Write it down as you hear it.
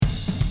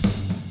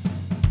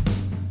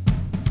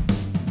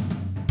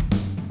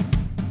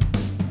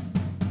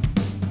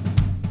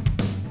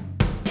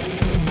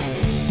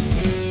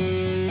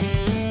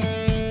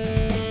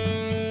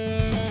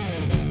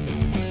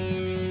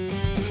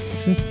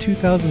Since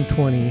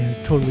 2020 has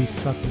totally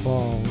sucked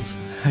balls,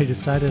 I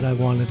decided I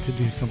wanted to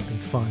do something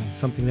fun,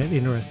 something that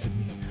interested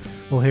me.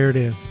 Well, here it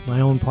is,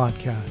 my own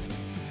podcast.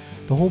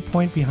 The whole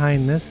point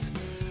behind this,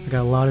 I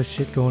got a lot of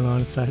shit going on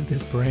inside of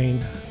this brain,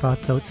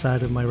 thoughts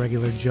outside of my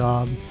regular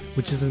job,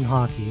 which is in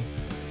hockey,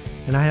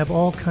 and I have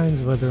all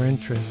kinds of other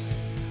interests.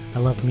 I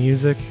love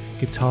music,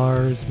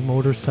 guitars,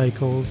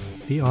 motorcycles,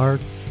 the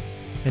arts,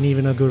 and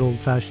even a good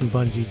old-fashioned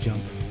bungee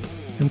jump.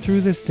 And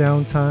through this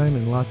downtime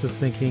and lots of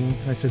thinking,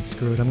 I said,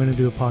 screw it, I'm going to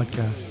do a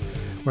podcast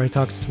where I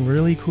talk to some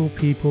really cool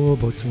people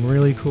about some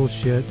really cool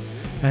shit.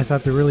 And I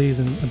thought there really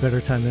isn't a better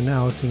time than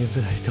now, seeing as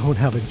that I don't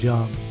have a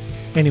job.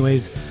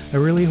 Anyways, I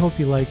really hope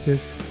you like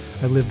this.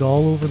 I lived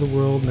all over the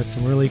world, met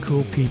some really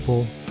cool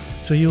people.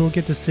 So you'll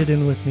get to sit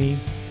in with me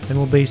and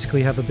we'll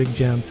basically have a big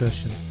jam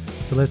session.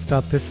 So let's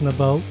stop pissing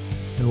about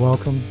and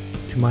welcome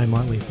to my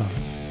Motley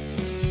Thoughts.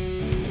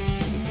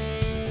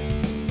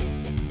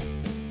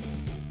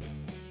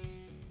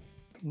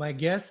 My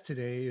guest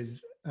today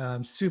is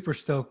super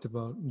stoked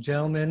about.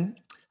 Gentleman,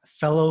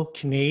 fellow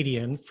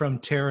Canadian from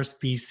Terrace,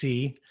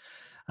 BC,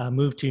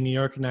 moved to New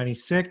York in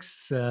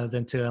 96,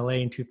 then to LA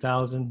in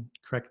 2000.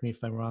 Correct me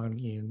if I'm wrong,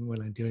 Ian,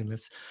 when I'm doing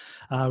this.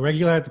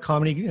 Regular at the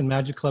Comedy and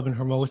Magic Club in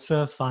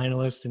Hermosa,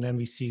 finalist in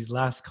NBC's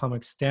Last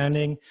Comic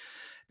Standing.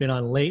 Been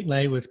on Late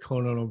Night with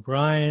Conan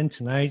O'Brien,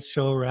 Tonight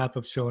Show,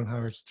 Wrap-Up Show and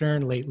Howard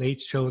Stern, Late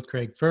Late Show with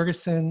Craig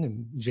Ferguson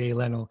and Jay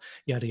Leno,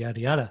 yada, yada,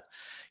 yada.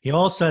 He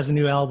also has a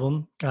new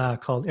album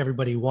called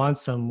Everybody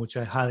Wants Some, which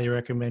I highly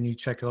recommend you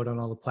check out on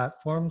all the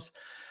platforms.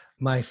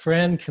 My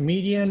friend,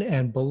 comedian,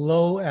 and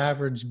below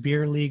average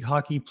beer league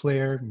hockey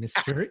player,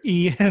 Mr.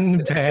 Ian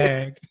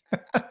Bagg.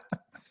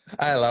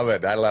 I love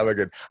it. I love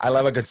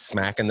a good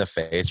smack in the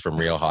face from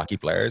real hockey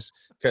players,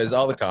 because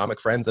all the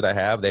comic friends that I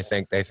have, they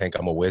think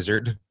I'm a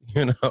wizard,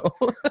 you know.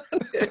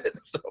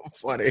 It's so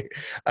funny.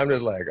 I'm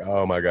just like,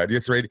 oh my God,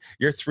 you're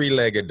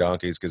three-legged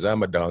donkeys because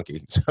I'm a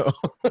donkey. So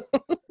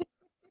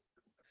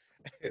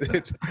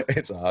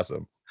it's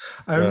awesome.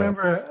 I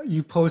remember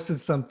you posted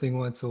something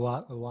once a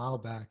while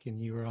back,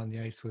 and you were on the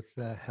ice with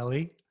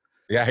Helly.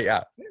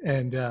 Yeah.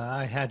 And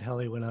I had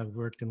Helly when I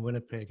worked in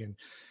Winnipeg, and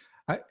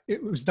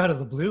it was out of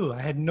the blue.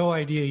 I had no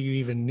idea you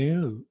even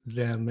knew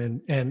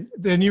them, and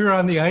then you were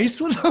on the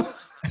ice with them.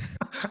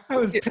 I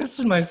was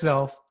pissing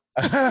myself.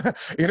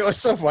 You know, it's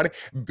so funny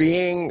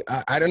being,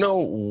 I don't know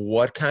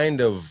what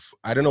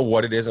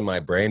it is in my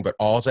brain, but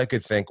all I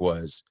could think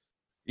was,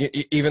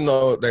 even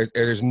though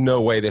there's no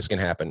way this can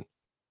happen,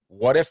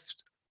 what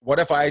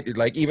if I,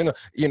 like, even though,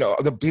 you know,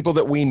 the people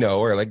that we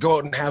know are like, go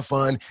out and have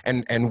fun,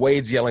 and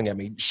Wade's yelling at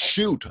me,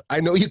 shoot,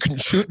 I know you can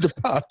shoot the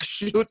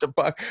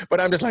puck,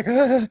 but I'm just like,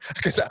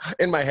 because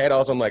in my head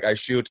also I'm like, I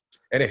shoot,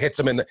 and it hits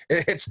him in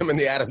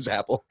the Adam's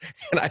apple,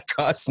 and I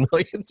cost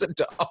millions of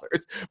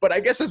dollars. But I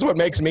guess that's what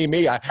makes me.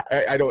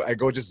 I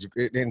go just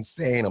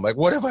insane. I'm like,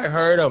 what if I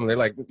hurt him? They're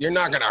like, you're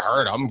not gonna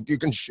hurt him. You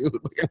can shoot,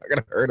 but you're not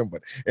gonna hurt him.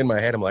 But in my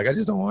head, I'm like, I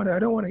don't want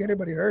to get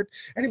anybody hurt,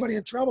 anybody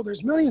in trouble.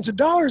 There's millions of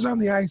dollars on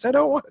the ice. I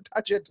don't want to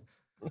touch it.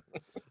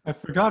 I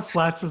forgot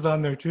Flats was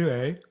on there too,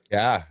 eh?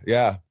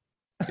 Yeah.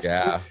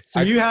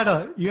 So you had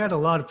a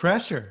lot of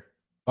pressure.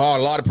 Oh, a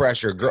lot of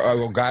pressure.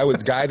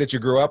 Guy that you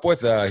grew up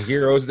with,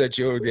 heroes that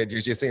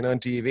you just seen on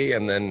TV,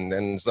 and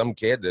then some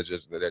kid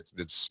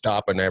that's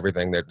stopping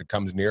everything that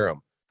comes near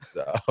him.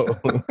 So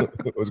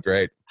it was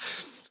great.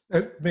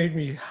 It made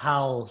me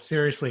howl,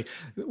 seriously.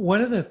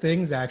 One of the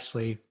things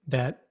actually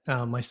that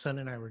my son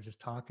and I were just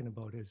talking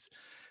about is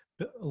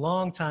a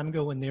long time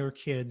ago when they were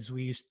kids,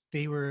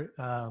 they were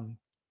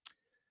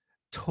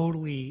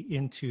totally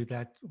into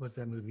that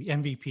movie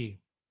MVP,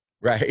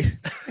 right?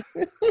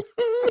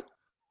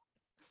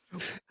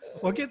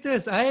 Well, get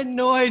this. I had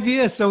no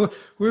idea. So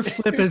we're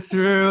flipping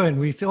through and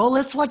we thought,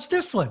 let's watch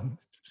this one.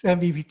 It's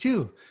MVP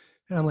 2.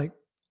 And I'm like,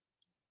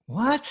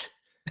 what?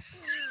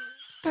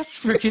 That's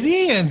freaking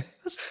Ian.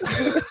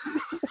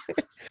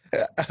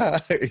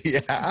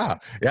 Yeah.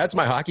 That's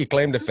my hockey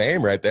claim to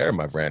fame right there,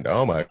 my friend.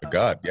 Oh my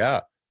God.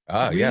 Yeah.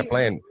 Yeah.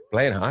 Playing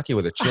hockey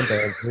with a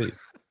chimpanzee.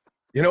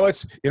 You know,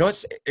 it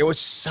was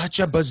such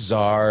a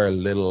bizarre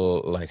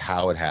little, like,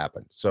 how it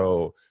happened.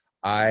 So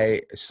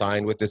I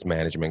signed with this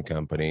management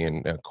company,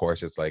 and of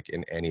course it's like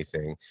in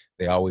anything,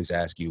 they always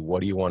ask you,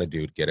 what do you want to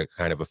do to get a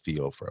kind of a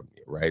feel from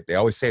you, right? They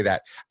always say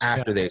that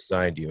after they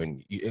signed you,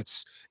 and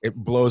it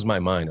blows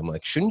my mind. I'm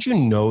like, shouldn't you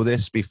know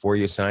this before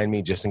you sign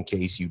me, just in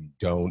case you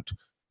don't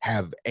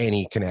have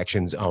any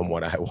connections on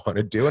what I want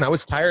to do? And I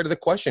was tired of the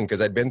question,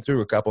 because I'd been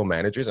through a couple of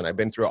managers, and I've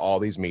been through all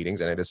these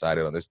meetings, and I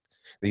decided on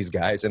these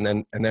guys, and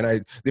then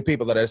the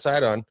people that I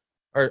decided on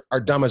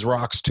are dumb as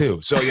rocks too.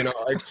 So, you know,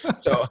 like,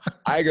 so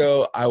I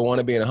go, I want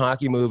to be in a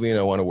hockey movie, and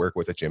I want to work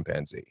with a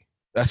chimpanzee.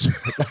 That's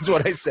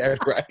what I said,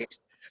 right?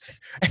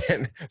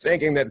 And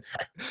thinking that,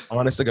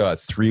 honest to God,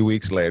 3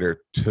 weeks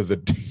later to the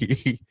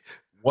D,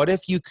 what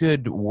if you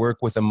could work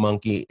with a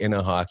monkey in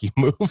a hockey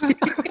movie?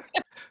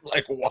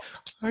 Like, what?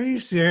 Are you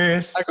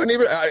serious? I couldn't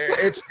even.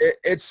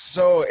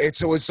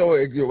 It was so,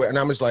 and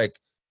I'm just like,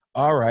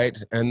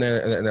 And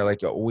then they're like,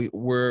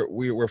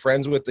 we're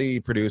friends with the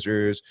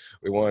producers.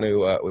 We want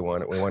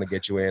to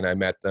get you in. I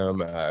met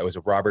them. It was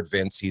a Robert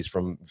Vince. He's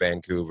from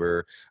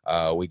Vancouver.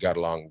 We got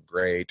along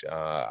great.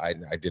 I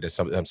did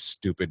some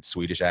stupid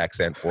Swedish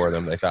accent for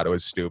them. They thought it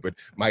was stupid.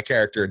 My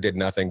character did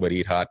nothing but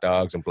eat hot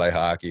dogs and play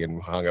hockey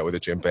and hung out with a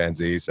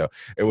chimpanzee. So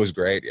it was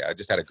great. Yeah, I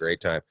just had a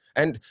great time.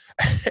 And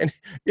and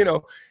you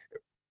know,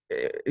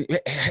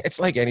 it's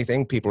like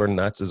anything. People are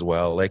nuts as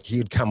well. Like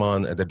the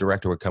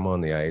director would come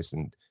on the ice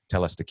and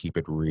tell us to keep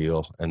it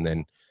real, and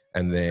then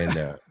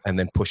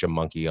push a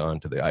monkey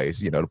onto the ice,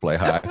 to play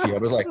hockey. I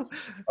was like,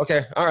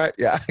 okay, all right,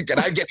 yeah. And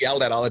I get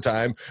yelled at all the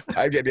time.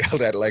 I get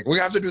yelled at like, we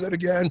have to do that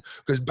again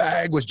because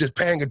Bag was just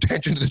paying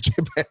attention to the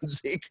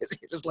chimpanzee because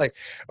you're just like,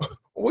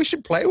 we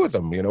should play with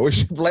him. We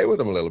should play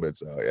with him a little bit.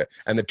 So yeah.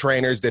 And the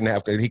trainers didn't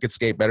have to. He could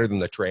skate better than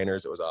the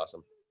trainers. It was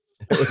awesome.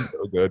 It was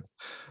so good.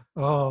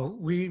 Oh,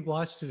 we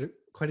watched it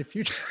quite a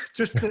few times.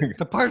 Just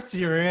the parts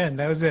you were in.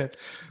 That was it.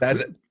 That's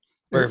it.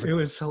 Perfect. It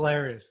was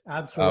hilarious.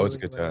 Absolutely. It was a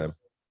good time.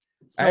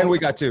 So, and we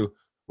got to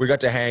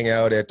hang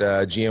out at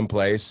GM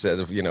Place,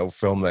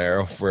 film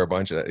there for a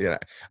bunch of,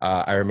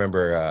 I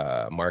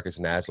remember Marcus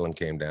Naslund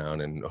came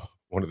down and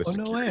one of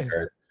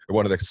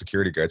the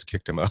security guards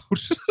kicked him out.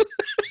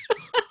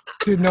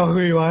 Didn't know who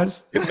he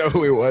was. Didn't know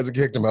who he was and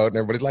kicked him out, and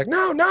everybody's like,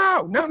 no.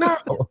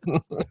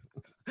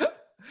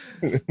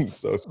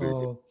 So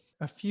stupid.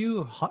 A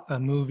few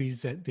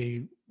movies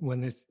that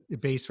when it's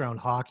based around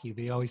hockey,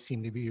 they always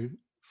seem to be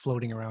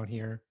floating around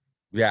here.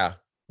 Yeah.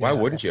 Why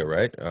wouldn't you,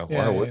 right?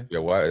 Why wouldn't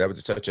you? Why? That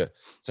was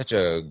such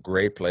a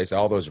great place.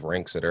 All those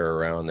rinks that are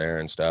around there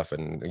and stuff,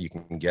 and you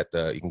can get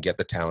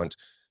the talent.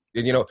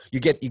 And, you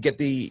get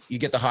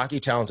the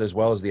hockey talent as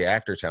well as the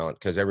actor talent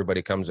because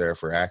everybody comes there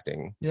for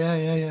acting.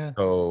 Yeah.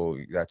 So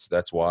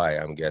that's why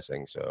I'm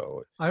guessing.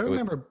 So I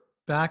remember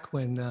back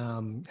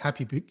when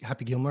Happy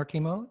Gilmore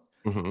came out,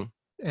 mm-hmm.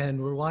 and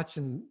we're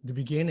watching the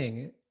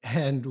beginning,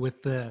 and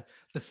with the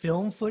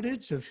film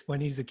footage of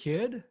when he's a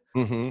kid,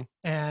 mm-hmm.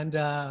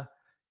 and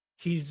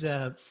he's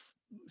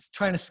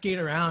trying to skate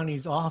around.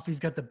 He's off. He's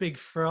got the big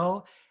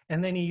fro.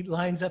 And then he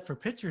lines up for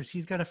pictures.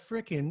 He's got a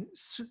frickin'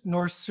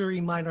 North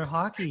Surrey minor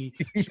hockey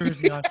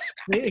jersey on.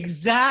 The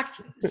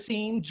exact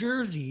same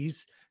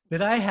jerseys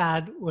that I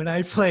had when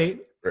I played.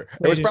 It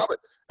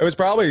was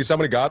probably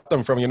somebody got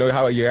them from,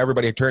 how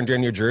everybody turned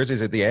in your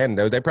jerseys at the end.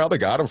 They probably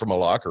got them from a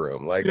locker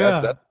room. Like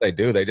that's what they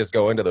do. They just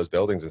go into those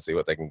buildings and see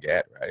what they can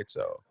get. Right.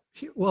 So.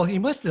 He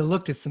must have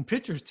looked at some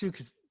pictures too,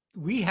 because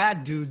we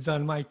had dudes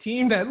on my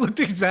team that looked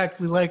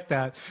exactly like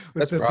that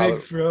with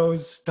big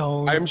froze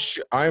stones.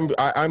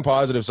 I'm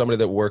positive somebody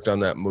that worked on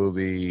that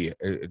movie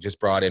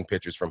just brought in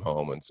pictures from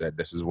home and said,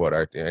 this is what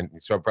and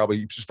so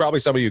it's probably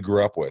somebody you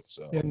grew up with.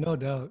 So yeah, no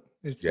doubt.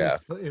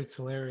 It's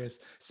hilarious.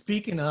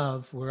 Speaking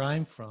of where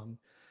I'm from,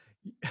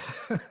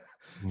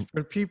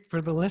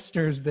 for the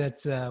listeners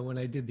that when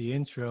I did the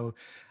intro,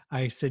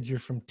 I said you're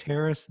from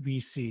Terrace,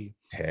 BC.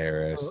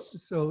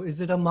 Terrace. So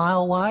is it a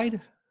mile wide?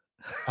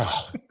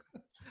 Oh.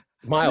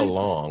 Mile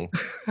long.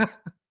 I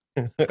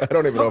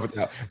don't even know if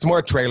it's more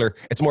a trailer.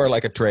 It's more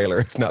like a trailer.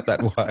 It's not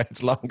that wide.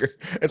 It's longer.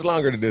 It's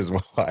longer than it is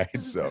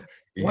wide. So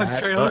one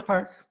trailer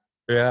park.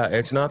 Yeah,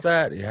 it's not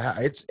that. Yeah,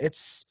 it's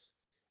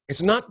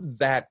not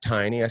that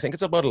tiny. I think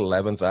it's about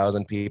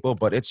 11,000 people,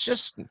 but it's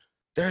just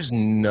there's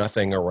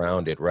nothing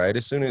around it. Right.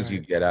 As soon as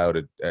you get out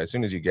of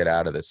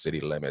the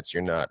city limits,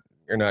 you're not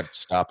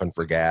stopping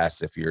for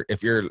gas. If you're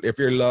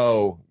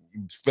low,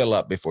 you fill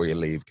up before you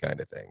leave,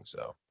 kind of thing.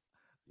 So.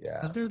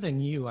 Yeah. Other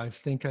than you, I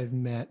think I've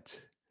met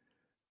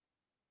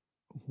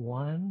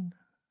one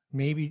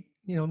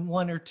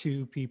or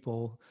two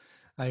people.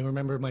 I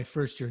remember my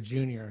first year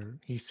junior,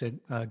 he said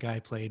a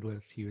guy played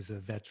with, he was a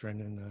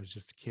veteran and I was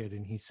just a kid.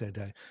 And he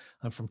said,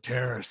 I'm from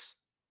Terrace.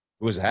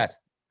 Who was that?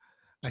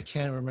 I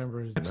can't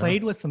remember. I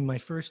played with him my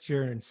first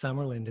year in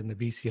Summerland in the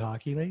BC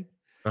Hockey League.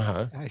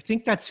 Uh-huh. I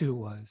think that's who it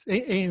was.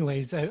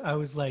 Anyways, I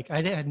was like,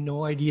 I had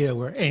no idea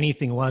where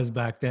anything was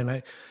back then.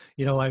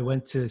 I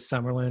went to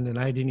Summerland and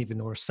I didn't even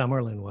know where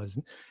Summerland was.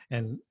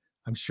 And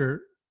I'm sure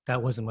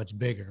that wasn't much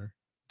bigger.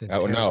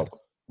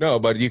 No,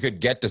 but you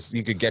could get to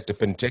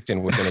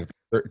Penticton within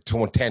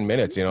 10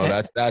 minutes.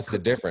 That's the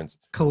difference.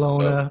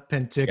 Kelowna,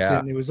 Penticton.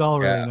 Yeah. It was all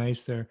really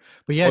nice there.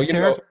 But yeah,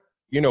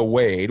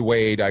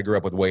 Wade. I grew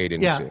up with Wade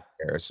in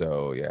there.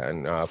 So yeah,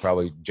 and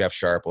probably Jeff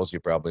Sharples.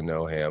 You probably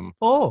know him.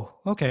 Oh,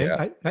 okay.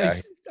 Yeah.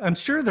 I'm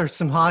sure there's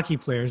some hockey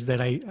players that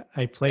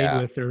I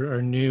played with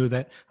or knew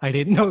that I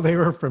didn't know they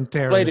were from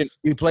Terrace.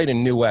 You played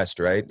in New West,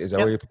 right? Is that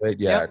where you played?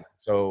 Yeah. Yep.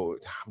 So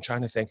I'm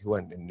trying to think who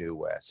went in New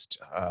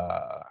West.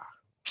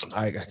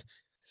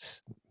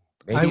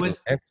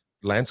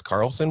 Lance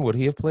Carlson. Would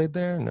he have played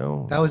there?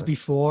 No. That was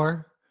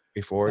before.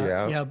 Before,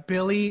 yeah. Yeah,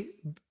 Billy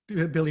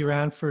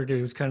Ranford.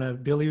 It was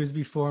Billy was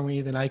before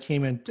me. Then I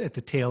came in at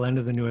the tail end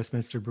of the New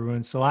Westminster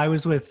Bruins. So I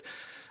was with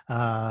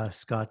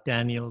Scott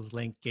Daniels,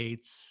 Link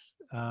Gates.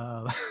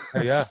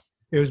 Yeah.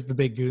 It was the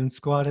big goon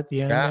squad at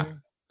the end.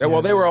 Yeah.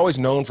 Well, they were always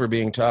known for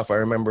being tough. I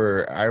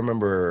remember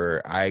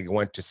I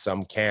went to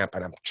some camp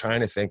and I'm trying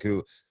to think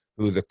who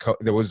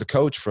there was the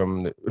coach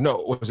from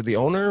no, was it the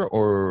owner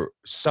or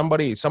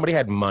somebody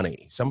had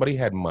money. Somebody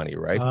had money,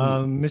 right?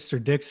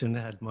 Mr. Dixon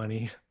had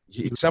money.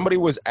 Somebody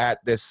was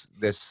at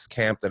this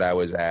camp that I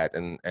was at,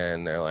 and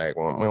they're like,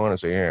 well, we want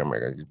to see him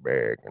because he's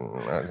big,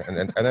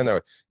 and then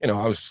there,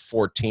 I was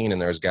 14,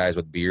 and there's guys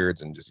with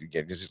beards, and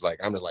just like,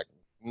 I'm just like,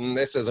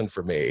 this isn't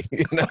for me.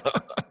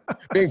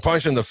 Being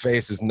punched in the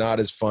face is not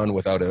as fun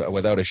without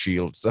a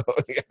shield. So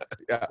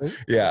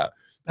yeah.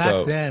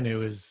 Back then it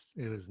was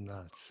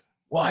nuts.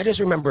 Well, I just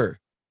remember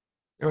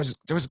there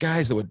was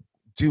guys that would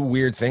do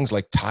weird things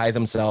like tie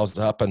themselves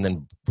up and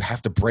then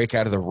have to break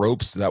out of the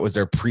ropes. That was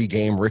their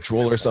pregame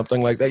ritual or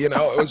something like that. It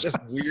was just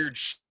weird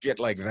shit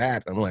like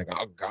that. I'm like,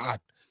 oh God.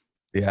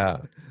 Yeah.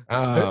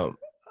 I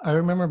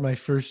remember my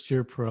first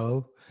year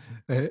pro.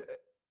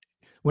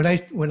 When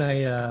I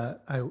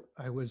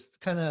was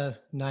kind of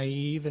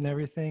naive and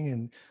everything,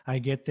 and I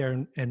get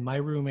there, and my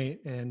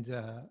roommate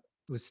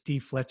was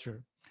Steve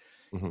Fletcher.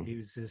 Mm-hmm. He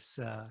was this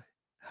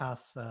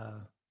half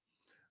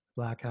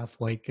black, half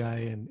white guy,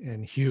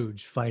 and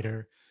huge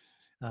fighter.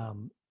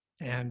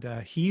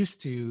 And he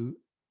used to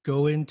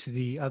go into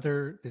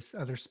this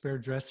other spare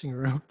dressing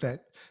room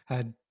that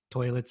had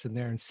toilets in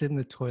there and sit in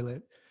the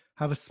toilet,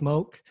 have a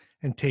smoke,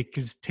 and take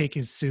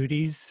his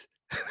sooties.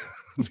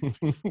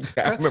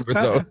 I remember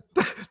those.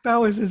 That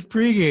was his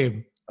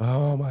pregame.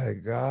 Oh my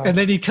God. And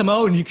then he'd come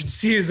out and you could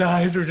see his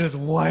eyes were just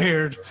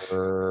wired.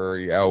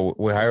 Yeah,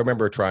 I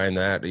remember trying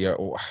that. Yeah,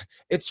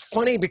 it's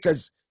funny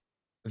because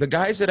the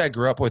guys that I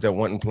grew up with that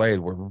went and played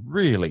were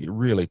really,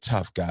 really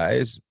tough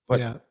guys,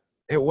 but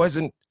it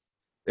wasn't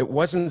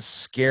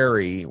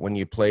scary when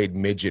you played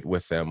midget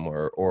with them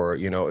or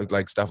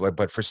like stuff like,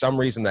 but for some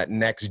reason that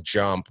next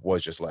jump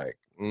was just like,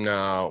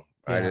 no,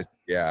 and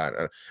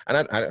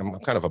I'm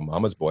kind of a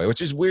mama's boy,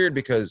 which is weird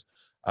because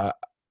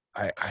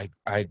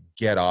I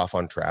get off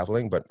on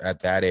traveling, but at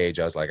that age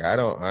I was like, I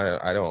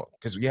don't,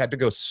 because we had to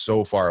go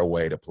so far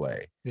away to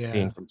play.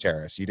 Being from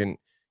Terrace, you didn't,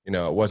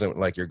 it wasn't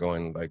like you're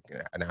going like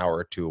an hour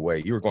or two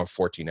away. You were going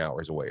 14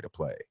 hours away to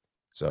play.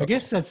 So I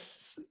guess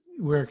that's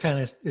where it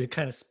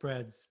kind of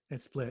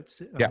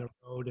splits on the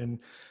road. And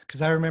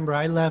because I remember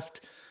I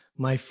left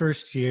my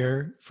first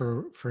year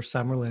for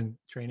Summerlin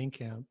training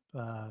camp.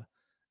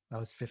 I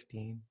was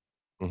 15.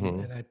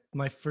 Mm-hmm. And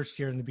my first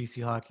year in the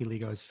BC Hockey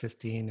League, I was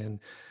 15.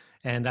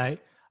 And I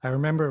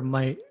remember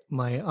my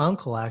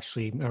uncle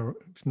actually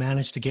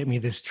managed to get me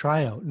this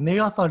tryout, and they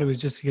all thought it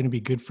was just going to be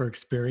good for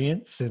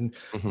experience. And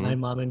my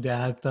mom and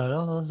dad thought,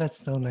 oh,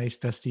 that's so nice,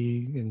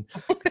 Dusty.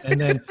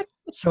 And then,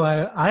 so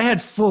I had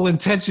full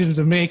intentions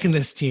of making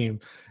this team.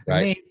 And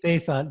right. They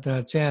thought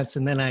no chance.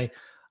 And then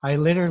I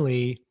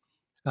literally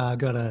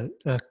got a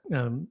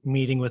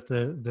meeting with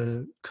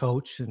the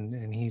coach,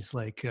 and he's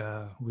like,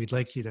 we'd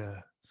like you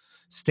to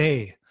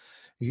stay,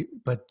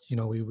 but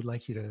we would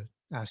like you to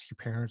ask your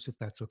parents if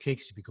that's okay,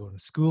 because you'd be going to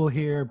school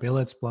here,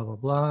 billets, blah blah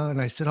blah.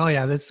 And I said, oh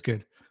yeah, that's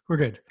good, we're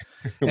good.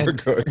 We're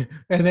good.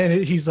 And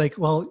then he's like,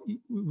 well,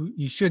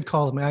 you should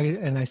call him.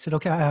 And I said,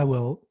 okay, I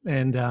will.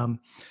 And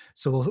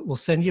so we'll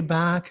send you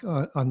back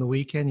on the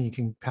weekend. You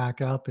can pack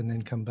up and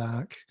then come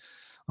back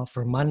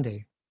for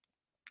Monday.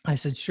 I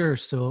said, sure.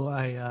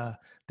 So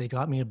they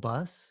got me a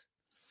bus.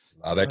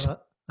 Love it.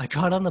 I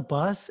got on the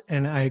bus,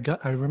 and I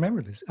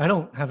remember this. I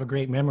don't have a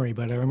great memory,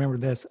 but I remember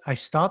this. I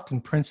stopped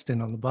in Princeton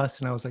on the bus,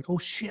 and I was like, oh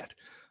shit,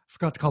 I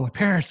forgot to call my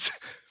parents.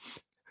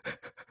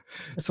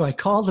 So I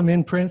called them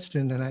in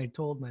Princeton, and I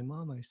told my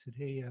mom, I said,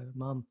 hey,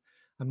 Mom,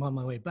 I'm on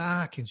my way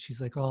back. And she's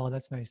like, oh,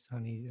 that's nice,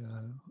 honey.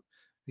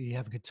 You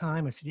have a good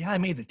time? I said, yeah, I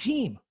made the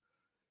team.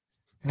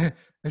 And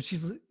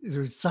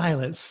there was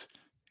silence.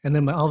 And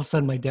then all of a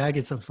sudden my dad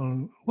gets on the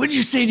phone. What did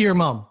you say to your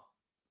mom?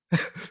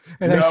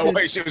 And no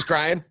way, she was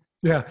crying?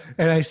 Yeah.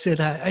 And I said,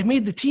 I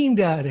made the team,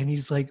 Dad. And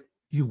he's like,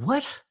 you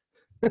what?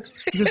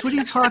 He goes, what are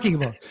you talking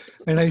about?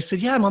 And I said,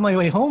 yeah, I'm on my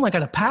way home. I got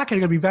to pack. I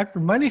got to be back for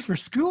Monday for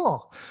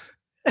school.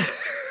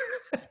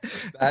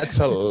 That's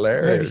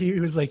hilarious. He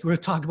was like, we'll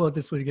talk about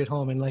this when you get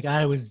home. And like,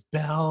 I was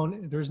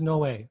down. There's no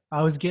way.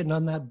 I was getting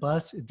on that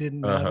bus. It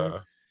didn't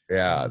matter.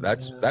 Yeah,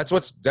 that's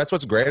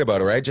what's great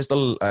about it, right? Just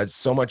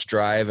so much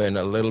drive and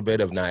a little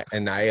bit of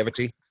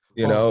naivety,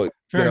 Very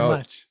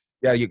much.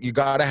 Yeah, you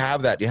got to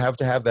have that. You have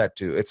to have that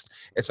too.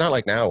 It's not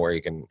like now where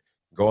you can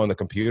go on the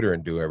computer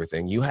and do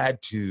everything. You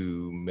had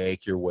to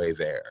make your way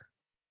there.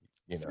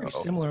 Very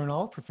similar in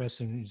all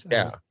professions.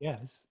 Yeah.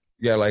 Yes.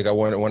 Yeah, like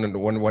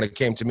when it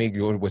came to me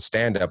with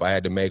stand up, I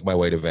had to make my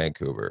way to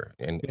Vancouver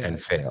and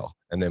fail,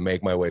 and then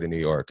make my way to New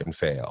York and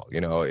fail.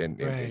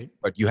 Right.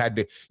 But you had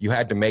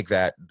to make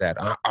that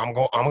I'm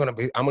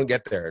gonna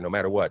get there no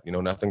matter what.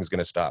 Nothing's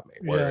gonna stop me.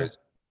 Whereas,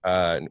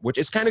 which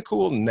is kind of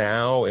cool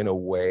now in a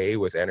way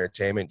with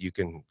entertainment. You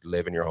can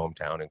live in your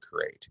hometown and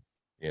create.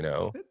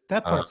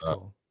 That part's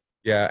cool.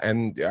 Yeah,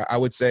 and I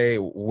would say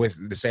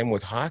with the same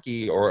with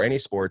hockey or any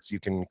sports, you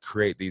can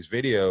create these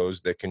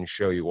videos that can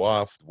show you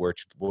off,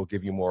 which will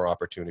give you more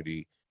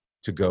opportunity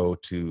to go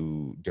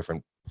to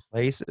different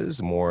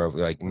places, more of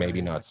like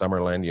maybe not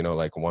Summerland,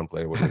 like one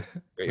play where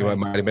it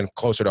might have been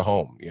closer to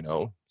home,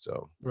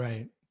 so.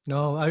 Right.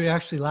 No, I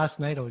actually last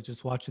night I was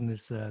just watching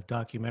this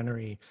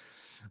documentary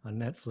on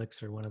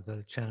Netflix or one of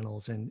the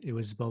channels, and it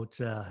was about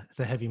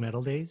the heavy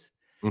metal days,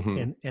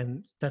 Hmm.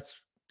 and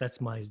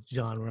that's my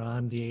genre.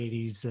 I'm the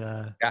 '80s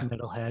Yeah.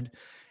 metalhead,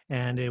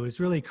 and it was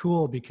really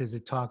cool because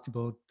it talked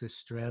about the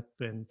strip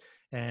and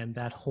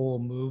that whole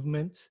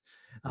movement,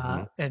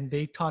 Hmm. and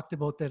they talked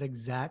about that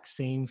exact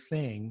same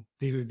thing.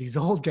 They were these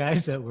old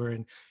guys that were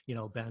in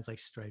bands like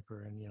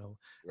Striper and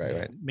Right.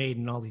 Right.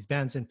 Maiden, all these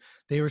bands, and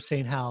they were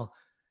saying how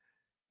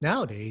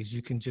nowadays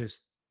you can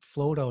just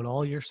float out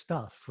all your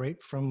stuff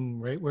right from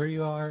right where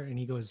you are. And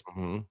he goes,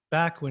 Hmm.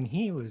 back when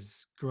he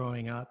was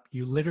growing up,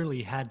 you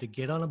literally had to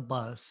get on a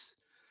bus,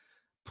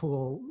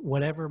 pull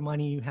whatever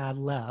money you had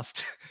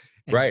left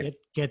and Right.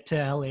 get to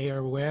LA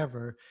or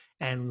wherever,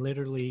 and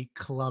literally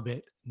club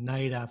it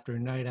night after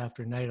night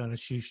after night on a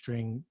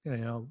shoestring,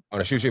 On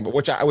a shoestring, but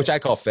which I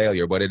call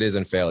failure, but it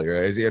isn't failure.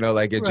 Is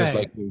like it's just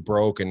like right. being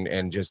broke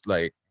and just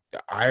like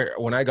I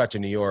when I got to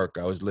New York,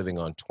 I was living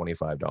on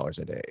 $25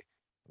 a day.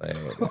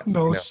 Like,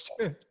 No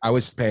shit. I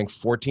was paying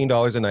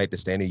 $14 a night to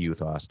stay in a youth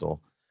hostel.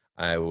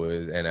 I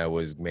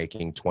was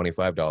making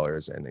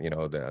 $25, and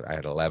I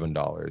had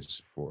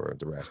 $11 for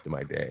the rest of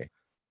my day,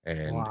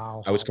 and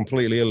Wow. I was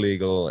completely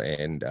illegal.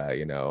 And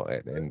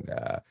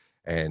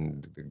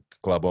and the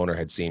club owner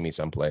had seen me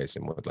someplace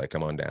and was like,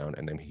 "Come on down."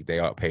 And then they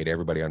all paid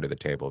everybody under the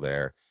table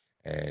there.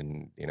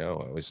 And it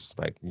was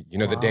like,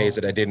 the days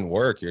Wow. that I didn't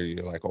work, you're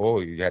like, oh,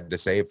 you had to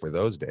save for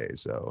those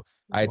days. So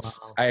I had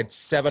Wow. I had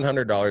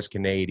 $700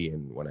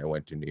 Canadian when I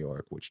went to New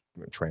York, which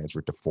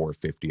transferred to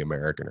 450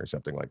 American or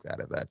something like that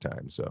at that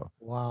time. So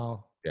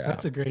Wow. yeah,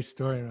 That's a great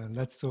story, man.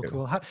 That's so you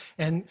know. cool.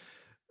 And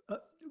uh,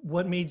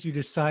 what made you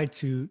decide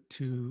to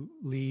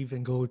leave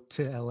and go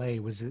to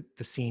LA? Was it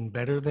the scene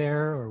better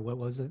there, or what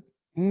was it?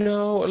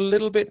 No, a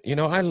little bit.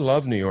 I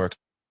love New York.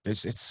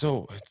 It's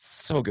so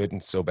good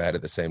and so bad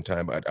at the same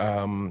time. But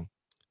I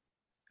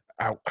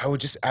would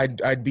just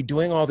I'd be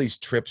doing all these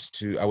trips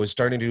to. I was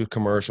starting to do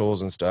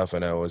commercials and stuff,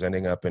 and I was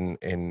ending up in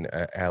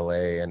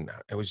LA, and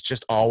it was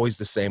just always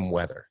the same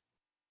weather.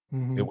 It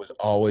Hmm. was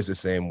always the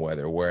same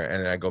weather.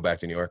 And I go back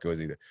to New York, it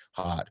was either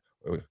hot,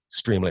 or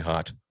extremely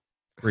hot,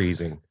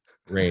 freezing,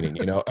 raining.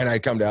 And I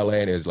come to LA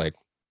and it was like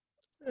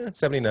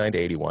 79 to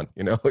 81.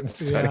 It's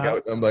sunny Yeah.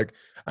 out. I'm like,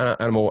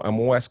 I'm a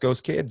West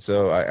Coast kid,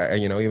 so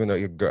even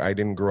though I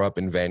didn't grow up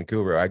in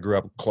Vancouver, I grew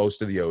up close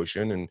to the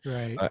ocean, and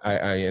Right.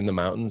 I in the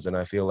mountains, and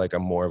I feel like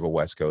I'm more of a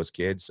West Coast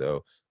kid.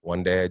 So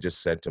one day I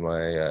just said to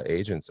my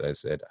agents, I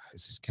said,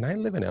 can I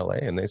live in LA?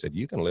 And they said,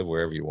 you can live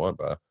wherever you want,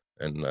 Bob.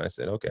 And I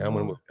said, okay, I'm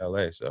gonna move Oh, to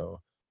LA.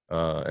 So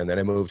and then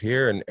I moved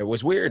here, and it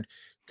was weird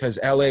because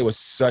LA was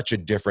such a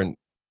different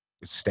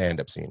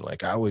stand-up scene.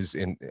 Like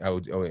in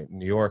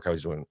New York, I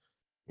was doing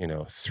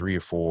 3 or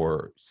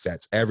 4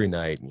 sets every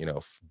night,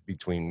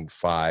 between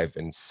 5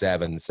 and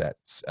 7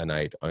 sets a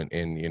night on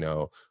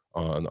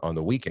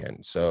the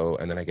weekend. So,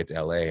 and then I get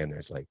to LA and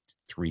there's like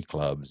 3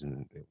 clubs,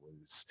 and it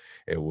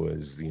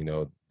was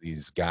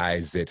these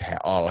guys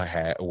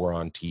that were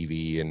on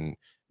TV and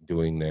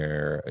doing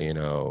their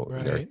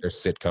right.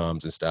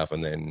 sitcoms and stuff,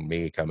 and then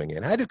me coming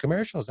in, I do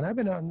commercials and I've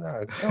been on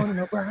Conan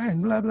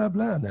O'Brien, blah blah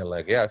blah, and they're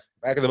like, yeah,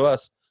 back of the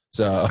bus.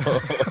 So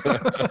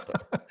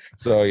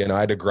so I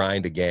had to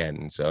grind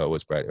again. So it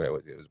was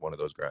one of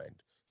those grind.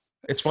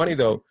 It's funny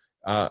though.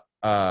 Uh,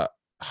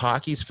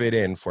 Hockey's fit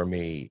in for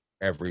me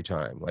every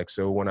time. Like,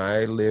 so when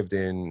I lived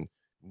in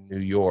New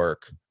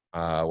York,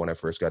 when I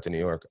first got to New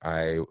York,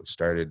 I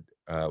started.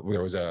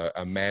 There was a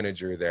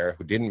manager there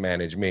who didn't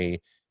manage me,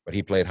 but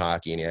he played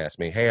hockey, and he asked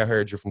me, "Hey, I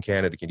heard you're from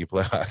Canada. Can you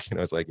play hockey?" And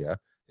I was like, "Yeah."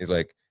 He's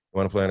like, "You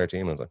want to play on our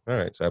team?" I was like, "All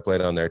right." So I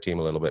played on their team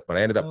a little bit, but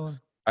Oh,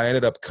 I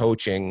ended up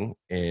coaching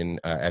in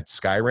at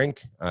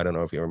Skyrink. I don't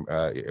know if you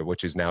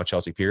which is now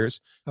Chelsea Piers.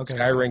 okay.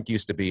 Skyrink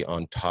used to be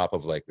on top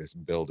of like this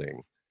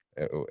building,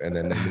 and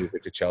then they moved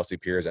it to Chelsea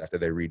Piers after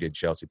they redid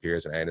Chelsea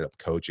Piers, and I ended up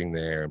coaching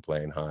there and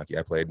playing hockey.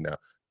 I played in a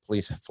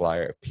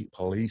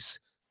police,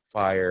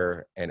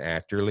 fire, and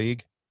actor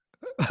league.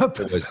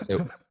 It was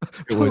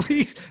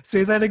Please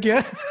say that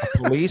again. a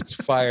police,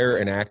 fire,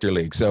 and actor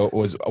league. So it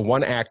was a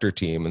one actor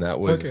team, and that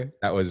was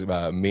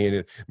Okay.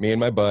 me and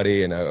my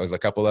buddy, and was a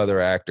couple other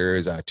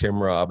actors,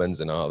 Tim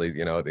Robbins, and all these.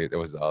 There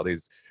was all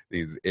these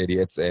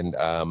idiots, and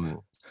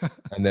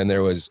then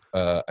there was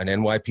an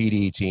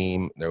NYPD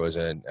team. There was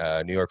a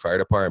New York Fire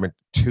Department,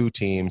 2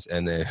 teams,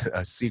 and then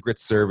a Secret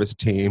Service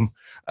team,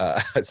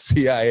 a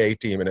CIA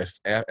team, and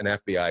an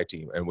FBI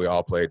team, and we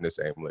all played in the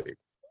same league.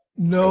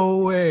 No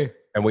way.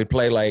 And we'd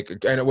play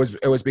and it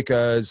was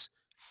because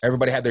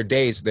everybody had their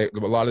days. A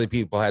lot of the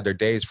people had their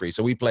days free,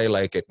 so we play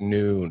like at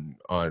noon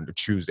on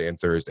Tuesday and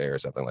Thursday or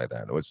something like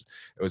that. It was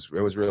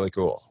really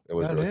cool. It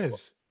was That really cool,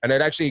 is. and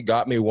it actually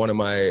got me one of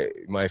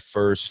my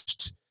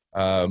first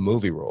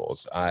movie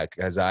roles.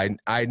 Because I'd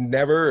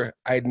never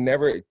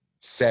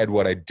said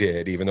what I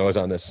did, even though I was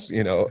on this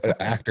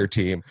actor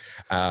team,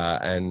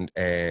 and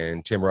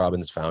Tim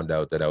Robbins found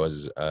out that I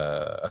was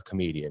a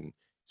comedian.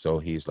 So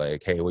he's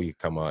like, "Hey, will you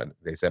come on?"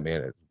 They sent me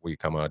will you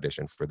come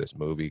audition for this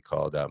movie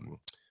called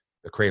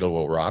The Cradle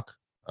Will Rock?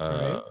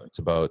 Right. It's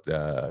about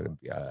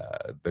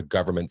the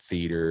government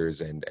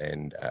theaters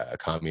and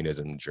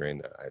communism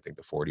during I think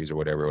the 40s or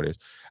whatever it is.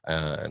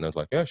 And I was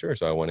like, yeah, sure.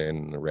 So I went in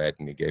and read,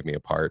 and he gave me a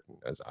part. And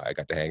as I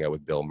got to hang out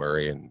with Bill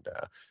Murray and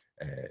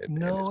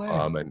No his way.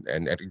 mom, and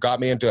it got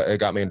me into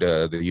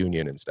the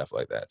union and stuff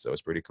like that. So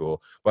it's pretty cool.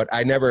 But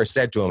I never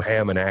said to him, "Hey,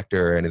 I'm an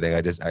actor" or anything.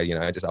 I just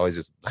always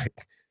just like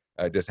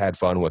I just had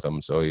fun with him.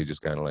 So he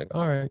just kind of like,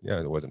 all right, yeah,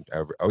 it wasn't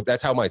ever.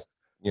 That's how my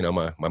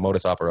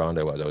modus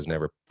operandi was. I was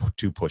never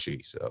too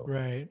pushy. So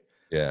Right.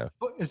 yeah.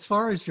 But as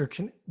far as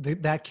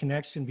that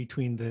connection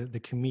between the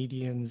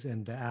comedians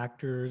and the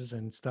actors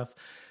and stuff,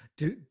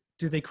 do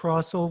do they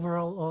cross over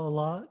a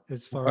lot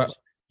as far Uh, as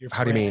your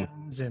how do you mean?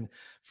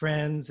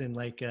 friends and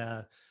like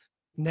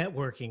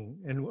networking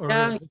and or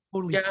Yeah,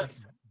 totally yeah, separate?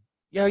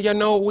 yeah.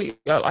 No,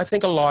 I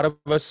think a lot of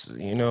us,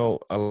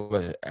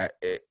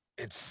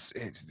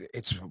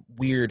 it's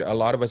weird. A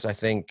lot of us, I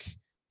think,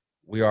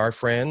 we are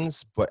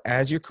friends, but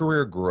as your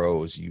career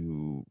grows,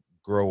 you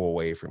grow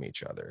away from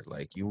each other.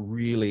 Like you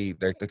really,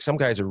 like some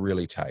guys are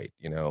really tight,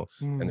 and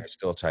Mm, they're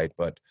still tight,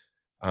 but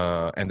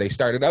and they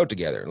started out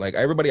together. Like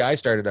everybody I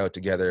started out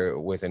together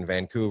with in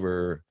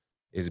Vancouver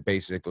is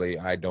basically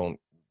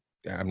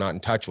I'm not in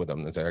touch with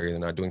them. They're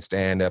not doing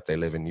stand up. They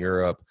live in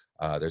Europe.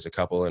 There's a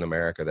couple in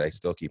America that I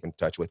still keep in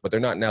touch with, but they're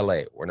not in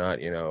LA. We're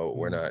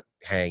mm, not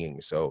hanging.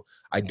 So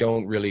I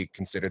don't really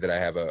consider that I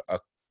have a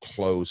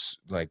close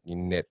like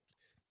knit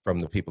from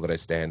the people that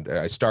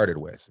I started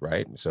with.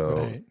 Right.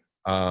 So,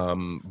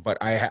 right. but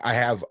I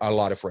have a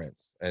lot of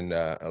friends and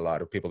a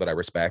lot of people that I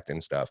respect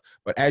and stuff.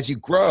 But as you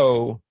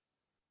grow,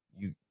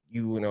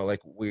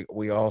 like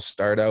we all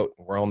start out,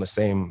 we're on the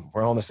same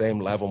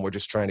level, and we're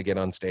just trying to get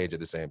on stage at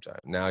the same time.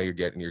 Now you're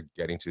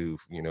getting to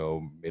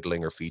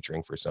middling or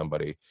featuring for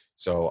somebody,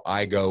 so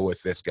I go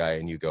with this guy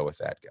and you go with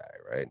that guy,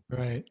 right?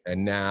 Right.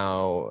 And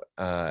now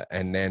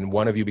and then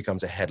one of you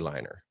becomes a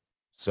headliner,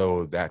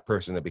 so that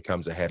person that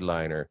becomes a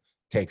headliner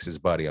takes his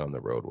buddy on the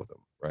road with him,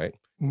 right?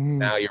 Mm.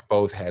 Now you're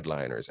both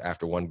headliners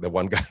after the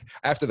one guy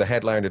after the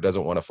headliner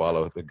doesn't want to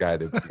follow the guy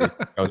that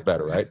becomes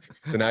better, right?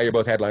 So now you're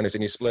both headliners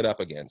and you split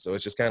up again. So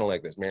it's just kind of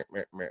like this, meh,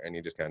 meh, meh, and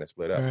you just kind of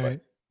split up. But Right.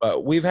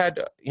 but we've had,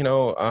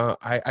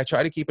 I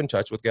try to keep in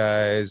touch with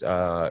guys,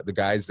 the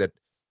guys that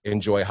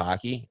enjoy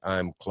hockey.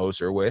 I'm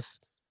closer with.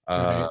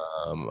 Right.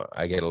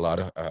 I get a lot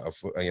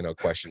of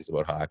questions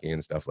about hockey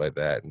and stuff like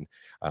that, and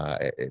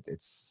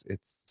it's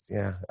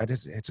yeah,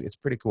 it's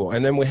pretty cool.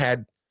 And then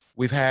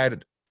we've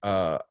had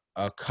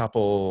a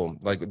couple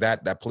like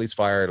that police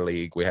fire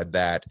league. We had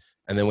that,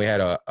 and then we had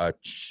a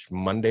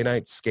Monday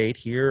night skate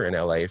here in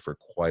LA for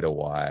quite a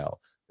while.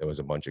 There was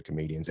a bunch of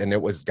comedians, and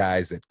it was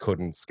guys that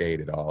couldn't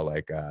skate at all,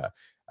 like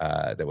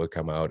that would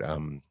come out.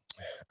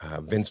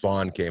 Vince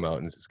Vaughn came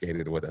out and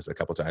skated with us a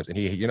couple times, and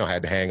he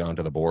had to hang on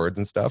to the boards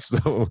and stuff.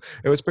 So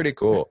it was pretty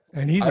cool.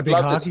 And he's a I'd big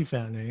love to. hockey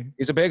fan, eh?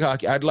 He's a big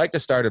hockey. I'd like to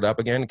start it up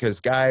again because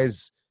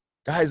guys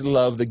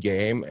love the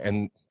game,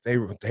 and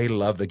they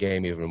love the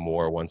game even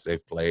more once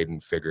they've played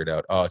and figured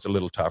out, oh, it's a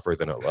little tougher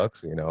than it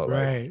looks, like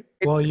Right.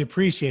 it's, Well, you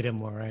appreciate it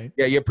more, right?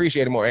 yeah, you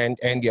appreciate it more, and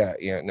yeah,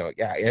 no,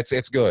 yeah,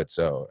 it's good.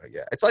 So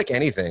yeah, it's like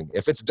anything.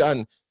 If it's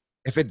done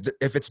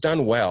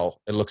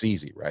well, it looks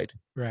easy, right?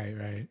 Right.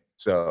 Right.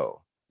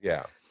 So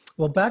yeah.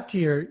 Well, back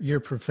to your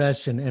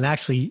profession, and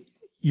actually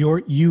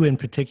you in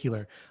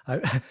particular.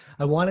 I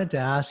wanted to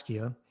ask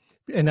you,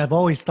 and I've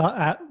always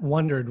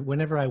wondered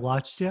whenever I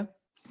watched you,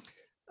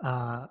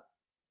 uh,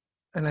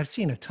 and I've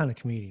seen a ton of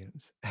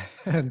comedians,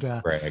 and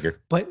Bragger.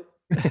 but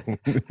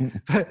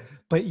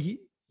but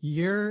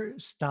your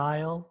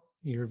style,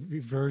 your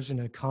version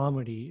of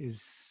comedy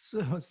is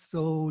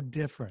so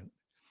different.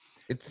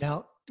 It's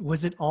Now,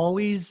 has it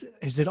always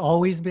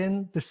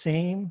been the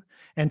same?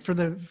 And for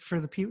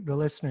the people, the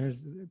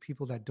listeners, the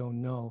people that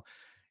don't know,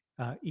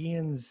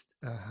 Ian's,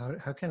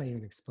 how can I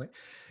even explain?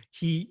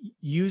 He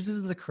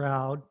uses the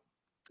crowd,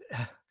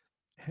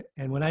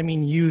 and when I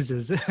mean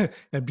uses, I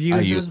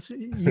use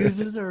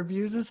uses or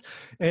abuses,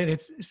 and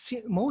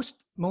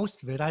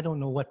most of it. I don't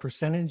know what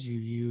percentage you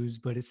use,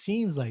 but it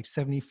seems like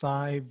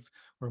 75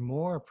 or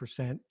more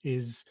percent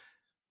is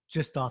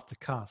just off the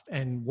cuff,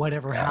 and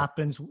whatever yeah.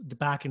 happens, the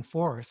back and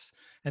forth,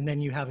 and then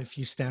you have a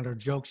few standard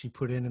jokes you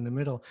put in the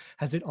middle.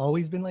 Has it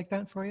always been like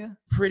that for you?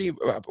 Pretty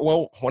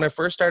well. When I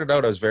first started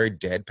out, I was very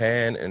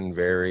deadpan and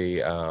very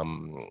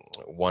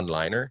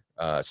one-liner.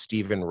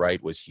 Stephen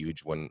Wright was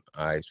huge when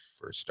I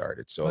first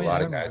started, so Oh a yeah,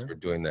 lot I of guys were remember.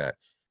 doing that.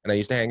 And I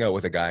used to hang out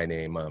with a guy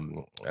named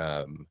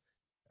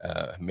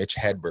Mitch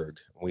Hedberg.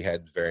 We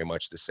had very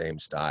much the same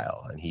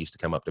style, and he used to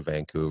come up to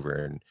Vancouver,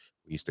 and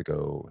we used to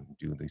go and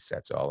do these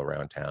sets all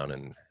around town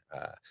and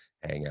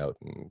hang out.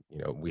 And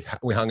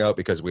we hung out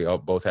because we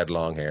both had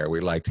long hair. We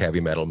liked heavy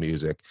metal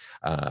music,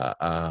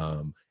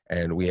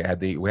 and we had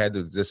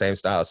the same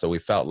style. So we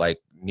felt like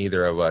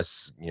neither of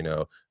us,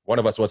 one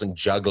of us wasn't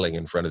juggling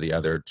in front of the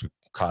other to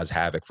cause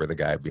havoc for the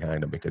guy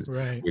behind him because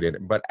Right. we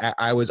didn't. But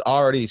I was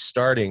already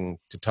starting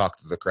to talk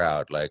to the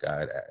crowd, like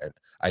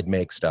I'd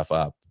make stuff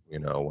up you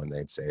know, when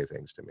they'd say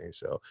things to me.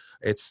 So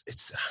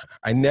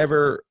I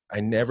never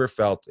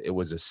felt it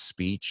was a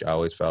speech. I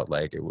always felt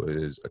like it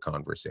was a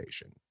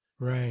conversation.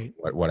 Right.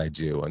 What I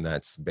do. And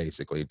that's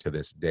basically, to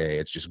this day,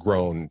 it's just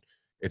grown.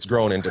 It's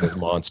grown into this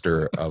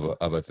monster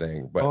of a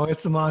thing. But Oh,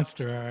 it's a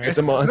monster. All right. it's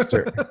a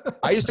monster.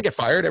 I used to get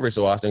fired every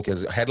so often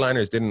because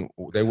headliners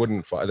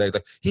wouldn't,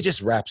 he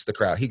just raps the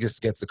crowd. He just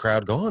gets the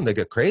crowd going. They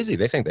get crazy.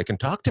 They think they can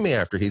talk to me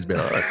after he's been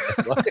on.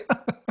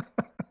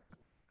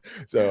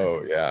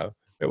 So yeah,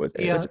 it was.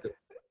 And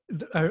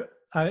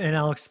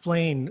I'll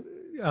explain.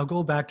 I'll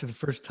go back to the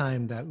first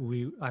time that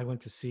I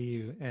went to see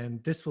you,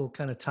 and this will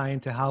kind of tie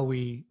into how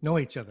we know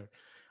each other.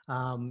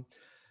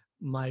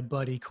 My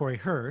buddy Corey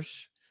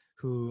Hirsch,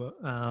 who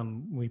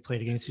we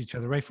played against each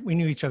other. Right, we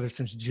knew each other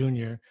since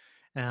junior,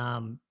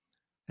 and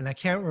I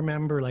can't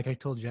remember. Like I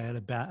told you, I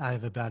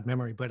have a bad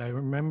memory, but I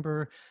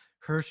remember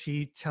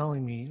Hershey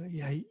telling me,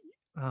 "Yeah,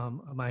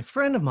 my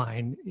friend of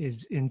mine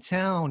is in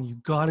town. You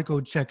got to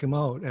go check him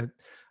out."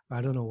 I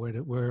don't know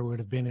where it would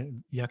have been, at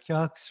Yuck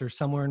Yucks or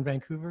somewhere in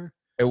Vancouver.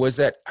 It was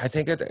I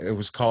think it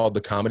was called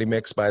the Comedy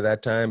Mix by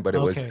that time, but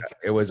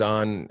it was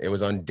on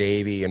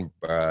Davey and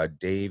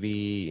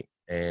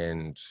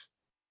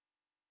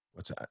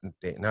what's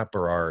that? Not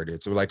Burrard.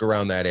 It's like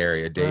around that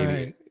area, Davey.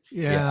 Right.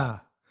 Yeah.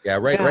 Yeah,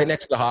 right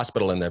next to the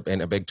hospital in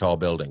a big tall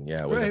building.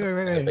 Yeah, it was right.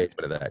 in the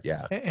basement of that.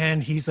 Yeah.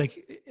 And he's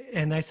like,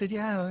 and I said,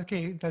 yeah,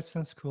 okay, that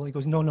sounds cool. He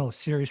goes, no,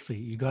 seriously,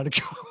 you got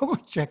to go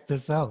check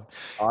this out.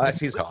 Oh,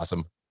 he's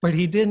awesome. But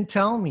he didn't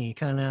tell me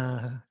kind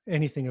of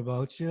anything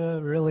about you,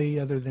 really,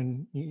 other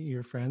than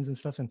your friends and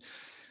stuff. And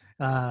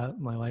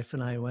my wife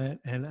and I went,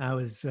 and I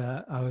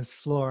was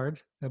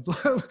floored,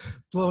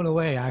 blown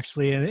away,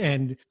 actually.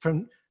 And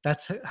from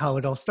that's how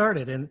it all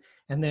started. And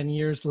then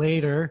years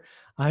later,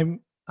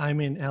 I'm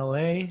in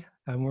LA.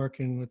 I'm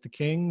working with the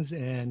Kings,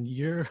 and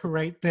you're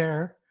right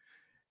there.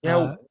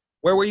 Yeah.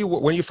 Where were you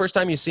when you first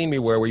time you seen me?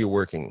 Where were you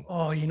working?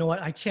 Oh, you know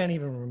what? I can't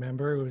even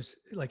remember. It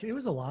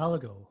was a while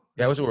ago.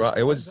 Yeah,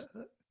 it was.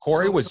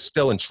 Corey was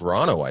still in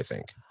Toronto, I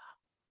think.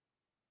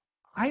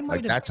 I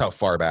might have. That's how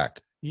far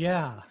back.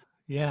 Yeah.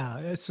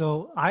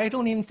 So I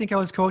don't even think I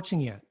was coaching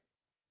yet.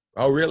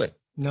 Oh, really?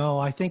 No,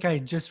 I think I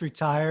just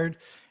retired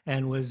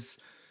and was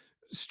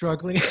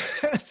struggling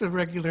as a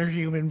regular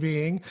human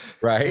being.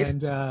 Right.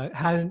 And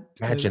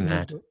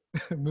hadn't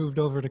moved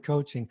over to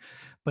coaching.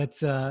 But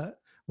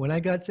when I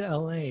got to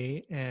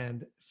LA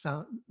and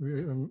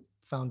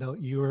found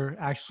out you were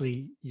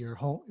actually your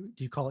home,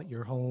 do you call it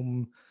your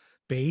home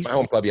base? My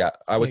home club, yeah.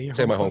 I would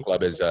say my home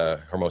club is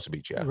Hermosa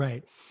Beach, yeah.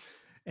 Right.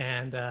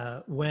 And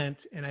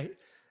went, and I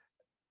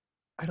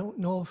don't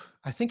know,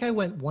 I think I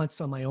went once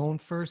on my own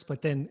first,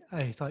 but then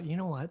I thought, you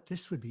know what,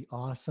 this would be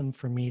awesome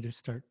for me to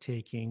start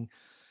taking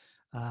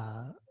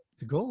the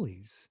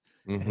goalies.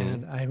 Mm-hmm.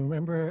 And I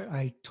remember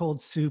I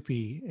told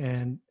Soupy,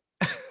 and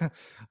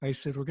I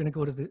said, we're going to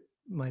go to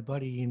my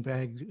buddy Ian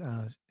Bagg,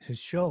 his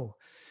show.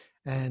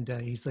 And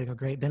he's like, oh,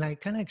 great. Then I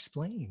kind of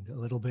explained a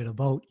little bit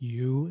about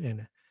you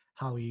and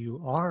how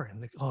you are, and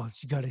like, oh,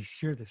 you got to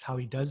hear this, how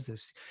he does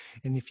this.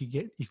 And if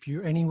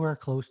you're anywhere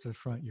close to the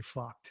front, you're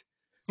fucked.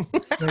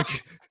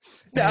 Like,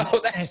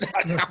 that's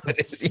not how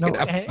it is.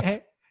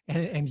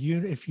 And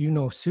if you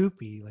know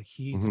Soupy, like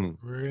he's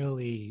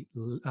really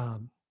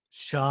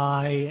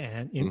shy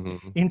and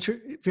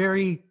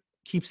very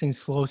keeps things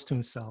close to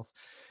himself.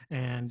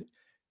 And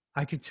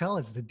I could tell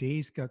as the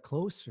days got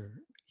closer,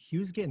 he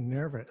was getting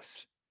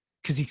nervous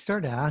because he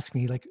started to ask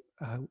me, like,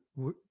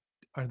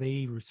 are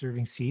they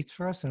reserving seats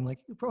for us? And I'm like,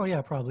 oh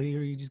yeah, probably.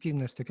 Or you just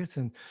giving us tickets?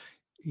 And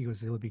he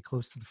goes, it'll be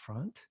close to the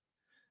front.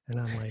 And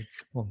I'm like,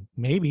 well,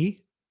 maybe,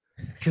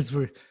 because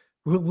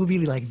we'll be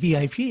like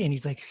VIP. And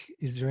he's like,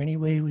 is there any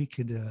way we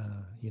could,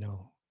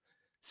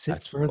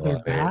 sit further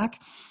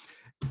back?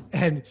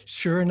 And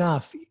sure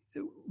enough,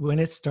 when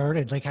it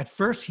started, like at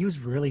first he was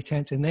really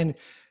tense, and then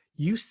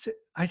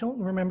I don't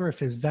remember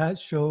if it was that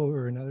show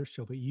or another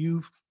show, but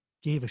you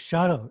gave a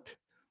shout out.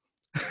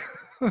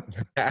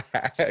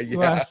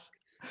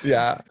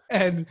 Yeah.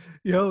 And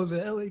the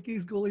LA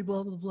Kings goalie,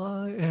 blah blah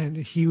blah, and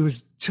he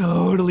was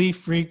totally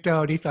freaked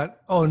out. He thought,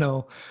 oh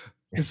no,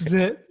 this is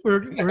it,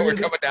 we're coming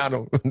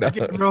down. We're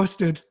getting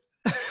roasted.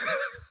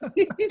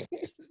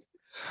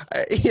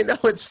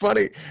 It's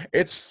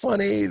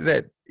funny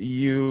that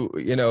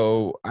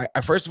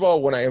I first of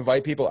all, when I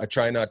invite people, I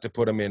try not to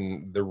put them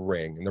in the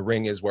ring, and the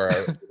ring is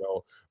where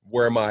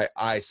where my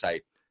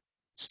eyesight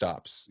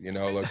stops,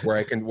 like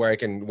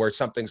where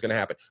something's going to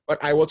happen.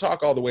 But I will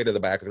talk all the way to the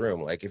back of the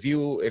room. Like if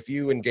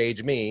you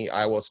engage me,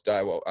 I will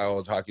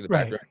talk you to the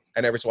back room.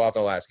 And every so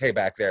often I'll ask, hey,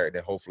 back there, and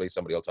then hopefully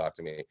somebody will talk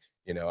to me.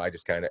 I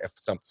just kind of,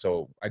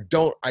 so I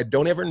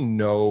don't ever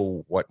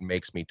know what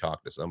makes me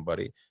talk to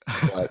somebody,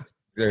 but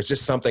there's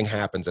just something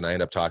happens and I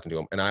end up talking to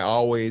them. And I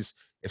always,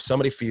 if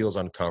somebody feels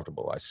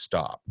uncomfortable, I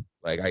stop.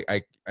 Like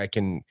I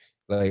can,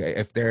 like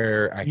if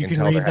I can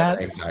tell they're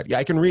having anxiety. Yeah,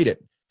 I can read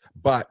it.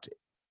 But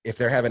if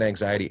they're having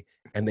anxiety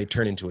and they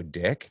turn into a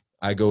dick,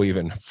 I go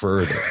even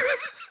further.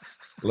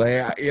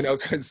 Like,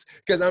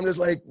 because I'm just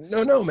like,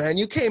 no, man,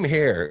 you came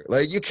here.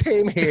 Like, you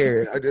came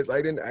here.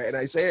 And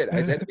I say it.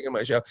 I said it in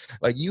my show.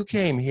 Like, you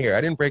came here.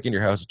 I didn't break in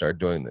your house and start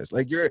doing this.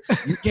 Like, you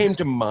came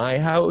to my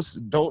house.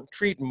 Don't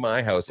treat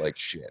my house like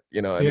shit.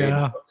 You know what I mean?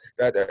 Yeah.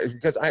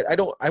 Because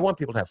I want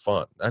people to have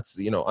fun. That's,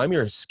 I'm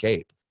your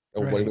escape.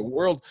 Right. The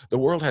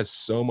world has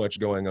so much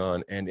going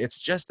on, and it's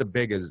just as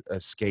big as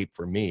escape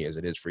for me as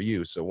it is for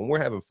you. So when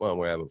we're having fun,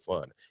 we're having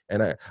fun.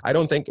 And I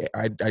don't think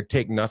I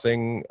take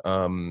nothing.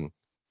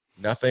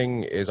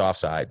 Nothing is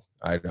offside.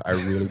 I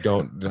really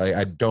don't.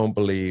 I don't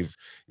believe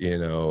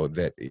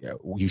that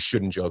you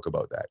shouldn't joke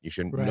about that. You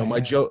shouldn't.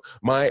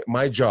 Right.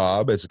 My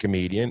job as a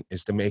comedian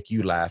is to make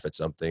you laugh at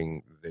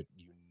something that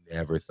you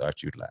never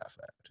thought you'd laugh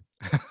at.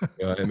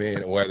 You know what I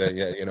mean? Whether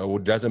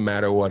it doesn't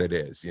matter what it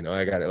is.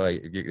 I got it.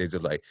 Like, it's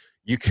just like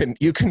you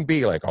can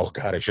be like, oh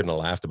God, I shouldn't have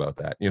laughed about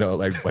that.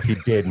 But he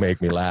did make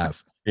me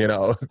laugh.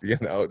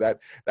 That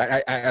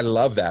I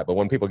love that. But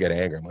when people get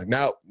angry, I'm like,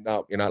 no,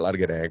 you're not allowed to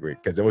get angry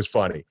because it was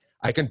funny.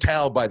 I can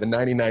tell by the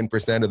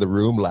 99% of the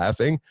room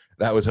laughing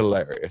that was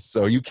hilarious.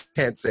 So you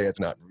can't say it's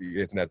not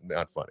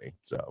funny.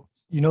 So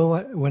You know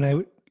what?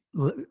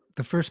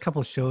 The first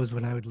couple of shows,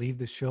 when I would leave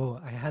the show,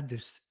 I had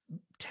this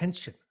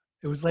tension.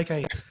 It was like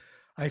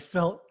I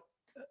felt,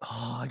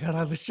 I got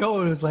out of the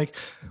show. It was like,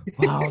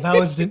 wow, that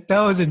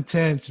was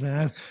intense,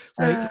 man.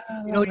 Like,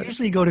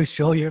 usually you go to a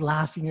show, you're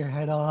laughing your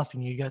head off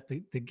and you got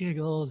the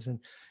giggles and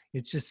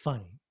it's just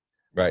funny.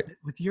 Right.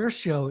 With your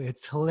show,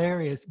 it's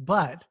hilarious,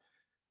 but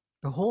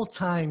the whole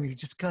time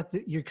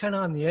you're kind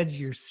of on the edge of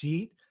your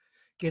seat,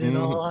 getting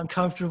all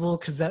uncomfortable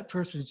because that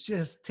person's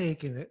just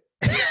taking it.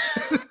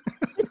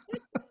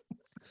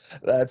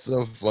 That's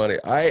so funny.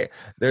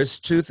 There's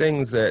two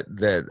things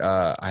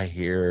that I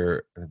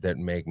hear that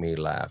make me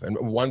laugh, and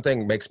one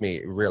thing makes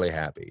me really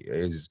happy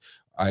is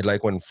I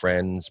like when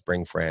friends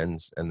bring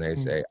friends and they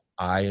say,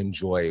 I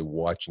enjoy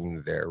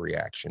watching their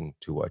reaction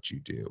to what you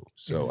do.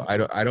 So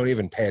I don't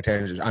even pay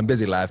attention. I'm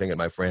busy laughing at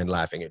my friend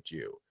laughing at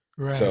you.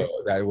 Right. So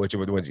that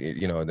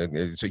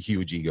it's a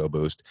huge ego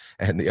boost.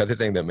 And the other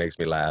thing that makes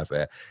me laugh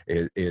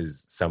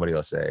is somebody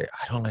will say,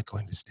 I don't like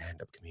going to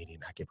stand-up comedian.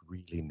 I get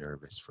really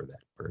nervous for that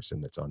person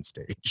that's on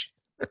stage.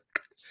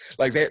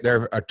 Like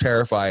they're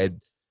terrified.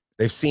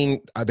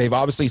 They've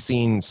obviously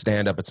seen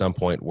stand-up at some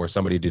point where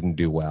somebody didn't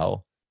do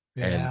well.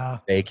 Yeah.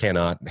 And they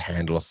cannot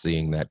handle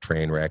seeing that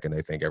train wreck, and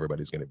they think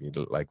everybody's going to be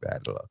like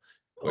that.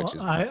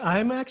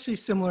 I'm actually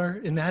similar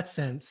in that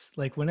sense.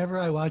 Like whenever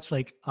I watch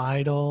like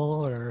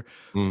Idol or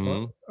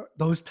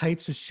those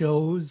types of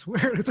shows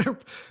where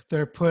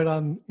they're put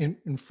on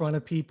in front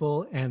of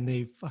people and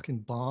they fucking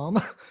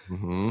bomb,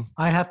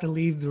 I have to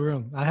leave the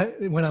room.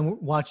 When I'm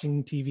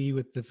watching TV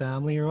with the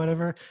family or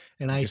whatever,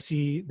 and I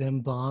see them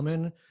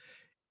bombing,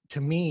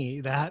 to me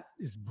that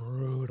is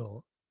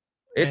brutal.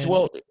 It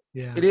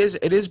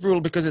is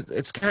brutal because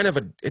it's kind of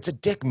a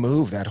dick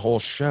move, that whole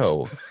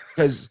show,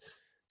 because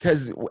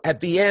at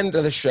the end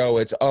of the show,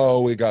 it's,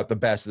 we got the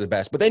best of the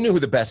best. But they knew who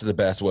the best of the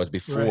best was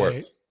before.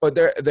 Right. But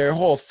their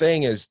whole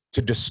thing is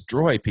to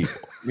destroy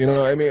people. You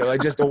know what I mean?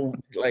 Like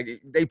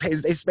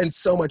they spend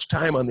so much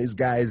time on these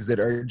guys that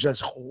are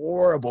just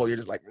horrible. You're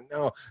just like,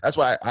 no. That's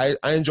why I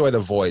enjoy The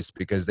Voice,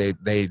 because they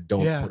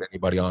don't put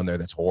anybody on there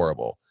that's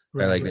horrible.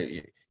 Right.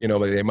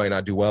 But they might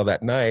not do well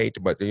that night,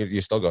 but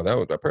you still go,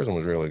 that person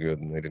was really good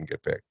and they didn't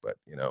get picked. But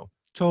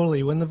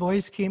Totally. When The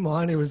Voice came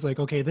on, it was like,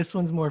 okay, this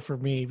one's more for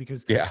me,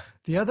 because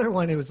the other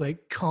one, it was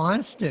like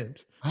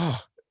constant.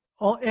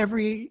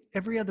 Every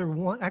other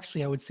one,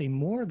 actually, I would say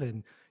more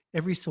than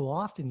every so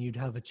often you'd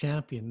have a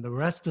champion. The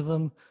rest of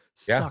them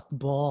sucked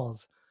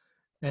balls.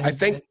 And I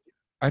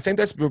think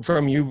that's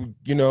from you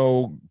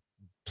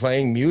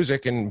playing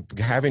music and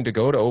having to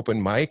go to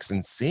open mics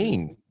and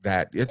seeing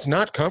that it's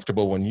not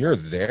comfortable when you're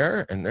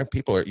there and there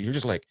you're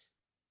just like,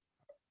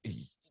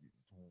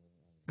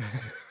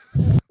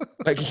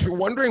 like you're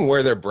wondering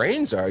where their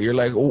brains are. You're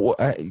like,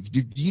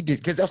 you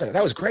did, because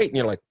that was great, and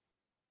you're like,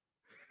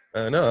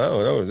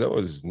 no, that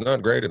was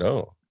not great at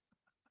all.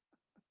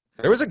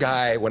 There was a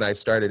guy when I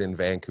started in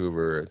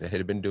Vancouver that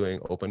had been doing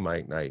open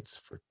mic nights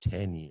for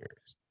 10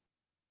 years,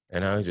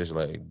 and I was just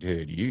like,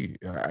 dude,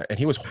 and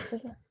he was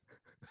horrible.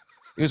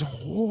 It was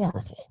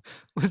horrible.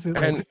 Was it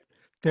like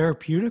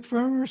therapeutic for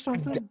him or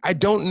something? I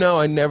don't know.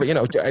 I never,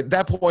 at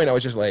that point, I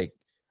was just like,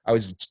 I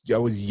was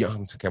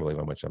young. I can't believe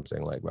how much I'm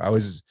saying. Like, I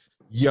was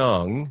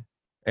young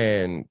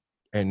and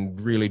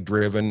really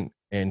driven,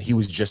 and he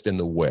was just in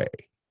the way.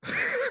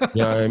 You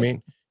know what I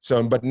mean?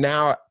 So, but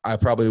now I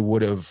probably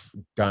would have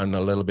done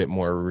a little bit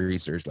more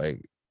research.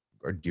 Like,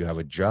 or do you have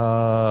a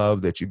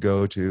job that you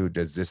go to?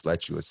 Does this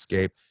let you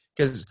escape?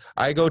 Because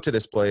I go to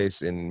this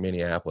place in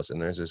Minneapolis, and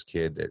there's this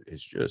kid that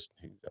is just,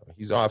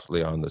 he's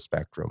awfully on the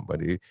spectrum, but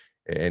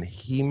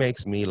he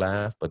makes me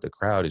laugh, but the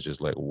crowd is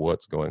just like,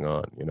 what's going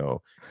on,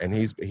 and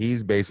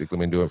he's basically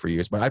been doing it for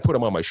years. But I put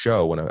him on my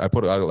show when I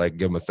like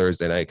give him a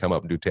Thursday night, come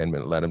up and do 10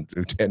 minutes, let him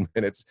do 10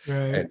 minutes. Right.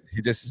 And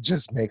he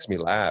just makes me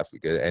laugh,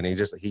 and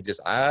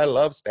I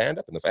love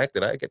stand-up, and the fact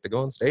that I get to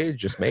go on stage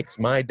just makes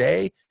my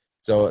day.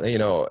 So,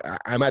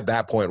 I'm at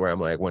that point where I'm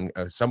like, when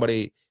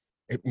somebody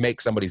it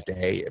makes somebody's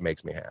day. It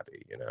makes me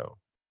happy, you know,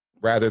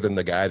 rather than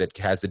the guy that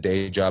has the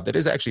day job that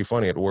is actually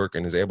funny at work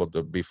and is able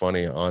to be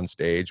funny on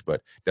stage,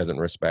 but doesn't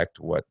respect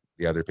what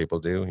the other people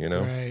do, you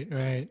know? Right,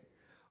 right.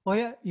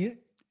 Well, yeah,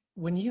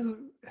 when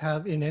you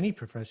have in any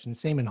profession,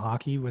 same in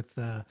hockey with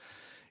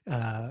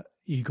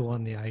you go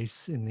on the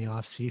ice in the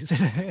off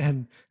season,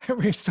 and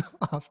every so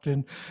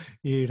often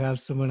you'd have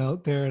someone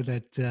out there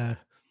that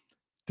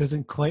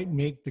doesn't quite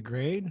make the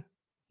grade.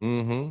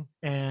 Mm-hmm.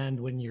 And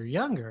when you're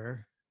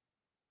younger,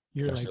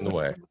 you're Just like, in the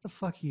way. what the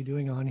fuck are you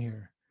doing on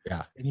here?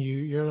 Yeah. And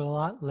you're a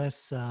lot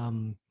less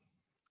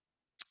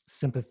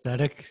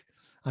sympathetic,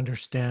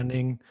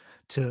 understanding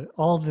to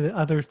all the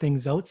other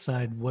things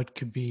outside what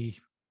could be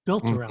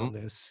built Mm-hmm. around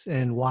this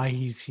and why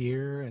he's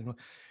here. And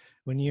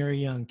when you're a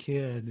young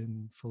kid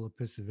and full of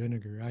piss of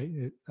vinegar,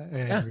 I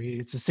Yeah. agree.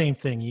 It's the same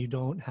thing. You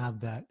don't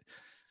have that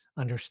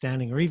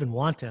understanding or even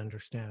want to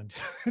understand.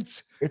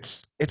 it's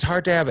It's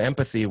hard to have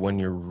empathy when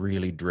you're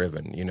really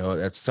driven, you know.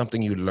 That's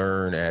something you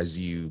learn as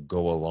you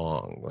go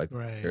along. Like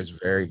right. there's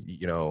very,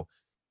 you know,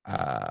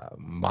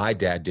 my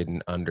dad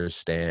didn't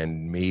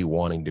understand me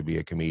wanting to be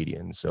a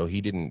comedian, so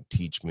he didn't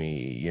teach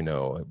me,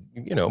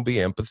 be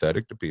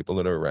empathetic to people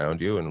that are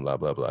around you and blah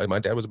blah blah. My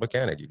dad was a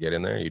mechanic. You get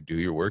in there, you do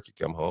your work, you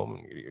come home,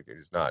 and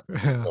it's not.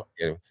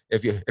 Yeah.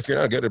 If you're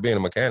not good at being a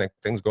mechanic,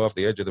 things go off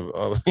the edge of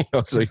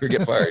so you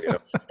get fired.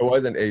 It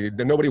wasn't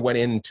nobody went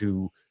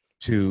into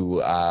to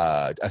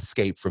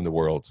escape from the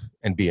world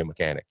and be a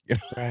mechanic.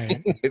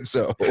 Right.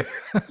 So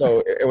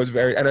it was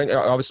very, and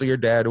obviously your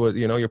dad was,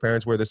 your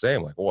parents were the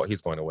same. Like, well,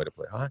 he's going away to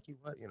play hockey.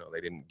 What, they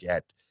didn't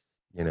get,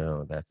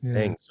 that Yeah.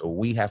 thing. So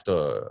we have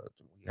to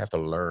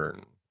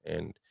learn,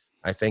 and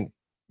I think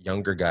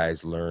younger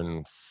guys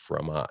learn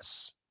from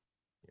us,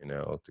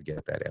 to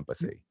get that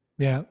empathy.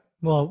 Yeah.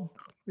 Well,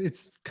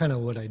 it's kind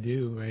of what I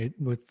do, right?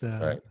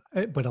 Right.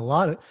 But a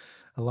lot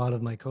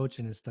of my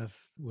coaching and stuff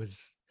was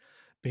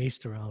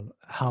based around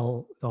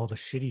how all the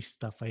shitty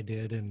stuff I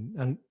did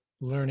and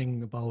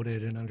learning about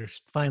it and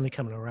finally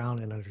coming around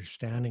and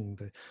understanding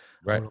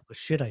Right. about all the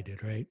shit I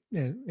did, right?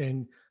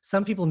 And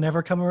some people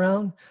never come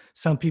around.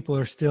 Some people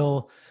are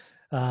still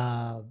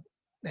uh,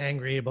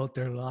 angry about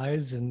their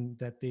lives and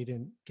that they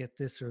didn't get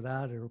this or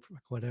that or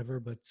whatever.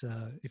 But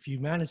if you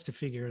manage to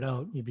figure it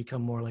out, you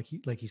become more like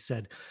you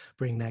said,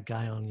 bring that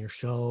guy on your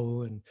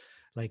show. And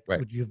like, Right.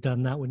 would you have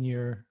done that when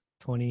you're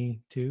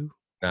 22?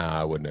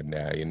 Nah, I wouldn't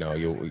have. Nah,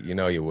 you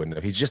wouldn't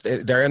have. He's just,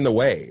 they're in the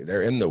way.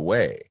 They're in the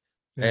way.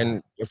 Yeah.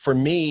 And for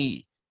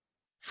me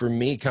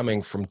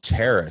coming from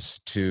Terrace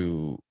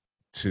to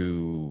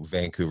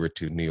Vancouver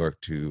to New York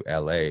to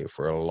LA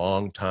for a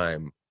long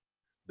time,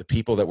 the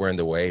people that were in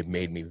the way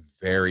made me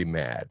very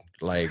mad.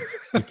 Like,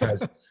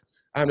 because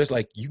I'm just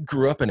like, you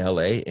grew up in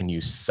LA and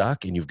you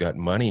suck and you've got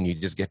money and you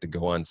just get to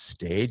go on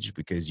stage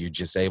because you're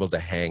just able to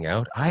hang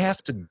out. I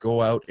have to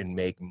go out and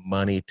make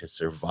money to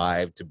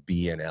survive, to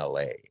be in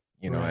LA.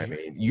 You know what I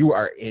mean? You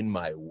are in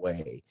my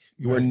way.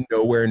 You are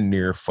nowhere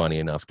near funny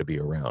enough to be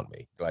around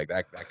me. Like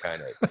that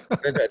kind of,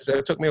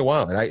 it took me a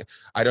while. And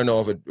I don't know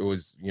if it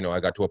was, I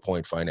got to a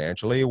point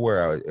financially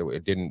where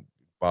it didn't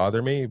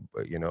bother me,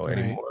 but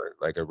anymore,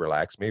 like it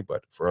relaxed me.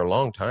 But for a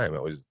long time,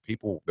 it was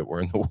people that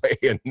were in the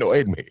way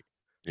annoyed me.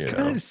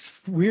 It's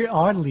weird,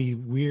 oddly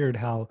weird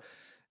how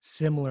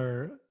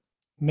similar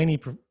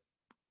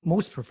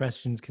most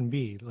professions can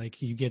be.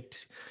 Like you get,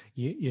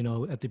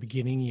 at the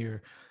beginning,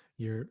 you're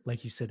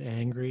like you said,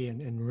 angry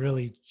and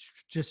really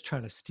just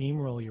trying to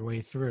steamroll your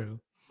way through.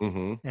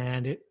 Mm-hmm.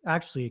 And it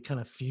actually kind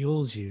of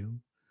fuels you.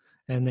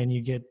 And then you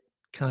get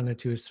kind of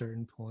to a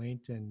certain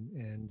point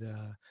and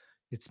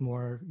it's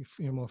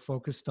you're more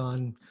focused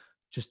on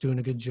just doing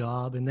a good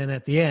job. And then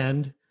at the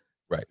end,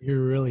 right,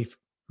 you're really,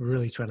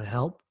 really trying to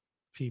help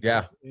people.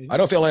 Yeah. I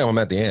don't feel like I'm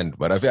at the end,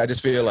 but I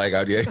just feel like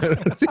I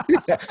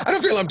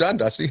don't feel I'm done,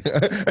 Dusty.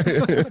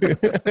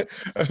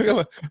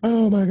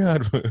 Oh my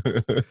God.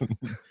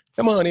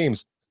 Come on,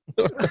 Eames.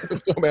 Throw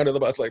me under the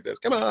bus like this.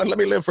 Come on, let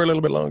me live for a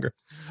little bit longer.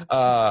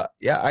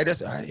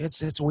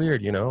 It's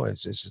weird,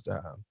 It's just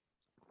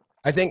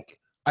I think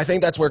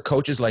that's where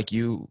coaches like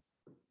you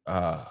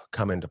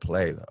come into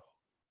play, though,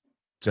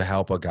 to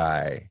help a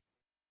guy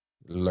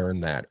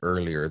learn that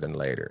earlier than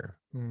later.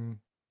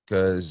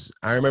 Because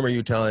I remember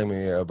you telling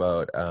me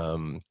about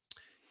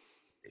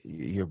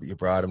you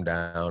brought him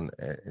down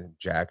and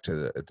Jack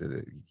to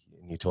the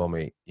and you told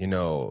me,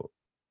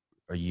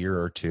 a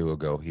year or two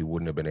ago he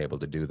wouldn't have been able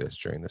to do this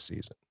during the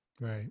season.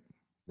 Right.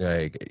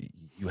 Like,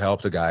 you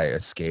helped a guy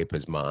escape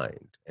his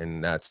mind,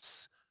 and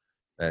that's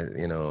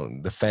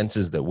the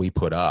fences that we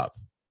put up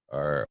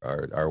are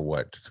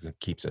what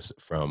keeps us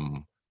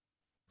from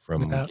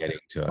getting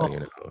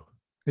to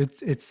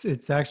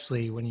It's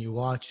actually, when you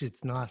watch,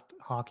 it's not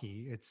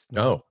hockey. It's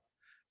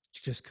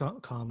just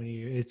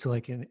comedy. It's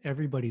like in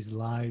everybody's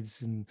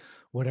lives and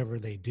whatever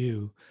they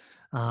do.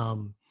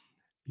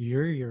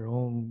 You're your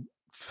own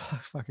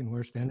fucking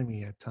worst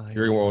enemy at times.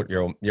 You're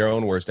your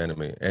own worst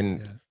enemy.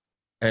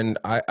 And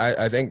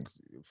I think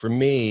for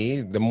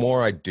me, the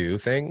more I do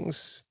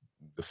things,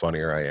 the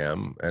funnier I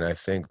am. And I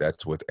think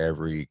that's with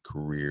every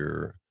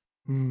career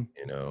Mm.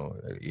 You know,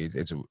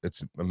 it's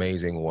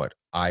amazing what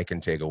I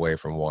can take away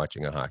from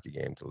watching a hockey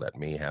game to let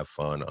me have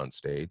fun on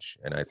stage.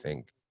 And I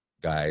think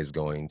guys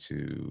going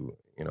to,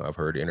 you know, I've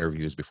heard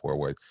interviews before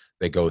where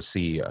they go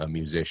see a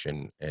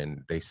musician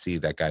and they see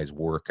that guy's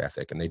work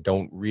ethic and they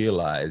don't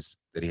realize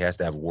that he has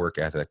to have work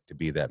ethic to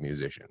be that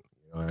musician.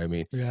 You know what I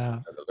mean? Yeah.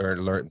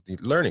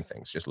 Learning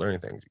things, just learning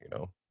things, you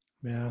know,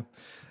 Yeah.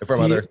 from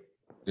The other.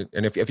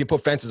 And if you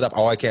put fences up,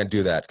 oh, I can't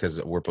do that because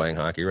we're playing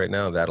hockey right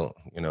now. That'll,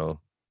 you know,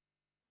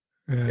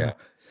 Yeah. yeah.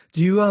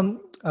 Do you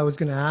I was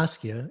going to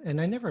ask you, and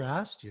I never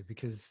asked you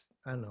because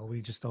I don't know,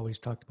 we just always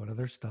talked about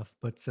other stuff,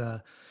 but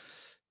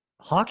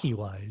hockey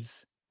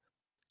wise,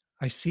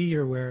 I see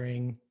you're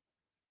wearing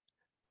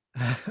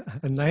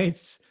a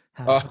nice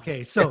hat. Oh,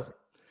 Okay, so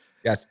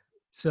yes.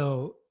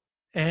 so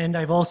and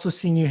I've also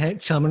seen you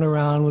chumming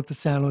around with the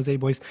San Jose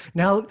boys.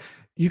 Now,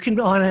 you can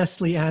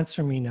honestly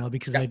answer me now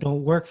because Yeah. I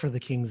don't work for the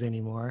Kings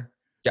anymore.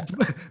 Yeah.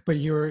 But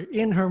you're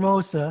in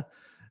Hermosa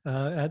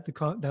at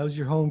that was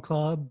your home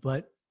club,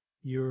 but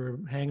you're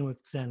hanging with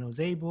San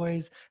Jose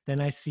boys.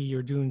 Then I see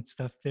you're doing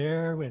stuff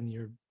there, and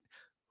you're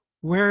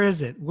where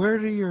is it? Where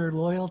do your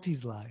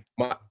loyalties lie?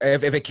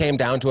 If it came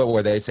down to it,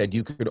 where they said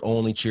you could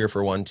only cheer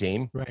for one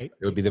team, Right.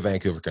 it would be the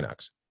Vancouver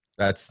Canucks.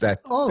 That's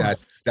Oh,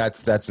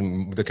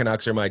 the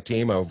Canucks are my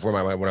team. When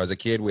I was a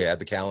kid, we had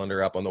the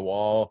calendar up on the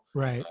wall.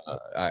 right.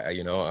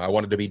 I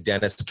wanted to be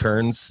Dennis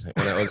Kearns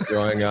when I was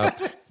growing up.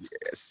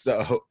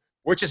 So,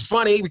 which is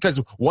funny because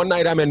one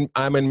night I'm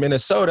in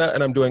Minnesota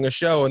and I'm doing a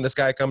show and this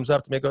guy comes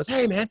up to me and goes,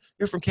 "Hey man,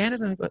 you're from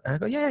Canada?" And I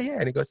go, "Yeah, yeah."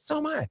 And he goes, "So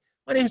am I.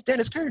 My name's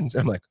Dennis Kearns."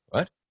 I'm like,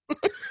 "What?"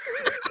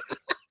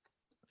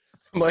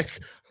 I'm like,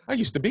 I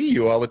used to be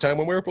you all the time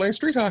when we were playing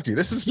street hockey.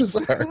 This is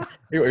bizarre.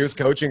 He was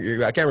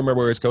coaching. I can't remember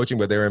where he was coaching,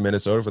 but they were in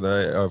Minnesota for the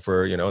night, and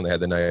they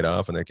had the night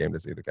off, and they came to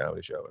see the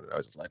comedy show, and I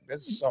was just like,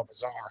 this is so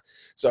bizarre.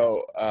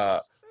 So,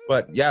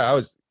 but yeah,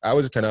 I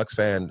was a Canucks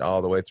fan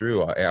all the way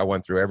through. I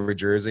went through every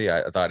jersey.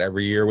 I thought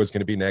every year was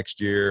going to be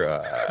next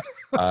year.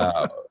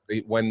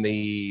 When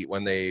they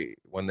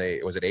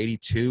was it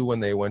 82 when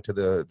they went to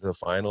the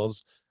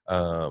finals.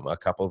 A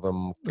couple of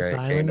them With the came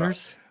up.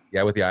 Islanders.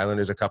 Yeah, with the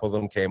Islanders, a couple of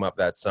them came up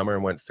that summer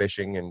and went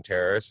fishing in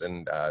Terrace,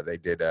 and they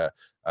did a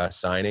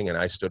signing, and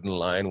I stood in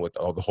line with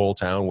the whole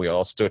town. We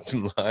all stood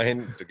in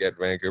line to get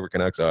Vancouver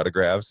Canucks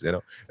autographs,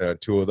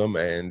 two of them,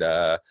 and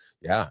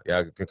yeah,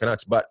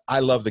 Canucks. But I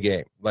love the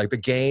game. Like the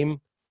game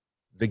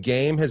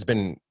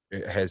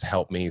has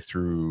helped me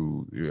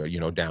through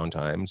down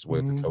times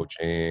with Mm.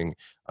 coaching.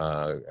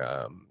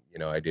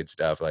 I did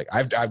stuff like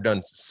I've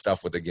done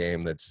stuff with the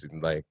game that's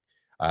like.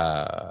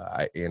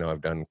 I've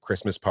done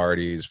Christmas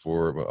parties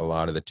for a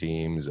lot of the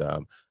teams.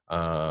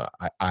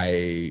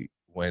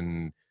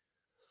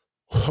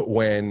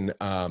 When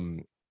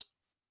the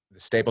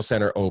Staples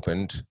Center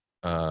opened,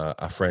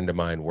 a friend of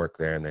mine worked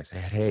there, and they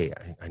said, "Hey,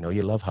 I know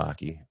you love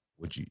hockey.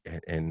 Would you?"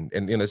 And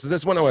this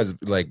is when I was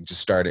like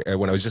just starting,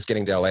 when I was just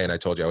getting to LA, and I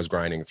told you I was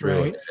grinding through.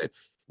 Right. And they said,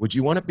 "Would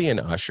you want to be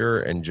an usher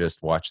and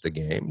just watch the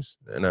games?"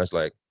 And I was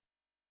like,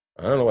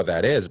 I don't know what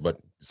that is, but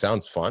it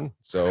sounds fun.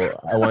 So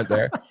I went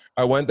there.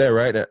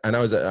 Right? And I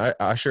was an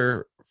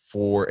usher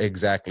for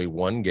exactly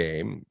one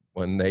game.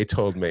 When they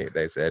told me,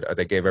 they said,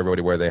 they gave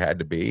everybody where they had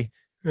to be.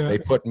 Yeah. They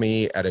put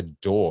me at a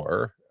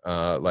door,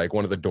 like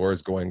one of the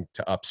doors going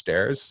to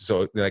upstairs.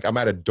 So like I'm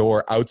at a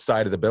door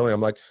outside of the building. I'm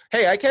like,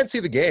 "Hey, I can't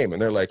see the game."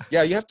 And they're like,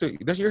 "Yeah, you have to,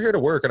 you're here to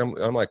work." And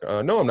I'm like,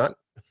 "No, I'm not."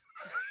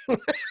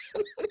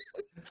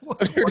 One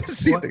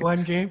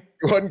game.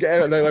 One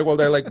game, and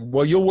they're like,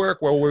 "Well, you'll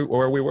work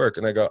where we work."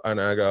 And I go,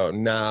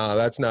 "Nah,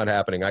 that's not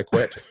happening. I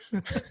quit."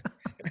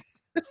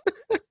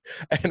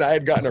 And I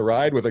had gotten a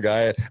ride with a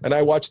guy, and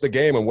I watched the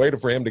game and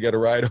waited for him to get a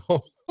ride home.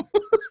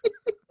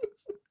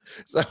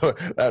 So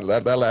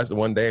that lasted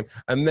one day,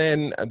 and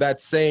then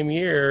that same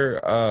year,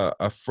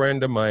 a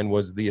friend of mine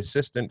was the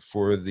assistant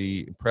for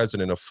the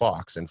president of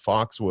Fox, and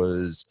Fox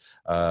was,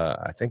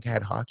 I think,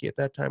 had hockey at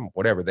that time.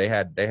 Whatever they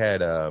had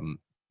their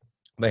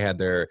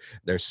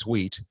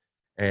suite,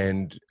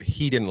 and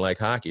he didn't like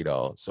hockey at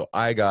all. So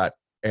I got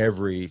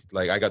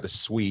the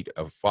suite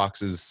of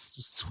Fox's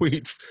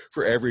suite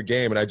for every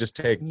game, and I just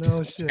take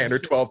 10 or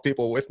 12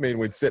 people with me, and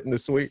we'd sit in the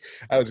suite.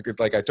 I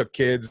took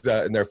kids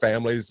and their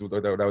families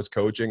that I was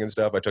coaching and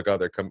stuff. I took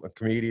other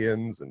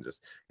comedians and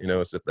just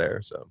sit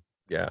there. So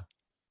yeah.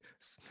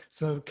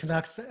 So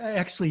Canucks,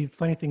 actually, the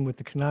funny thing with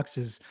the Canucks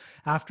is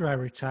after I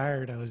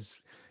retired, I was,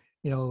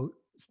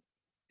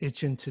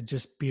 itching to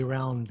just be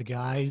around the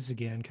guys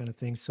again, kind of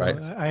thing. So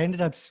Right. I ended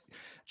up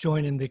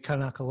joining the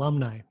Canuck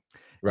alumni.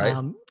 Right.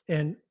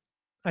 And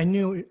I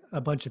knew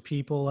a bunch of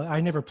people. I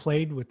never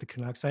played with the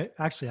Canucks. I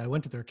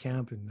went to their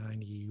camp in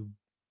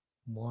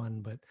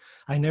 '91, but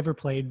I never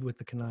played with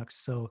the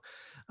Canucks. So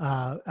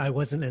I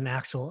wasn't an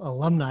actual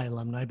alumni,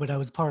 but I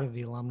was part of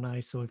the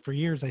alumni. So for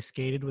years I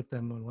skated with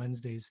them on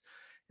Wednesdays.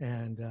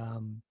 And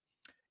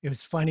it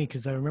was funny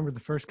because I remember the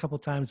first couple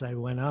times I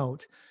went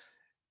out,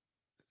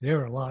 there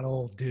were a lot of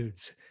old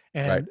dudes,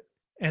 and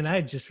I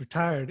had just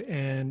retired,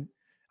 and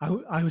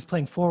I was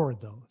playing forward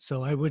though,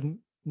 so I wouldn't.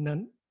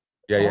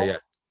 Yeah.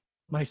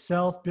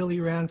 myself, Billy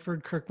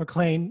Ranford, Kirk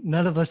McLean,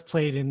 none of us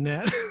played in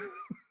net.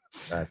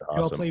 That's We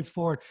all awesome. played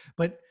forward.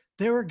 But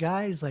there were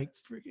guys like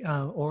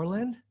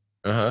Orland,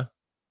 Uh-huh.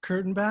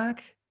 Kurtenbach,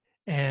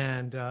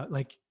 and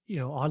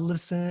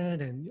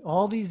Odlison, and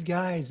all these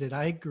guys that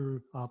I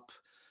grew up.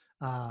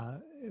 Uh,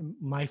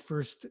 my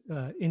first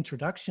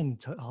introduction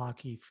to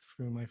hockey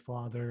through my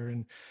father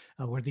and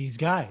were these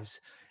guys,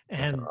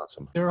 That's and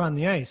awesome. they're on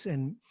the ice.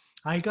 And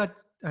I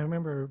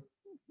remember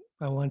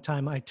one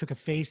time I took a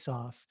face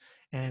off,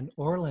 and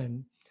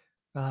Orland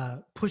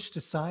pushed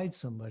aside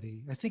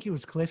somebody. I think it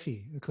was Cliff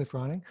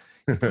Ronning.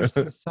 He pushed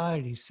him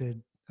aside. He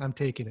said, "I'm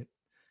taking it."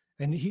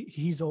 And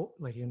he's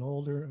like an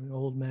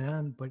old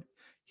man, but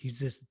he's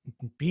this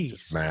Just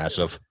beast.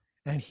 massive.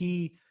 And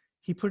he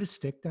put his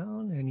stick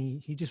down, and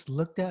he just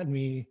looked at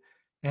me,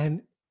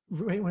 and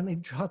right when they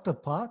dropped the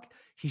puck,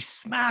 he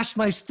smashed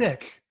my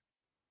stick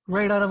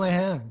right out of my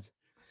hands.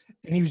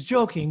 And he was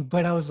joking,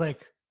 but I was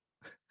like,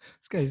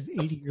 this guy's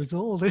 80 years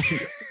old.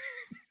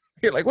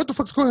 You're like, what the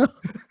fuck's going on?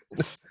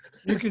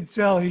 You could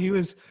tell he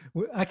was.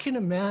 I can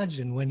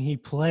imagine when he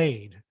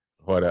played.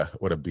 What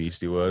a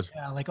beast he was.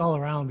 Yeah, like all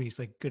around beast,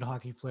 like good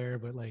hockey player,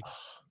 but like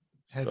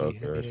So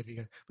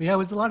heavy. But yeah, it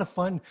was a lot of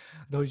fun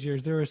those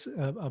years. There was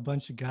a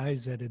bunch of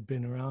guys that had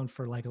been around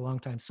for like a long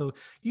time. So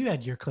you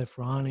had your Cliff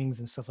Ronings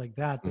and stuff like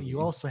that, but you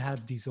also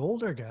had these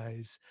older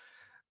guys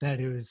that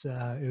it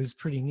was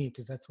pretty neat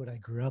because that's what I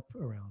grew up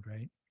around,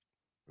 right?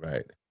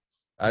 Right.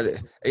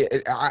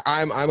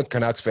 I'm a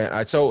Canucks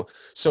fan. So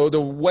the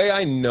way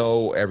I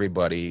know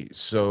everybody,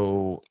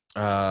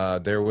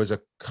 there was a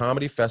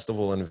comedy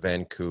festival in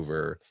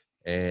Vancouver,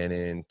 and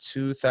in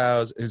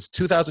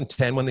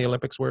 2010 when the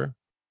Olympics were.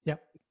 Yep.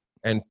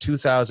 And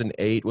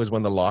 2008 was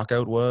when the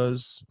lockout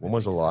was. When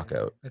was the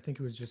lockout? I think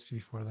it was just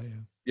before that. Yeah.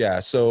 Yeah.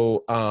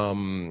 So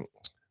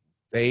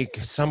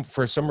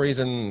for some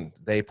reason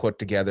they put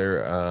together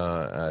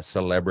a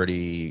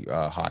celebrity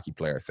hockey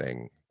player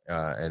thing.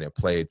 And it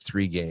played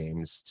 3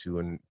 games, two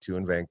in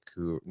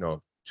Vancouver,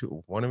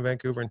 one in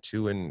Vancouver and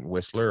 2 in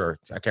Whistler, or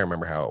I can't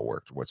remember how it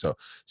worked.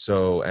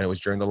 So, and it was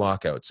during the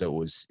lockout. So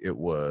it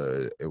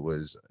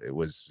was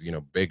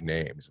big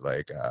names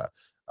like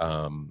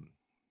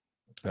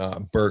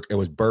Burke. It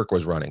was Burke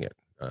was running it.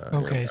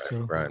 Okay,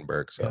 Brian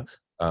Burke. So,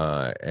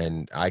 yeah.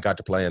 And I got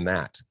to play in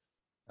that.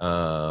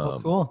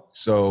 Cool.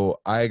 So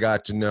I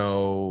got to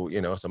know,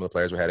 some of the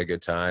players. We had a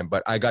good time,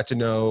 but I got to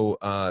know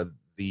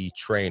the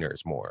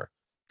trainers more.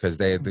 Because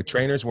the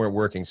trainers weren't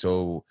working,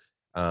 so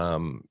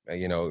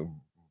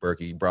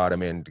Berkey brought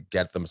them in to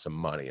get them some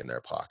money in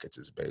their pockets,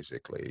 is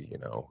basically,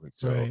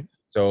 So Right.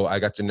 So I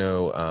got to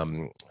know.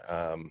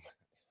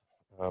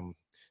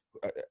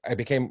 I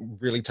became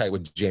really tight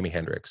with Jamie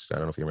Hendricks. I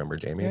don't know if you remember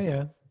Jamie.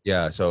 Yeah.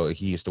 Yeah, so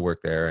he used to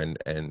work there, and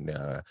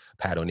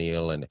Pat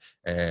O'Neill and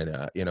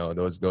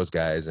those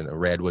guys, and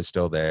Red was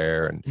still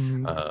there,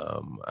 and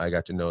I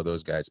got to know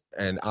those guys.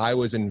 And I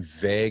was in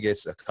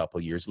Vegas a couple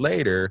years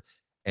later,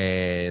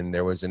 and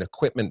there was an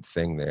equipment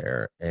thing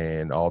there,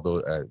 and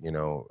although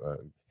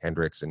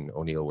Hendricks and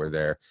O'Neill were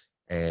there,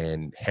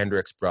 and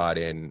Hendricks brought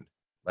in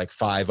like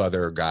 5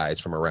 other guys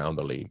from around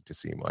the league to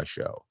see my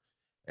show.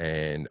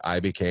 And I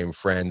became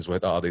friends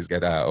with all these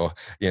guys.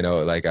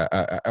 Like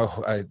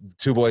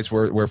 2 boys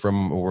were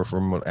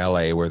from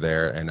LA, were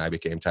there, and I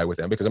became tight with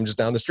them because I'm just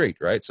down the street,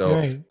 right? So,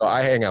 Right. So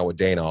I hang out with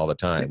Dana all the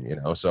time,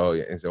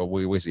 So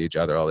we see each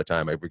other all the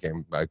time. I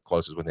became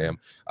closest with him.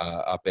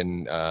 Up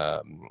in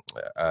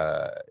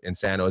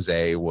San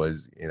Jose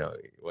was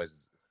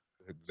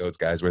those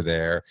guys were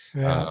there.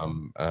 Yeah.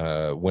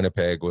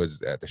 Winnipeg was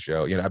at the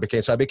show.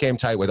 I became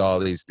tight with all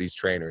these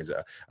trainers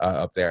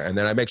up there, and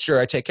then I make sure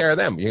I take care of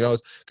them.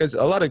 Because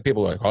a lot of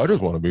people are like, I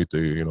just want to meet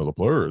the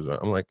players.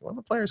 I'm like, well,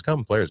 the players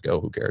come, players go.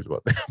 Who cares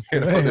about them?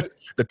 Right.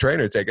 The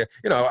trainers take it.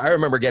 I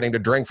remember getting to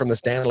drink from the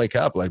Stanley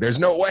Cup. Like, there's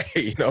no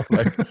way.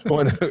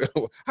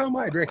 How am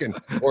I drinking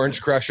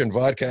Orange Crush and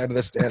vodka out of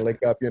the Stanley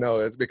Cup?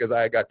 It's because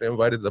I got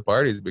invited to the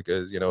parties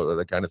because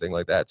the kind of thing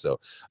like that. So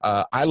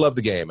I love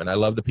the game, and I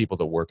love the people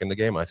that work in the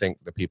game. I think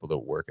the people that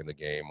work in the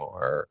game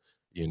are,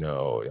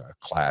 a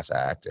class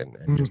act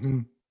and just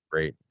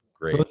great.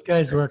 Those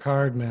guys work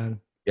hard,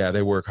 man. Yeah,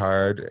 they work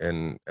hard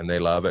and they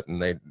love it,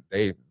 and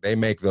they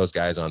make those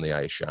guys on the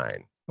ice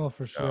shine. Oh,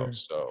 for sure.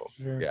 So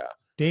sure. Yeah.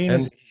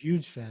 Dana's a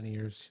huge fan of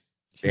yours.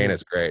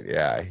 Dana's great.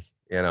 Yeah.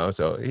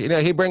 So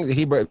he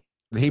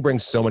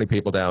brings so many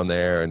people down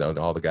there, and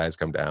all the guys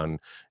come down.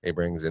 He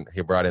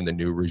brought in the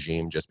new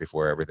regime just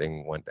before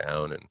everything went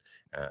down, and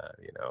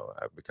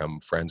I've become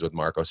friends with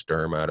Marco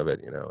Sturm out of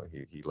it.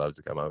 He loves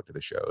to come out to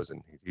the shows,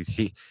 and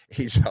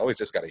he's always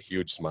just got a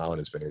huge smile on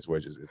his face,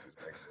 which is makes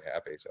me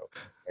happy. So,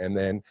 and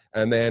then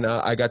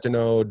I got to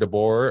know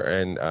DeBoer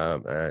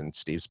and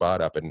Steve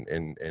Spott up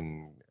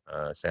in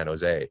San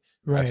Jose.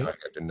 Right. That's how I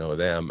got to know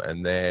them.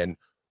 And then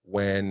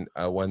when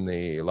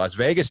the Las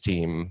Vegas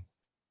team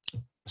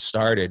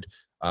started,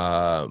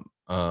 after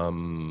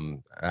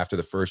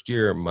the first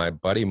year, my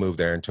buddy moved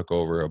there and took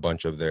over a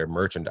bunch of their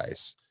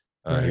merchandise.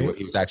 He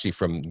was actually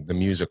from the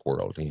music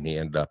world, and he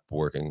ended up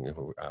working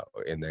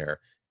in there.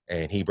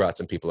 and he brought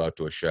some people out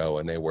to a show,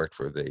 and they worked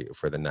for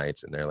the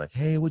Knights, and they're like,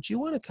 hey, would you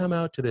want to come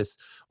out to this?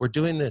 We're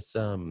doing this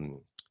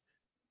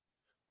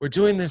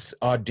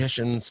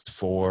auditions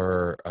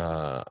for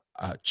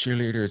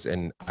cheerleaders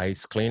and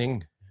ice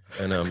cleaning.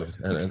 And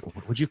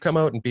would you come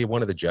out and be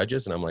one of the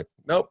judges? And I'm like,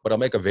 nope, but I'll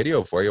make a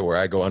video for you where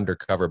I go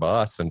undercover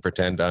boss and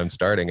pretend I'm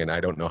starting and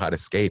I don't know how to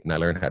skate, and I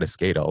learned how to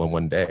skate all in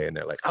one day. And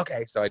they're like,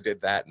 okay, so I did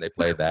that, and they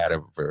played that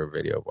for a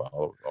video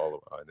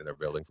and then they're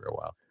building for a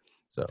while.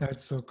 So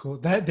That's so cool.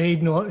 That they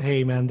know.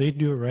 Hey, man, they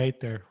do it right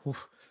there.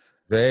 Oof.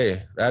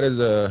 that is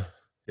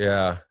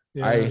yeah.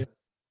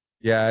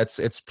 Yeah.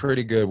 It's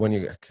pretty good when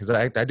because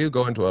I do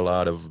go into a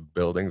lot of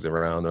buildings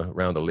around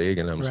the league,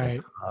 and I'm just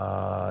Right.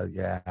 like,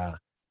 yeah,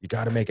 you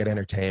got to make it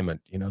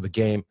entertainment. The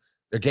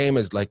game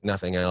is like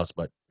nothing else,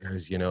 but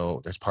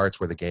there's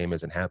parts where the game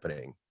isn't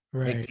happening.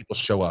 Make Right. people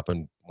show up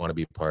and want to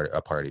be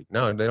a party.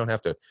 No, they don't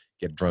have to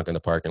get drunk in the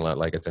parking lot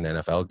like it's an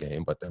NFL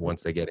game, but then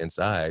once they get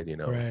inside,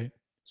 Right.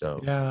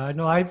 So Yeah, I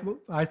know. I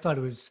thought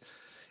it was,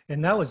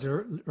 and that was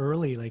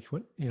early, like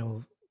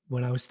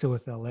when I was still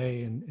with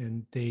LA,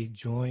 and they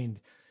joined,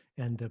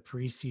 and the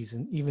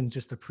preseason, even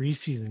just the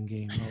preseason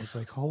game, I was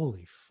like,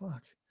 holy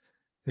fuck,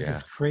 this yeah.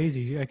 is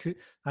crazy.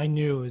 I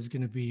knew it was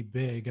going to be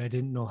big. I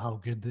didn't know how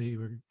good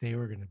they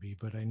were going to be,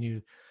 but I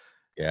knew.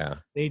 Yeah,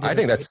 They did I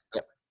think it.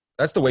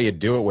 that's the way you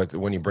do it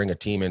when you bring a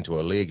team into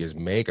a league, is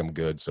make them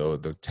good so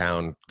the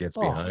town gets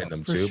behind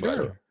them for too. sure.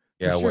 But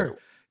yeah, For sure.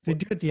 They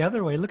do it the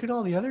other way. Look at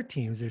all the other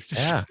teams. They're just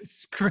Yeah.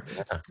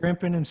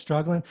 scrimping and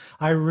struggling.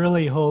 I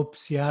really hope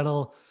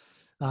Seattle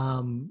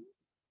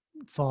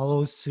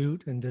follows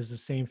suit and does the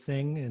same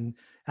thing. And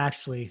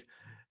actually,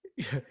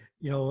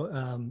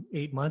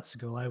 8 months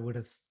ago, I would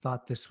have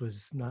thought this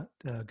was not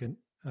good,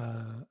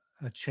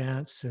 a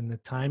chance, and the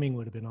timing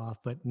would have been off.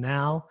 But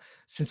now,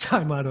 since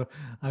I'm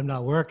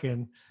not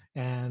working,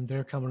 and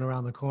they're coming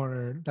around the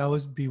corner, that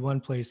would be one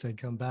place I'd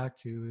come back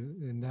to,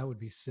 and that would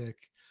be sick.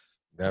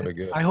 That'd be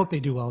good. I hope they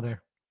do well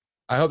there.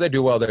 I hope they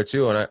do well there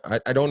too. And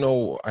I don't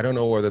know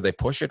whether they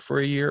push it for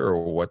a year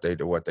or what they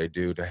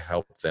do to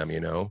help them.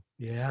 Yeah,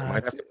 they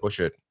might have to push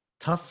it.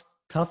 Tough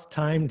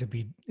time to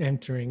be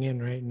entering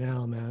in right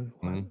now, man.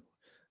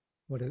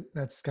 Mm-hmm.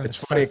 That's kind of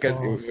it's funny because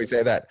we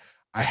say that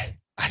I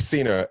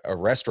seen a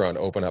restaurant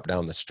open up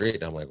down the street,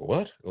 and I'm like,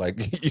 what? Like,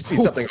 you see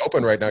something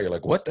open right now, you're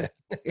like, what the?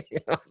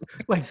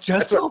 Like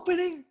just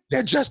opening?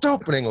 Yeah, just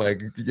opening.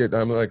 Like,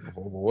 I'm like,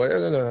 what? I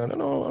don't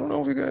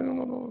know if you guys. I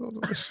don't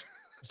know.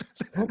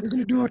 We're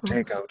gonna do a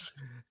takeout.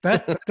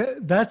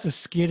 That's a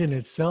skit in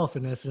itself,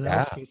 in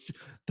SNL skits.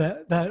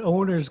 That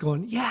owner's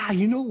going, yeah,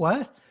 you know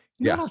what?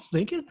 What I was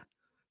thinking?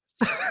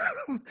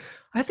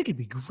 I think it'd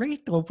be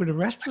great to open a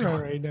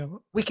restaurant right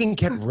now. We can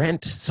get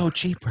rent so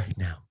cheap right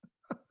now.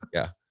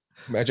 Yeah.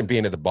 Imagine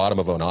being at the bottom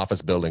of an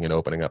office building and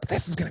opening up.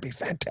 This is going to be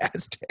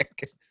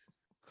fantastic.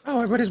 Oh,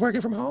 everybody's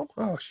working from home?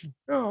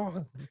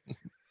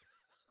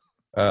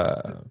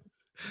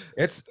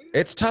 It's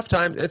tough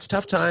times. It's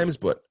tough times,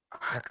 but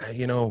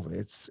it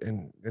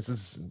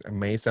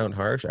may sound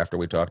harsh after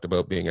we talked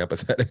about being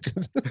empathetic.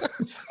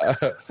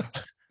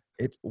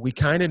 We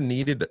kind of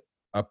needed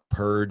a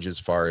purge as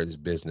far as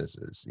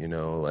businesses, you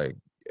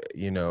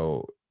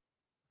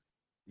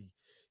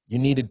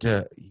needed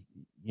to,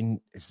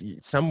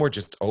 some were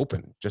just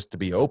open just to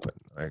be open.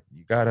 Like,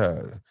 you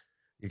gotta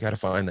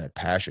find that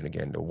passion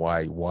again to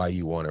why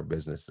you want a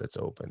business that's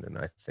open. And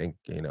I think,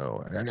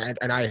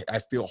 I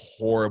feel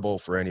horrible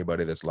for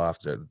anybody that's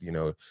lost their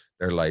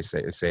life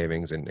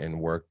savings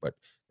and work, but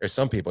there's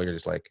some people you're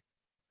just like,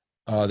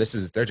 oh,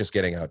 they're just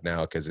getting out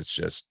now because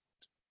it's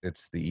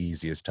the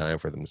easiest time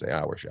for them to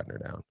say, we're shutting her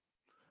down.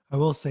 I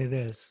will say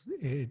this,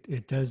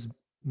 it does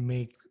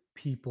make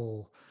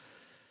people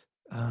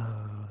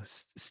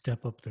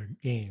step up their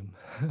game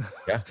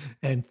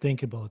and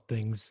think about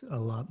things a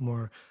lot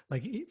more.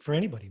 Like, for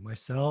anybody,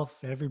 myself,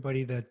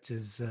 everybody that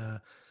is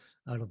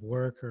out of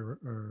work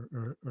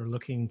or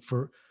looking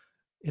for,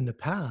 in the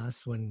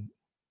past, when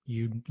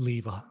you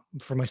leave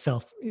for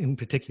myself in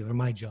particular,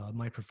 my job,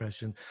 my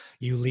profession,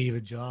 you leave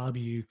a job,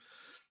 you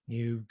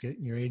get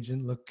your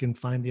agent, look and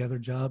find the other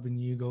job,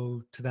 and you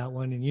go to that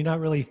one, and you're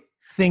not really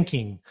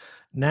thinking.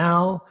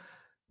 Now,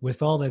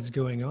 with all that's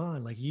going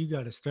on, like, you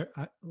got to start,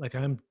 like,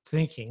 I'm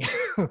thinking,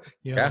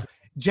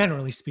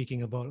 generally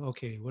speaking, about,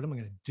 okay, what am I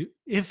going to do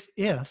if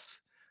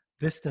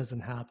this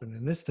doesn't happen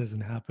and this doesn't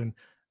happen?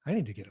 I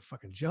need to get a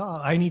fucking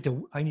job. I need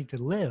to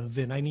live,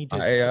 and I need to.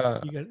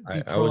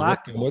 I was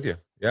with you.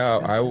 Yeah,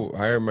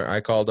 I remember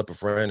I called up a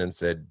friend and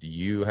said, "Do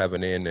you have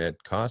an in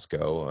at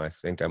Costco? I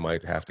think I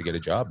might have to get a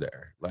job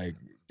there." Like,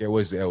 it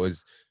was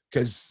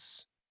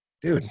because,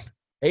 dude,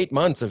 8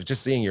 months of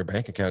just seeing your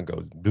bank account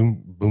go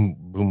boom, boom,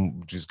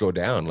 boom, just go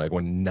down, like,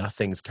 when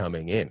nothing's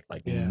coming in,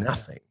 like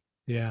nothing.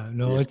 Yeah,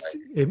 no,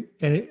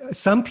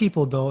 some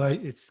people, though,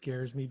 it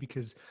scares me,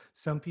 because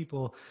some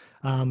people,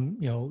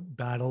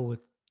 battle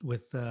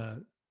with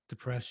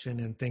depression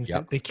and things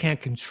that they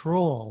can't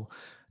control,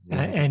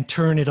 and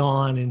turn it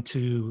on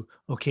into,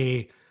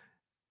 okay,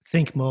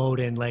 think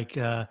mode, and like,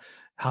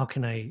 how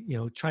can I,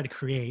 try to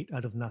create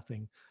out of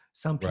nothing.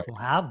 Some people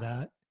have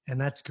that,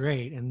 and that's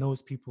great. And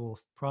those people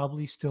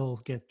probably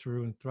still get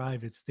through and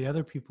thrive. It's the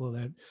other people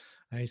that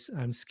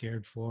I'm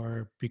scared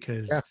for,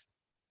 because Yeah.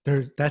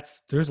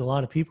 there's a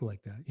lot of people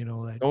like that,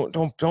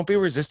 that. Don't be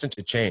resistant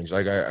to change.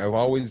 Like I've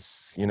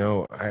always,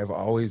 I've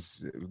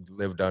always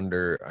lived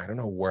under, I don't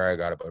know where I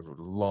got it, but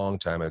a long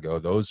time ago,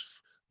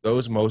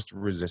 those most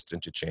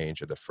resistant to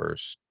change are the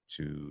first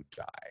to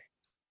die.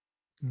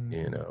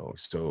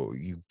 So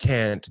you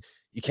can't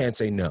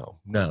say no.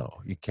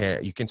 You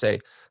can say,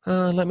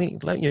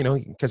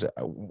 because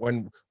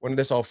when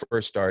this all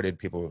first started,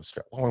 people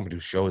start, oh, I'm gonna do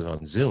shows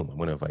on Zoom, I'm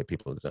gonna invite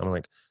people. I'm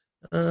like,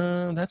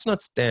 that's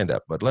not stand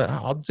up, but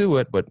I'll do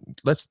it, but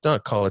let's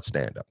not call it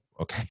stand up.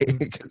 Okay.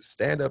 Because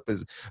stand up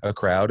is a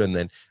crowd. And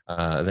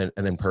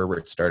then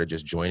perverts started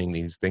just joining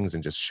these things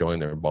and just showing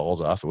their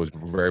balls off. It was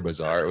very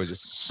bizarre. It was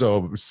just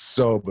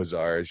so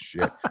bizarre as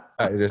shit.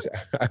 I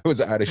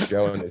was at a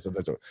show, and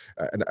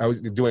I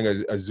was doing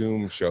a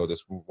Zoom show.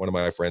 This one of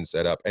my friends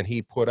set up, and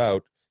he put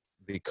out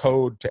the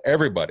code to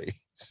everybody.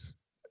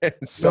 and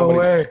No somebody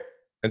way.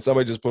 and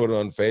somebody just put it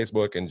on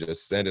Facebook and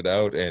just sent it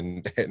out,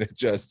 and it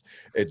just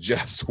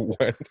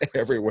went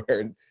everywhere.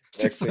 And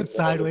next Just thing went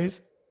sideways.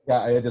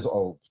 yeah, I just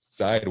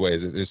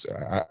sideways. It just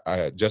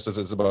I just as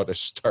it's about to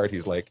start,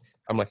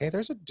 I'm like, hey,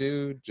 there's a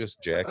dude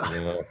just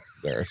jacking off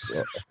there.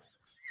 So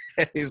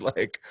and he's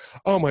like,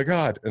 oh my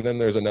god. And then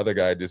there's another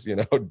guy just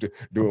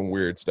doing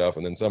weird stuff,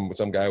 and then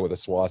some guy with a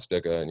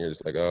swastika, and you're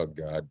just like, oh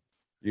god,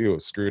 you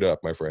screwed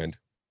up, my friend.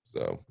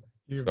 So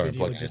Your sorry,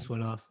 video just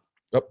went off.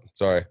 Oh,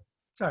 sorry.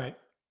 It's all right.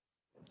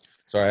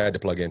 Sorry, I had to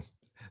plug in.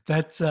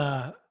 That's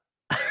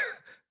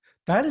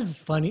that is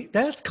funny.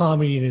 That's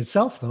comedy in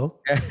itself, though.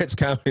 It's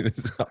comedy.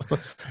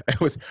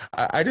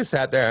 I just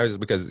sat there. I was,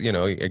 because you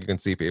can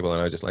see people,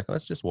 and I was just like,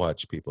 let's just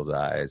watch people's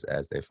eyes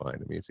as they find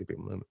them. You see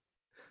people.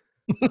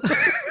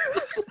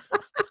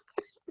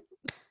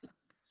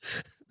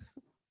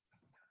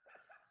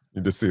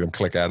 You just see them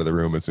click out of the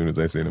room as soon as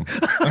they see them.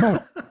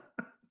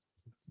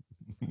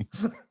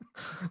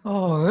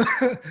 Oh,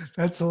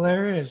 that's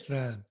hilarious,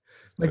 man.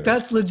 Like,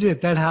 that's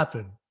legit. That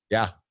happened.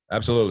 Yeah,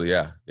 absolutely.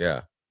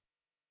 Yeah.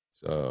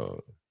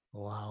 So,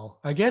 wow.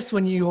 I guess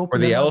when you open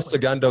for the El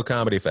Segundo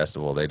Comedy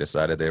Festival, they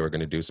decided they were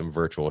going to do some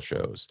virtual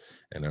shows.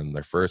 And on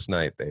their first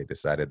night, they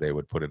decided they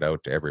would put it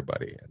out to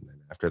everybody. And then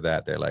after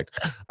that, they're like,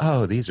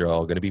 oh, these are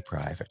all going to be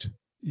private.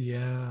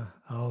 Yeah.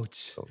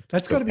 Ouch.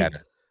 That's got to be,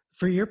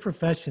 for your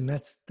profession,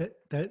 that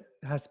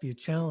has to be a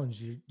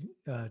challenge.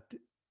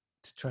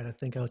 To try to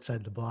think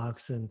outside the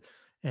box and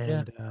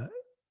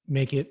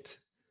make it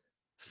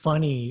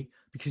funny,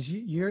 because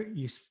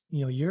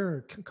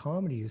your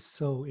comedy is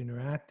so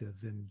interactive.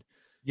 And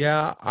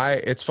yeah,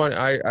 it's funny.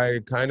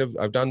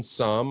 I've done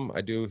some.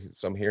 I do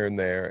some here and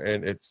there,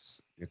 and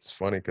it's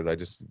funny because I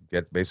just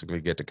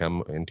basically get to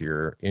come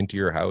into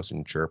your house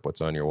and chirp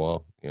what's on your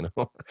wall.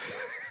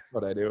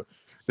 What I do,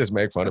 just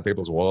make fun of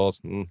people's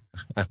walls.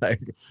 I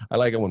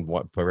like it when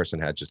one person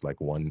had just like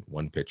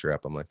one picture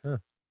up. I'm like, huh.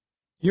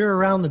 You're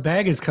around, the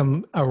bag has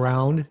come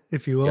around,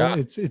 if you will. Yeah.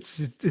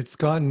 It's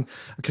gotten,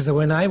 because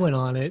when I went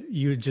on it,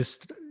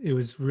 it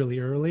was really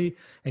early,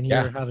 and you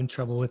were having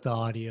trouble with the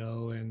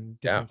audio and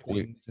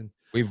different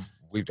things.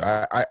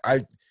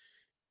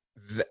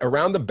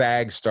 Around the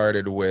bag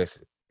started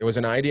with, it was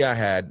an idea I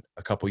had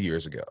a couple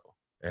years ago,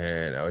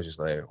 and I was just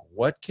like,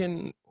 what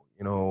can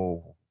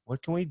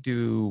we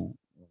do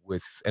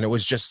with, and it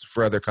was just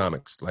for other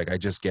comics. Like, I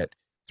just get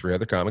 3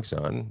 other comics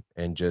on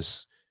and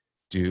just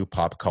do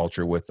pop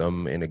culture with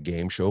them in a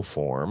game show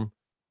form.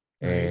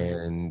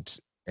 And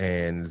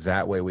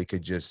that way we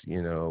could just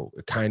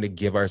kind of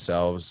give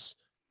ourselves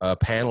a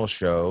panel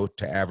show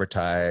to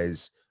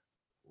advertise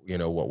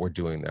what we're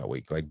doing that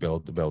week, like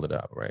build it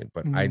up, right?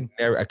 But I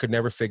could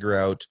never figure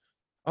out,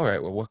 all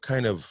right, well, what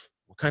kind of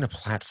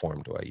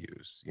platform do I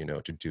use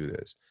to do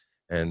this?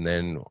 And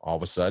then all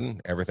of a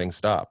sudden everything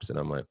stops, and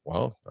I'm like,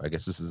 well, I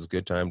guess this is a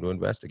good time to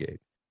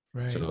investigate.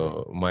 Right.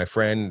 So my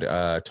friend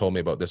told me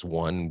about this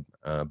one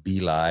Be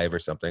Live or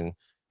something.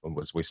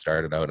 We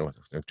started out, and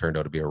it turned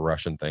out to be a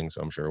Russian thing,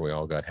 so I'm sure we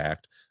all got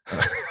hacked.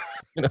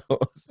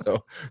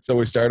 So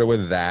we started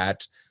with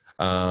that,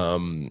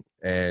 and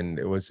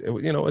it was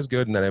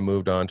good. And then I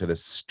moved on to the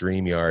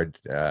StreamYard,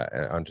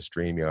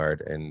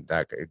 and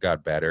it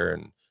got better.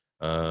 And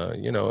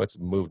it's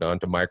moved on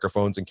to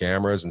microphones and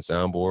cameras and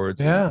soundboards.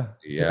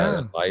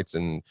 And lights.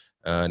 And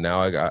now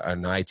I got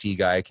an IT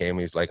guy came.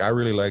 He's like, I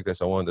really like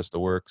this. I want this to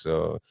work.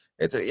 So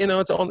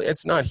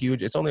it's not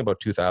huge. It's only about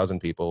 2,000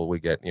 people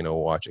we get,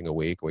 watching a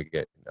week. We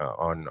get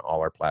on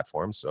all our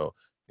platforms. So,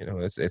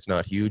 it's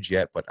not huge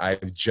yet, but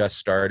I've just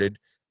started,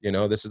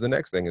 this is the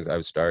next thing, is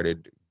I've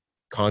started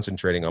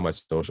concentrating on my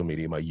social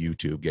media, my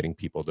YouTube, getting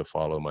people to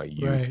follow my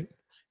YouTube,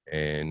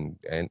 and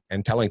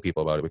telling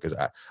people about it, because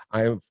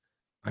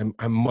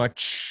I'm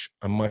much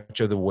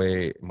of the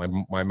way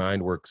my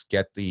mind works.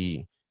 Get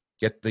the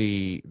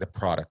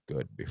product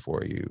good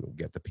before you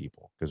get the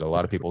people, because a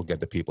lot of people get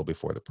the people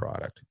before the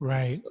product.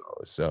 Right.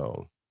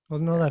 So well,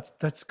 no,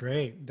 that's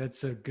great.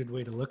 That's a good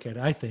way to look at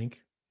it, I think.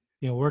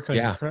 Work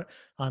on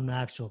on the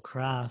actual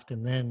craft,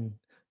 and then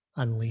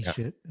unleash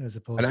it as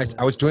And opposed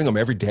to I was doing them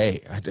every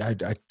day.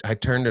 I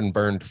turned and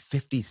burned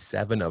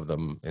 57 of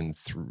them in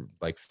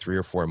like 3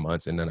 or 4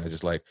 months. And then I was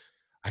just like,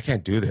 I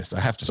can't do this. I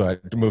have to. So I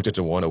moved it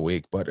to one a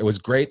week, but it was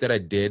great that I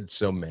did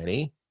so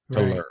many to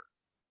right. learn,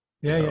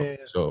 Yeah, yeah, yeah.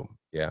 So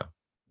yeah.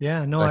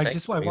 Yeah, no, I I think,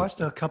 just I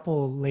watched a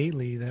couple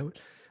lately that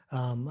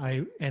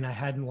I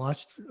hadn't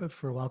watched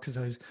for a while because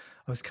I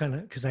was kind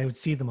of because I would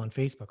see them on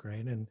Facebook,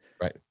 right? And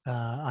right.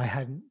 I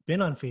hadn't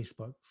been on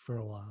Facebook for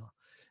a while,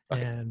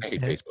 Okay. and, I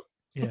hate and Facebook.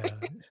 yeah,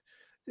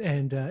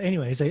 and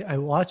anyways, I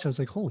watched. I was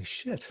like, holy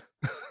shit,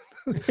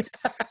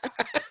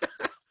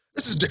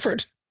 This is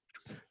different.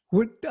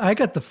 I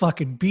got the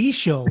fucking B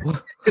show.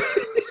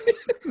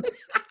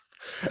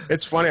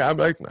 It's funny. I'm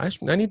like, I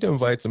need to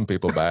invite some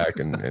people back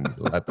and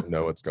let them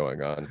know what's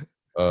going on.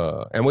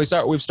 And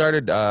we've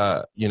started,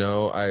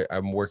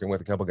 I'm working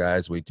with a couple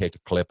guys. We take a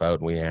clip out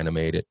and we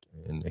animate it,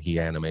 and he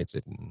animates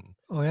it. And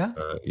Oh yeah,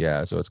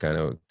 yeah, so it's kind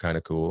of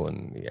cool.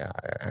 And yeah,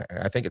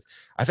 I think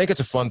it's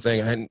a fun thing.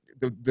 And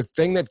the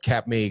thing that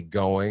kept me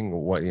going,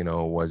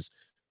 was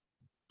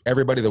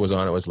everybody that was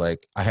on it was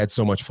like, I had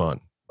so much fun.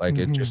 Like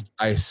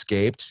I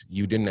escaped.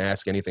 You didn't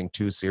ask anything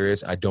too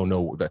serious. I don't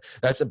know.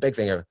 That's the big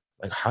thing. Like,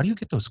 how do you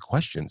get those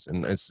questions?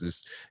 And it's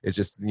just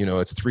it's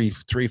three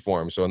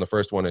forms. So in the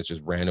first one, it's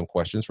just random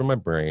questions from my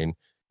brain.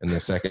 And the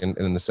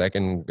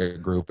second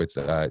group, it's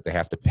they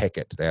have to pick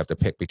it. They have to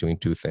pick between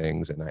two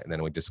things, and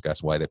then we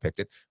discuss why they picked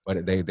it.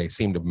 But they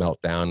seem to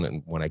melt down,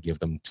 and when I give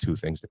them two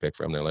things to pick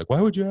from, they're like, "Why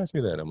would you ask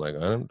me that?" I'm like,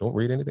 "I don't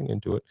read anything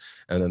into it."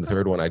 And then the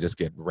third one, I just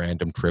get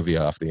random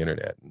trivia off the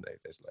internet, and they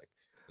just like,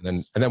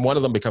 and then one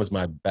of them becomes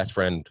my best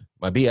friend,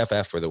 my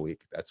BFF for the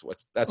week. That's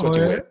what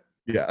you win.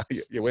 Yeah,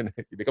 you win.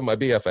 You become my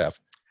BFF.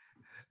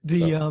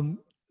 The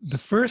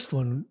first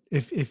one,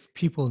 if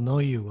people know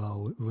you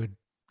well, would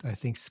I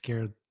think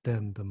scare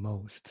them the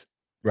most.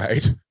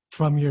 Right.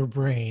 From your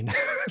brain.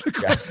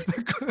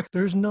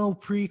 There's no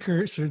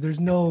precursor. There's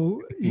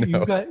no.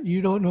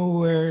 You don't know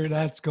where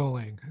that's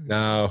going.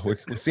 No, we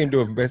seem to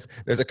have.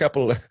 There's a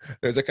couple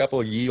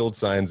yield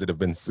signs that have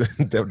been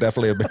that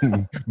definitely have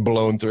been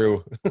blown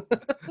through.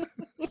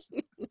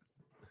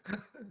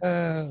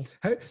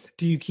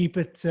 Do you keep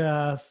it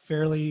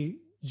fairly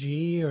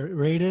G or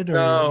rated?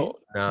 Or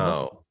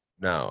no.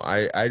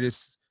 I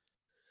just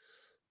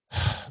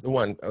the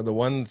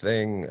one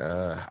thing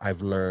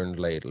I've learned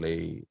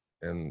lately,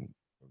 and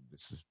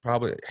this is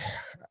probably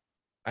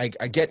I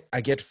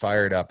get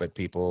fired up at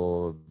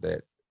people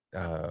that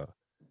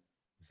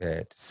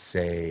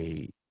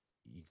say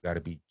you got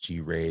to be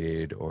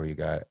G-rated, or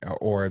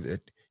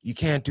that you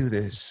can't do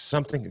this,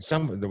 some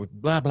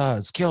blah blah,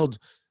 it's killed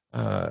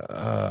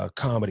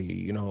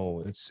comedy,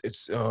 it's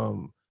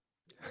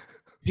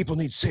people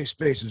need safe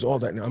spaces, all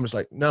that. And I'm just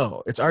like,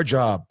 no, it's our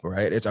job,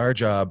 right? It's our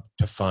job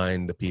to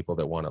find the people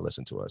that want to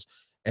listen to us.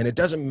 And it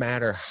doesn't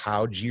matter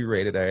how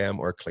G-rated I am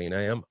or clean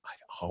I am, I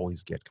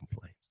always get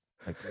complaints.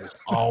 Like, there's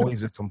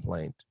always a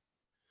complaint.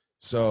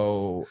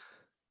 So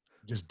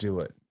just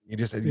do it. You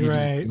just do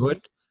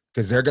it,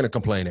 because they're going to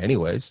complain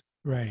anyways.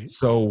 Right.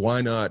 So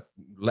why not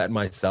let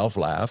myself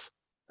laugh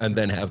and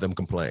then have them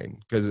complain?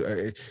 Because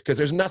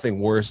there's nothing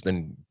worse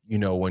than,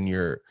 when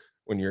you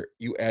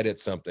edit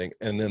something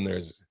and then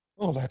there's,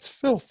 oh, that's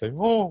filthy.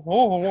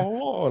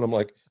 Oh. And I'm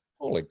like,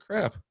 holy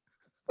crap.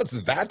 What's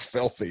that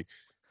filthy?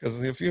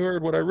 Because if you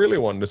heard what I really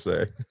wanted to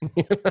say.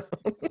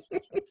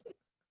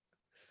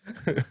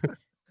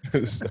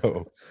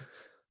 So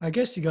I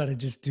guess you got to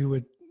just do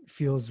what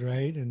feels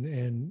right.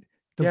 And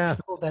the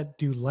people that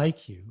do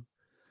like you,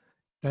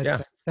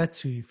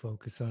 that's who you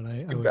focus on.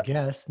 I would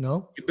guess.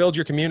 No, you build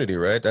your community,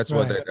 right? That's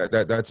right.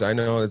 That's I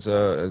know it's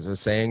a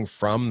saying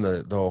from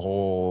the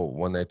whole,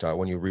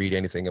 when you read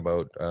anything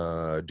about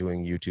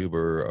doing YouTube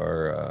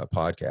or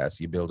podcasts,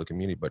 you build a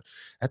community. But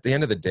at the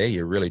end of the day,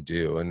 you really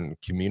do. And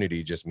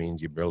community just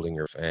means you're building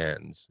your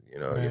fans. You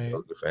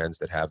build your fans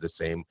that have the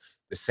same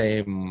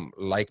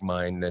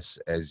like-mindedness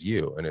as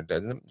you. And it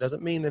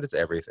doesn't mean that it's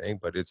everything,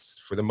 but it's,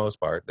 for the most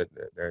part, that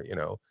they're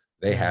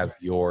they have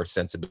your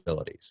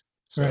sensibilities.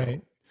 So,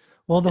 right.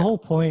 Well, the whole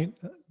point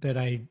that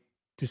I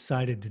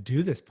decided to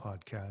do this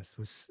podcast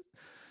was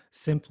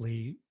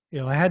simply,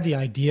 I had the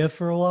idea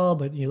for a while,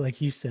 but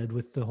like you said,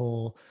 with the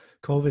whole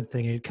COVID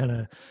thing, it kind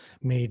of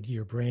made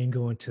your brain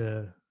go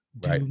into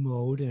do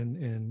mode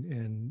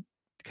and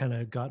kind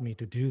of got me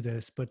to do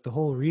this. But the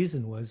whole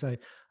reason was I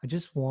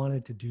just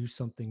wanted to do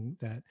something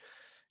that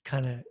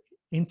kind of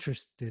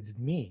interested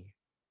me.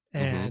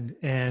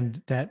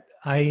 And that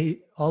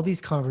all these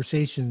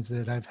conversations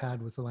that I've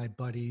had with my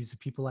buddies,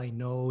 people I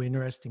know,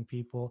 interesting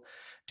people,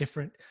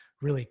 different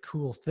really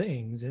cool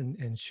things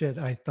and shit,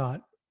 I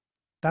thought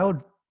that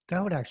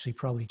would actually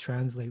probably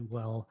translate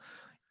well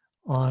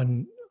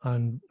on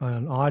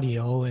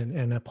audio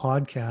and a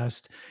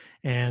podcast.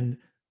 And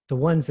the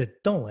ones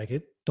that don't like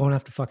it don't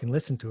have to fucking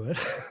listen to it.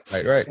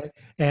 Right.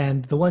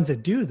 And the ones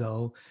that do,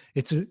 though,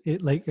 it's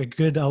like a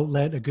good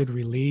outlet, a good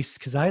release,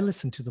 because I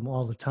listen to them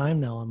all the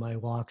time now on my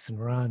walks and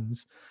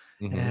runs.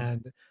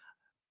 And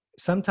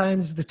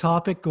sometimes the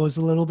topic goes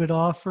a little bit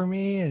off for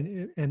me,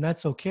 and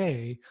that's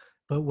okay.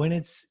 But when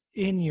it's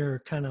in your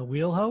kind of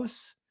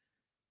wheelhouse,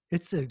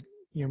 it's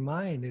your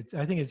mind.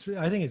 I think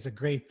it's a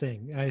great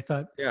thing. I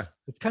thought Yeah.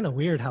 it's kind of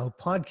weird how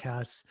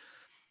podcasts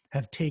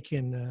have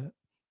taken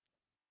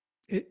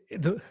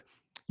the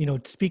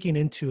speaking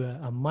into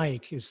a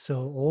mic is so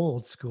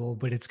old school,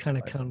 but it's kind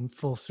of Right. come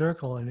full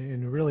circle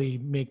and really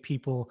make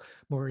people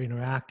more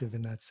interactive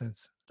in that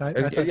sense. I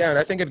thought, Yeah, and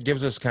I think it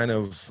gives us kind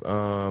of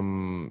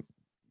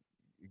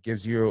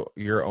gives you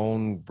your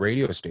own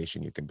radio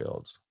station you can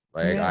build.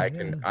 Like yeah,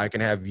 I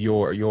can have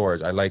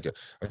yours. I like it.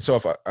 So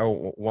if I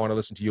want to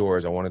listen to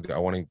yours, I want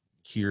to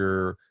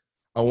hear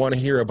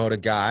about a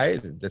guy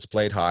that's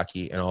played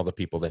hockey and all the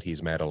people that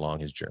he's met along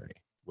his journey,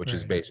 which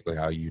is right, basically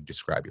how you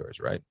describe yours,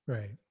 right?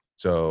 right,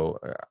 So,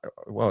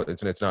 well,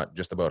 it's not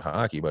just about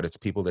hockey, but it's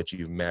people that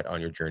you've met on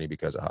your journey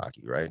because of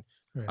hockey, right?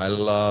 right. I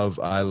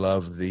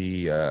love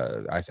the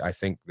I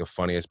think the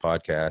funniest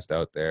podcast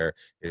out there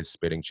is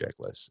Spitting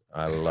Chickless.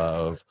 I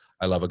love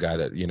a guy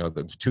that,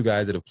 the two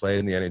guys that have played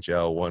in the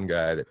NHL, one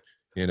guy that,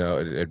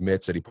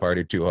 admits that he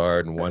partied too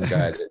hard, and one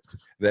guy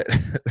that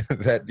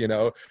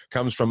that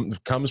comes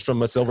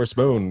from a silver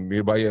spoon.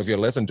 If you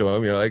listen to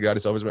him, they got a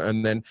silver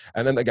spoon, and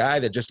then the guy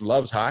that just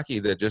loves hockey,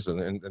 that just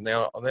and they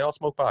all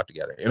smoke pot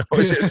together.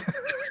 It's just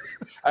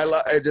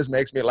it just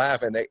makes me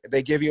laugh, and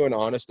they give you an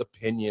honest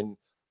opinion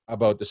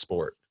about the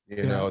sport,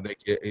 Yeah.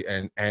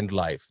 and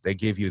life. They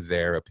give you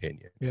their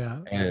opinion, Yeah.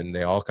 and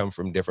they all come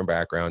from different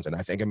backgrounds, and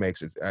I think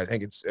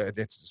it's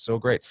so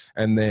great.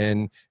 And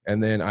then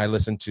I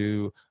listen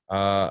to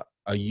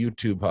a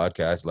YouTube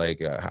podcast, like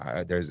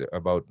there's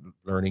about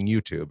learning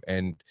YouTube,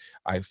 and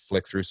I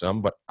flick through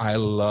some, but I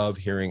love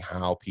hearing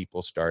how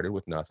people started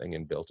with nothing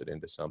and built it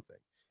into something.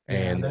 Yeah,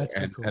 And that's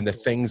cool. and the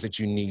things that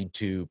you need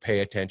to pay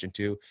attention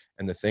to,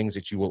 and the things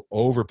that you will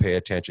over pay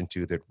attention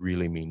to that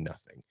really mean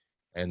nothing.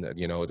 And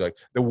like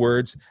the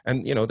words,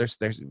 and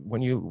there's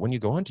when you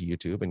go onto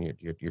YouTube and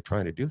you're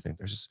trying to do things,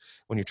 there's just,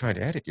 when you're trying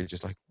to edit, you're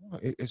just like, oh,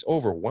 it's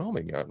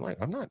overwhelming. I'm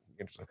not,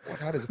 it's like,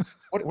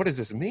 what does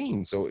this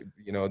mean? So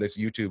this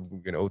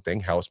YouTube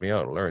thing helps me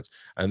out and learns.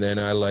 And then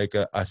I like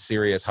a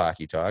serious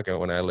hockey talk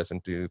when I listen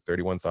to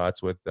 31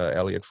 Thoughts with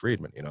Elliot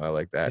Friedman. I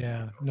like that.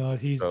 Yeah, no,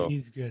 he's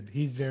good.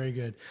 He's very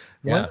good.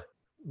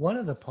 One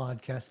of the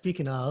podcasts,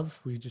 speaking of,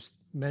 we just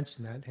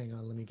mentioned that. Hang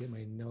on, let me get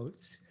my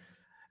notes.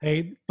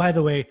 Hey, by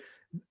the way,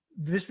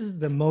 this is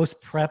the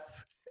most prep,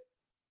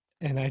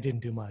 and I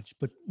didn't do much,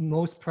 but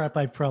most prep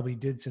I probably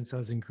did since I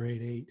was in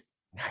grade 8.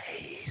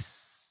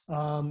 Nice.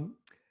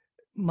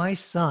 My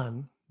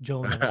son,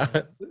 Jonah,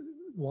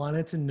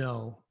 wanted to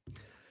know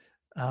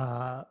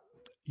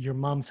your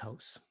mom's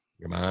house.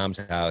 Your mom's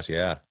house,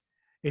 yeah.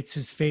 It's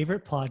his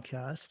favorite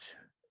podcast.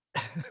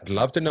 I'd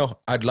love to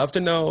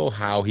know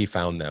how he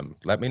found them.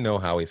 Let me know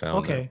how he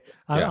found them. Okay,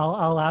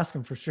 I'll ask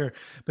him for sure.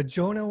 But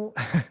Jonah,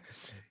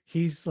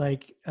 he's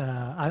like,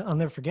 I'll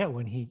never forget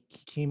when he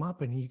came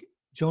up, and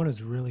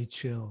Jonah's really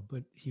chill,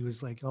 but he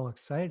was like all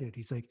excited.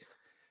 He's like,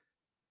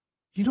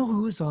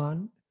 who was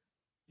on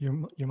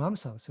your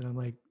mom's house? And I'm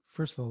like,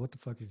 first of all, what the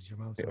fuck is your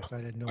mom's house?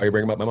 I didn't know. Are you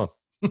bringing up my mom?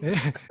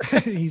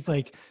 He's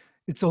like,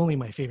 it's only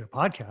my favorite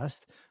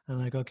podcast.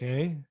 I'm like,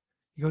 okay.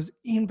 He goes,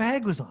 Ian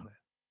Bagg was on it.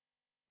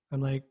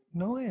 I'm like,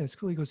 no way, it's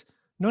cool. He goes,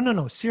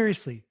 no,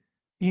 seriously,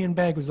 Ian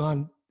Bagg was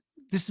on.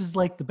 This is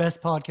like the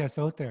best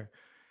podcast out there.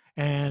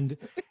 And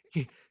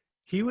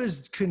he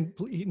was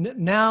complete.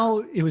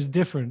 Now it was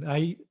different.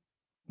 I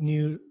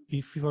knew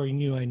before he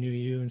knew I knew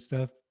you and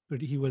stuff,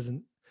 but he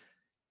wasn't.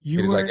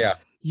 You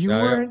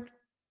weren't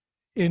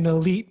an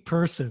elite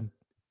person.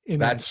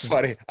 That's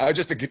funny. I was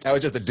just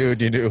a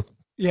dude you knew.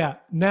 Yeah.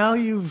 Now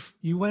you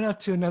went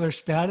up to another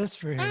status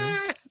for him,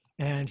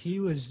 and he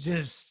was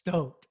just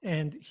stoked.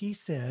 And he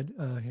said,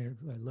 here,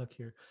 I look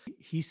here.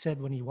 He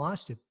said when he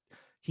watched it,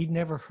 he'd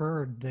never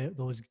heard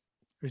those.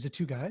 Is it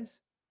two guys?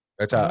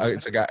 It's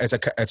a guy.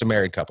 It's a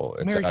married couple.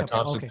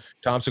 It's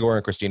Tom Segura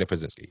and Christina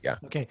Pazynski. Yeah.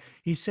 Okay.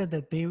 He said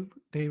that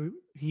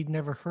he'd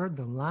never heard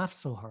them laugh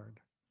so hard.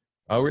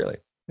 Oh, really?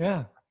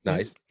 Yeah.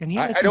 Nice. And he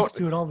listens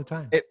to it all the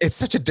time. It's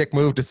such a dick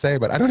move to say,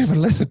 but I don't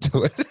even listen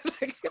to it.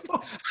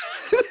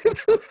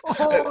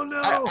 Oh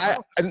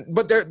no!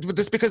 But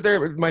that's because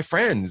they're my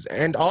friends,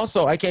 and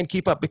also I can't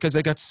keep up because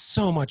they got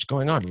so much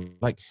going on.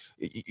 Like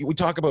we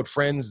talk about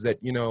friends that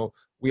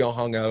we all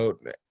hung out,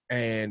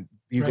 and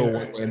you go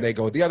one way and they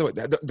go the other way.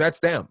 That's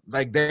them.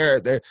 Like they're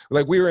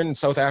like, we were in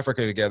South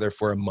Africa together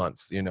for a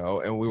month,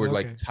 and we were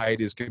like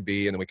tight as could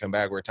be, and then we come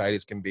back, we're tight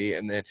as can be,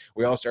 and then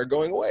we all start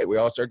going away. We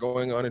all start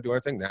going on and do our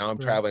thing. Now I'm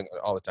traveling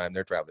all the time.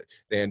 They're traveling.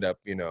 They end up,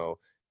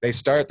 they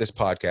start this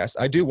podcast.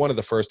 I do one of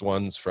the first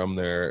ones from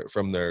their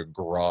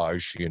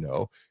garage,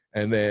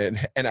 and then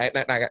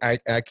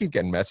I keep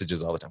getting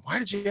messages all the time. Why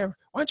don't you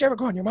ever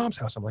go on your mom's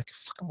house? I'm like,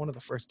 fuck, I'm one of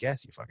the first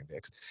guests, you fucking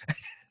dicks.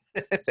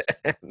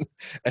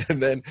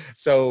 and then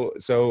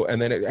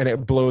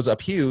it blows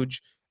up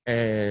huge,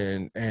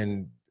 and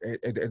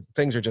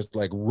things are just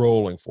like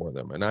rolling for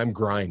them, and I'm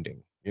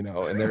grinding, and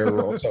they're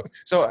rolling.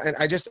 So and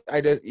I just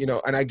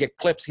and I get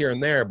clips here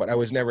and there, but I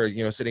was never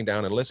sitting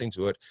down and listening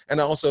to it. And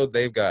also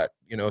they've got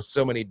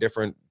so many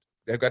different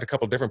they've got a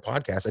couple different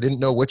podcasts. I didn't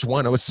know which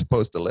one I was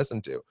supposed to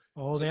listen to.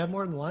 Oh, they have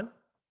more than one?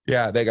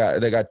 Yeah, they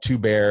got Two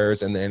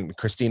Bears, and then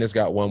Christina's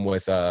got one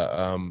with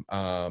Dr.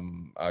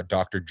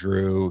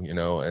 Drew, you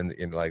know,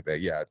 and like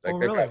that. Yeah, like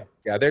they've really? got,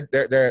 yeah,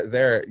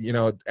 they're you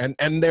know,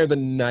 and they're the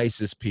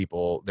nicest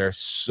people. They're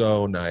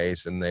so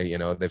nice, and they, you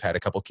know, they've had a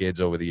couple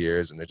kids over the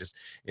years, and they're just,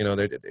 you know,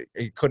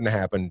 it couldn't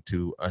happen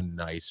to a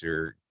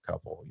nicer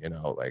couple, you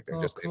know, like they're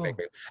just cool. they make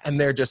me, and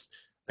they're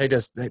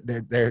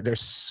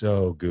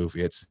so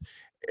goofy. It's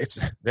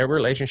their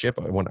relationship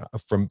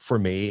for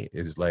me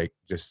is like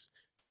just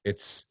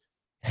it's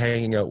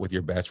hanging out with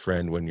your best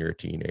friend when you're a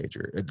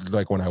teenager. It's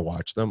like when I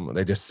watch them,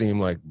 they just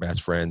seem like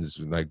best friends,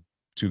 like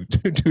two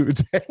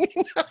dudes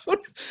hanging out.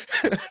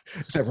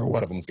 Except for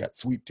one of them's got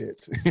sweet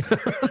tits.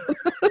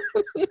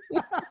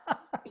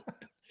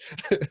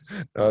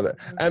 No,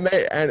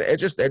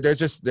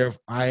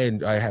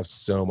 and I have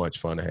so much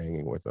fun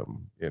hanging with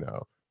them, you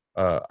know.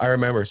 I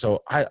remember,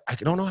 so I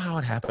don't know how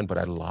it happened, but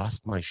I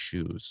lost my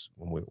shoes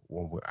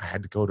I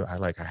had to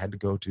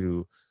go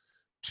to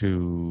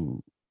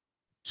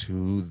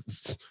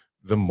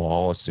the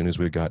mall as soon as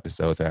we got to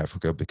South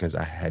Africa because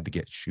I had to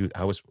get shoes.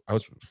 I was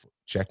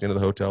checked into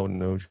the hotel with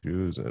no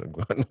shoes. And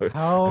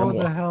how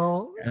the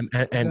hell?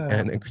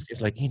 And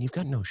Christy's like, Ian, you've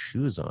got no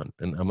shoes on.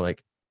 And I'm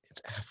like,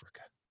 it's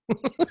Africa.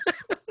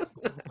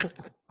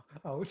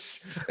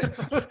 Ouch.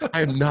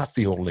 I'm not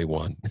the only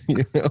one,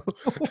 you know?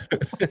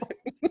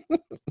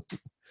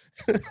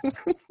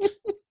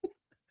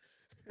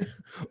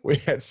 We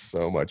had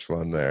so much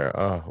fun there.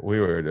 We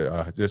were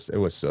it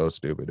was so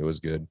stupid. It was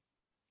good.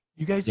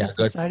 You guys just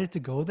decided to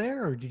go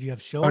there, or did you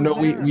have shows? Oh no,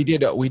 we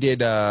did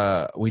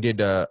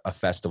a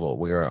festival.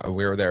 We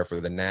were there for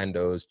the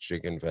Nando's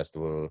Chicken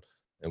Festival,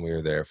 and we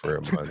were there for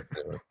a month.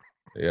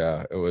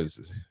 Yeah, it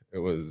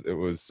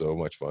was so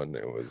much fun.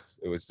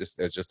 It's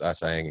just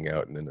us hanging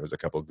out, and then there was a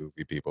couple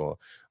goofy people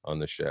on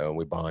the show, and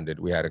we bonded.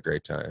 We had a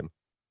great time.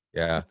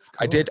 Yeah,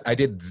 cool. I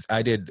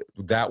did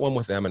that one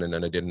with them, and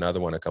then I did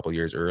another one a couple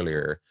years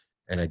earlier,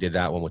 and I did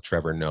that one with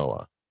Trevor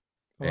Noah.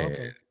 Oh,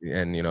 okay.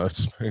 And you know,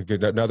 it's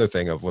another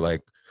thing of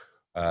like,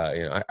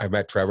 you know, I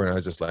met Trevor and I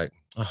was just like,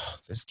 oh,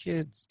 this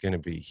kid's gonna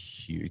be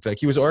huge. Like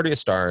he was already a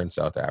star in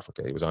South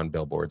Africa. He was on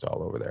billboards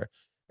all over there.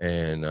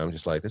 And I'm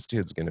just like, this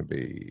dude's gonna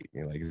be,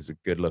 you know, like he's a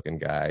good-looking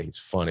guy. He's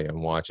funny.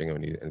 I'm watching him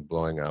and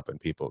blowing up, and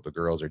the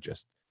girls are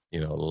just,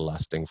 you know,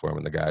 lusting for him,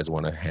 and the guys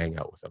want to hang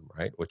out with him,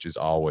 right? Which is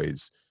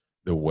always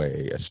the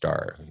way a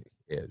star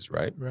is,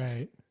 right?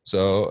 Right.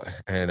 So,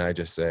 and I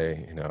just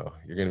say, you know,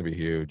 you're gonna be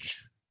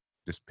huge.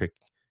 Just pick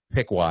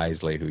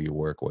wisely who you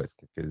work with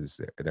because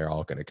they're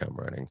all gonna come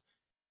running.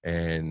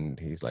 And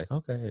he's like,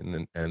 okay.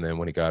 And then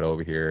when he got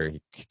over here,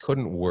 he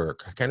couldn't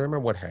work. I can't remember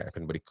what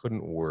happened, but he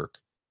couldn't work.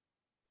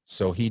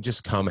 So he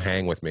just come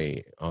hang with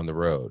me on the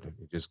road.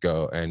 He'd just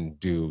go and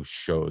do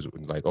shows,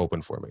 like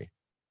open for me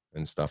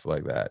and stuff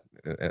like that.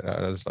 And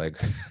I was like,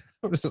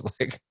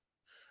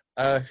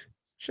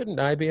 shouldn't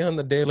I be on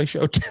the Daily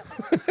Show too?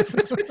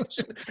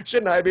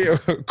 Shouldn't I be a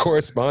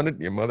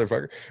correspondent, you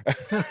motherfucker?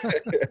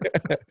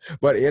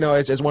 But you know,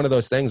 it's just one of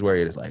those things where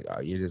you're just like,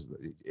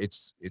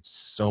 it's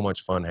so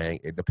much fun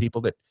hanging. The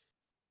people that,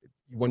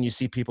 when you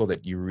see people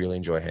that you really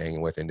enjoy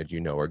hanging with and that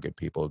you know are good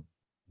people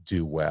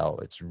do well,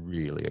 it's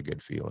really a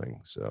good feeling.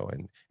 So,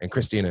 and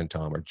Christina and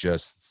Tom are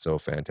just so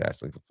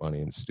fantastically funny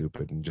and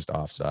stupid and just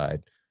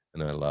offside,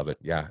 and I love it.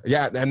 Yeah,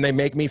 and they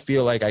make me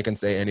feel like I can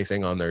say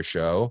anything on their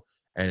show.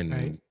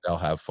 And they'll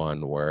have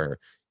fun where,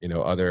 you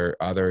know,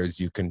 others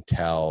you can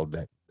tell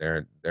that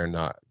they're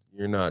not,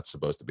 you're not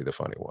supposed to be the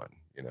funny one,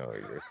 you know,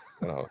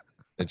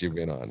 that you've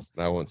been on.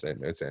 I won't say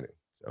it's any.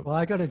 So. Well,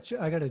 I gotta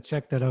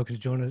check that out because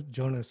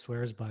Jonah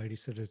swears by it. He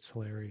said it's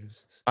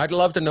hilarious. I'd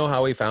love to know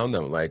how he found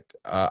them. Like,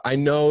 I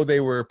know they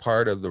were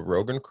part of the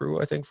Rogan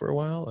crew, I think, for a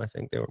while. I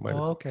think they were.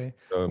 Okay.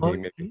 So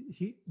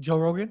he Joe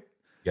Rogan?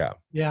 Yeah.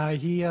 Yeah,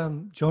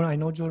 Jonah, I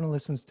know Jonah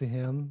listens to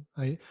him.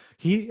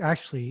 He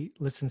actually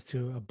listens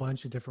to a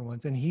bunch of different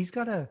ones, and he's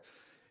got a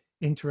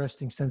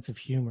interesting sense of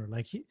humor.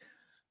 Like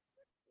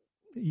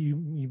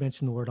you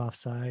mentioned the word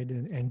offside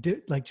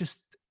and like just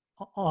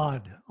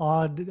odd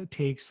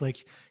takes.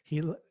 Like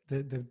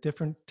the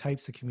different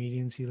types of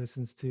comedians he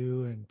listens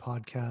to and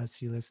podcasts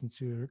he listens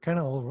to are kind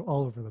of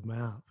all over the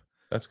map.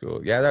 That's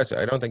cool. Yeah,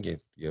 I don't think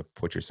you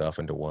put yourself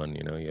into one,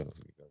 you know, you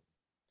go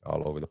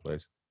all over the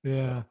place.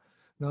 Yeah.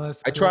 No,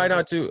 that's cool.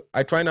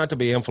 I try not to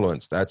be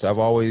influenced. That's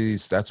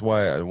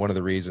why one of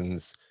the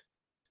reasons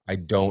I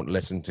don't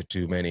listen to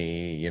too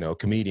many, you know,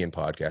 comedian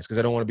podcasts, because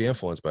I don't want to be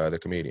influenced by other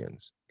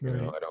comedians. You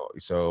know, I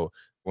don't. So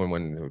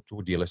when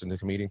do you listen to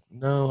comedian?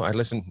 No, I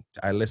listen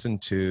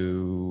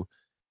to,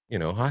 you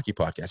know, hockey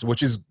podcasts,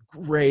 which is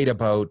great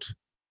about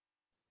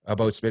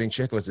Spitting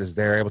Chicklets is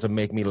they're able to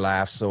make me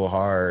laugh so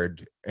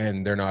hard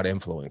and they're not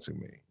influencing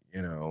me.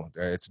 You know,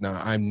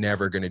 I'm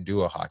never going to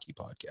do a hockey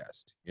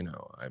podcast. You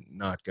know,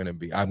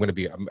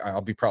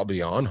 I'll be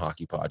probably on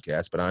hockey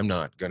podcasts, but I'm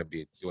not going to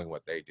be doing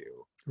what they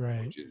do.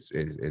 Right. Which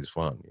is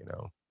fun, you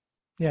know?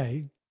 Yeah.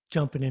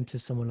 Jumping into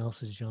someone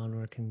else's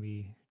genre can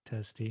be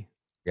testy.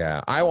 Yeah.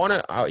 I want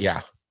to,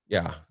 yeah.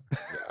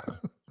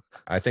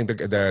 I think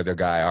the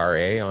guy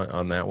RA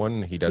on that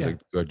one, he does Yeah. a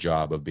good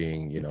job of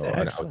being, you It's know,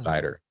 an excellent.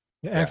 outsider.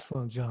 Yeah.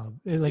 Excellent job.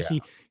 Like Yeah.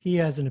 he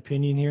has an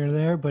opinion here and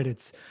there, but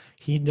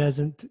he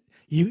doesn't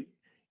you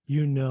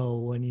you know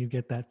when you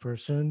get that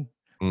person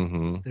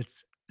Mm-hmm.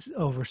 that's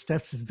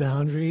oversteps his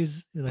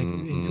boundaries like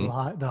into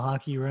Mm-hmm. the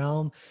hockey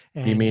realm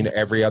You and mean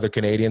every other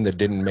Canadian that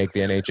didn't make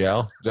the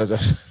NHL?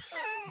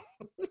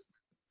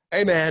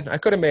 Hey man, I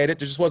could have made it.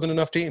 There just wasn't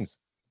enough teams.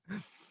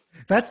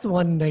 that's the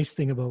one nice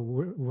thing about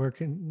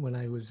working when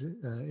I was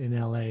in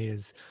LA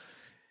is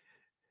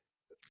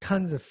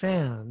tons of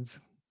fans,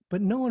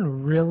 but no one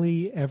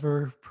really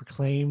ever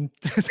proclaimed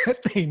that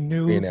they Be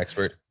knew. an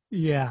expert.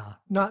 Yeah,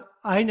 not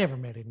I never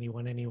met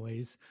anyone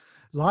anyways.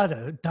 A lot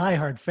of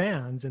diehard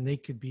fans, and they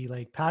could be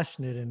like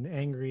passionate and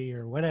angry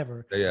or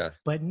whatever, Yeah.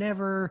 but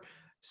never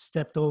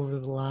stepped over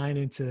the line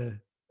into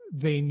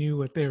they knew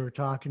what they were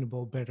talking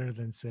about better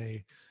than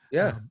say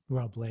Yeah.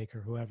 Rob Blake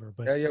or whoever.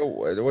 But Yeah.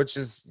 Yeah. Which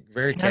is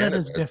very Canada.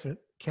 Canada's different.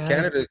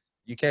 Canada,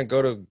 you can't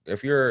go to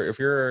if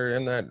you're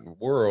in that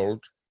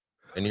world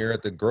and you're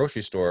at the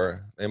grocery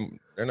store,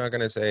 they're not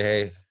going to say,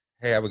 hey,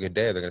 have a good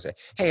day. They're going to say,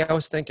 hey, I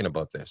was thinking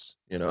about this.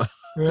 You know,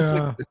 it's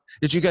like, Yeah.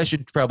 that you guys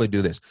should probably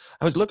do this.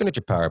 I was looking at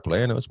your power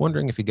play and I was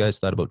wondering if you guys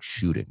thought about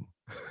shooting.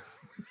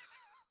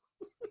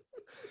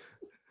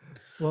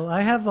 Well,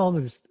 I have all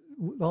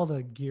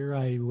the gear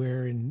I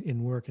wear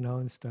in working out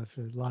and stuff.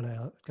 A lot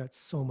of got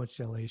so much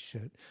LA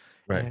shit,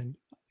 Right. and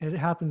it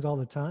happens all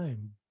the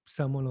time.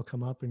 Someone will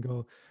come up and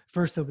go.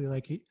 First, they'll be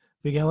like,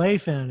 "Big LA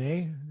fan,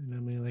 eh?" And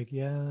I'm like,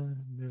 "Yeah." And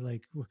they're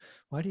like,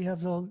 "Why do you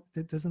have all?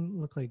 It doesn't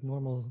look like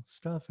normal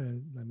stuff."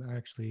 And I'm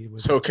actually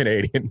So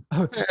Canadian.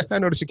 I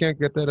noticed you can't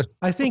get that.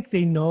 I think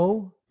they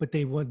know, but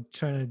they would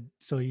try to.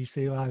 So you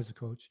say, "Oh, I was a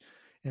coach,"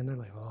 and they're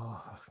like,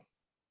 "Oh,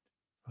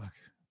 fuck,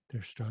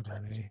 they're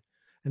struggling, eh?"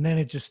 And then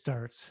it just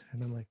starts,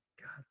 and I'm like,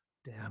 God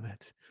damn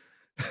it!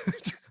 I'm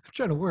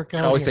trying to work I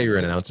out. always here. say you were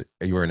an announcer.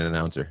 You were an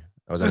announcer.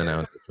 I was an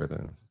announcer.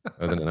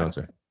 I was an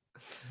announcer.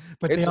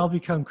 But they all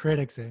become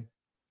critics, eh?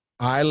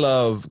 I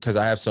love because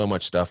I have so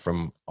much stuff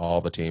from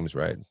all the teams,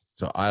 right?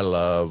 So I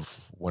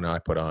love when I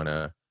put on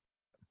a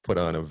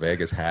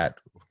Vegas hat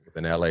with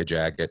an LA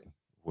jacket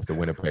with the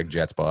Winnipeg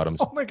Jets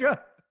bottoms. Oh my God.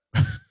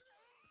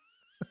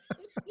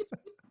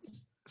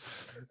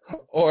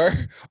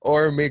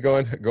 or me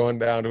going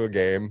down to a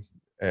game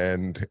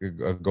and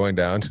going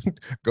down to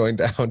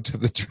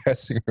the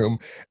dressing room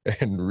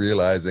and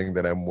realizing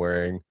that I'm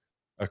wearing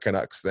a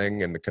Canucks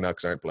thing and the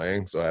Canucks aren't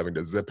playing, so having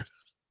to zip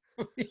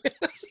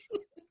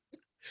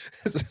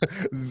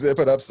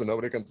it up so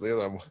nobody can see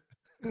that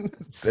I'm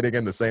sitting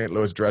in the St.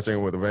 Louis dressing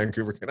room with the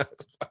Vancouver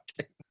Canucks.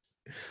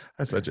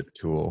 That's such a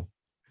tool.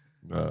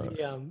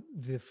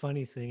 The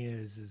funny thing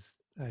is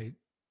I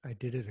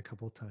did it a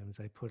couple of times.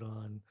 I put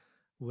on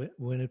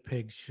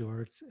Winnipeg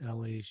shorts,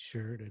 LA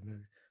shirt, and a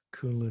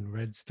Kunlun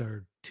Red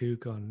Star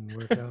toque on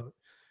workout.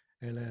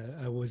 And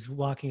I was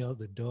walking out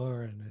the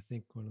door, and I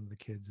think one of the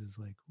kids is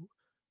like,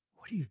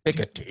 "What are you Pick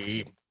doing? a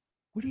team.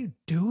 What are you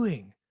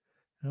doing?"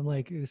 And I'm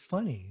like, "It's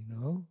funny, you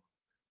know?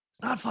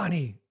 It's not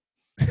funny."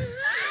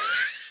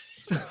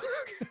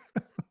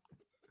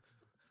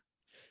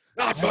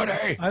 Not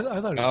funny. I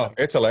thought no,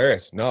 it's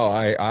hilarious. No,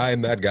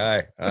 I'm that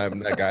guy. I'm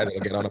that guy that'll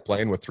get on a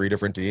plane with 3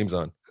 different teams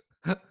on.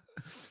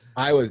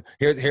 I was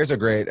here's a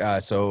great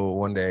so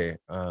one day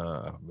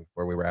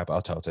before we wrap,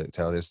 I'll tell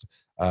this.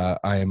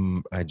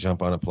 I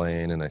jump on a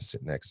plane and I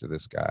sit next to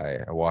this guy.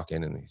 I walk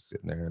in and he's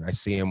sitting there and I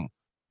see him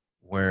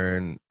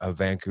wearing a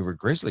Vancouver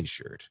Grizzlies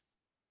shirt.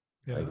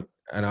 Yeah.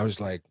 And I was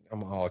like,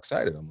 I'm all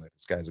excited. I'm like,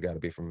 this guy's got to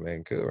be from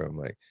Vancouver. I'm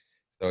like,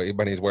 so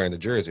everybody's wearing the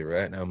jersey,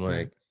 right? And I'm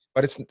like,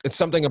 but it's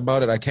something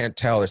about it I can't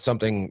tell. There's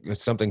something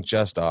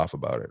just off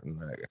about it.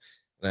 And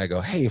I go,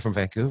 hey, you from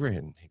Vancouver?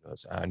 And he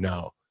goes,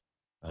 no.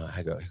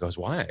 He goes,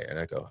 why? And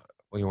I go,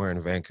 well, you're wearing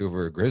a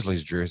Vancouver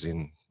Grizzlies jersey,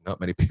 and not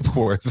many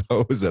people wear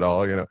those at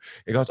all. You know.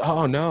 He goes,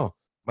 oh no,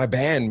 my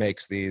band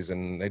makes these,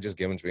 and they just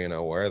give them to me, and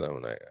I'll wear them.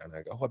 And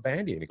I go, what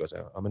band are you? And he goes,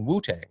 I'm in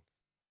Wu-Tang.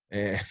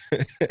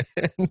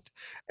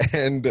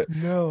 And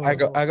No. I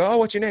go, oh,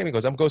 what's your name? He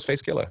goes, I'm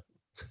Ghostface Killah.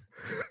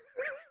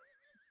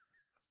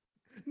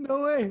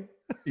 No way.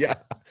 Yeah.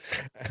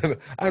 And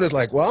I'm just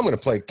like, well, I'm going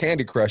to play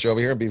Candy Crush over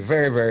here and be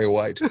very, very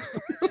white.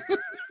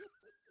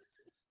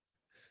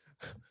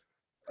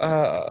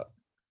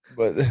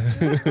 But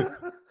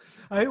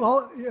I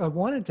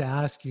wanted to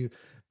ask you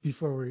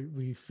before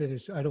we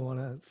finish. I don't want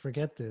to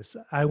forget this.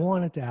 I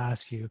wanted to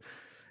ask you,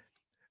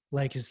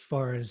 like, as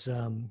far as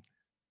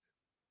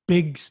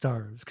big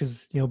stars,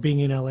 because being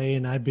in LA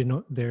and I've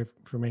been there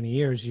for many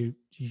years, you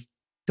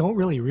don't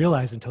really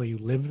realize until you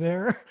live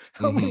there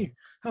how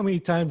many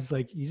times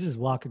like you just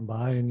walking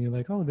by and you're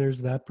like, oh, there's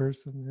that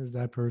person.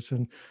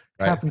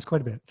 Right. It happens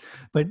quite a bit.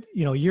 But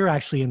you're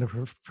actually in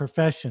the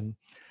profession.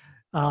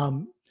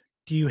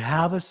 Do you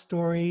have a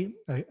story,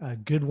 a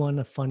good one,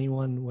 a funny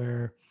one,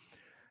 where,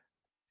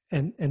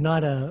 and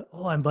not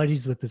I'm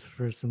buddies with this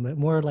person, but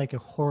more like a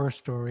horror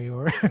story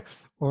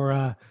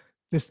or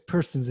this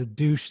person's a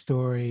douche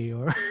story,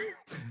 or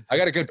I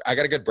got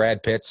a good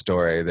Brad Pitt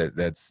story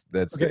that's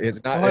Okay,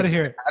 it's not. I want to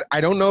hear it.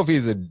 I don't know if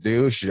he's a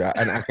douche,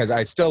 and because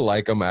I still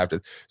like him after.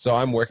 So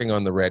I'm working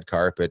on the red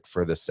carpet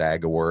for the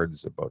SAG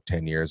Awards about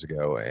 10 years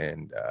ago,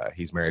 and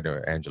he's married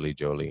to Angelique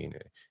Jolie.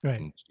 Right.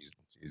 And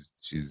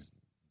she's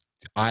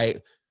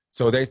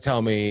so they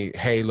tell me,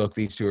 hey, look,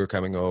 these two are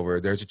coming over.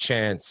 There's a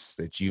chance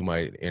that you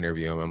might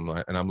interview them.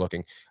 I'm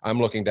looking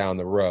down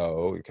the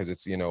row because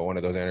it's, one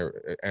of those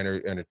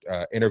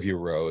interview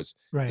rows.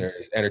 Right.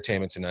 There's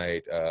Entertainment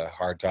Tonight,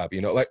 Hard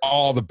Copy, like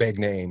all the big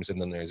names. And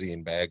then there's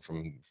Ian Bagg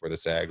for the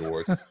SAG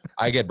Awards.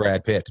 I get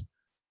Brad Pitt.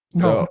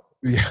 So,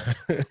 yeah.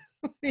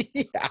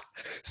 Yeah.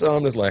 So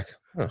I'm just like,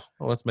 well,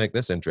 let's make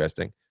this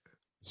interesting.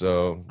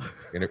 So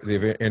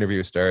the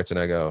interview starts and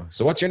I go,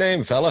 so what's your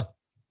name, fella?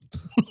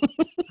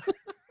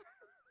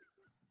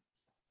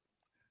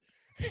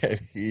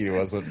 And he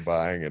wasn't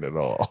buying it at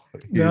all.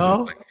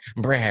 No, like,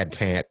 Brad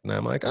Pitt, and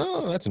I'm like,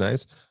 oh, that's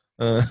nice.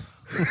 And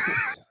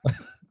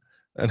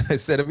I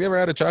said, have you ever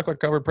had a chocolate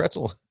covered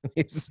pretzel?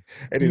 He's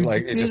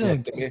like, he just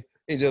looked at me.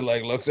 He just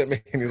like looks at me,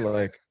 and he's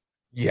like,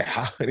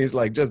 yeah, and he's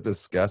like, just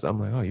disgust.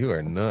 I'm like, oh, you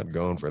are not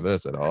going for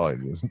this at all.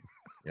 You just,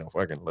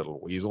 fucking little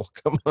weasel,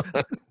 come on.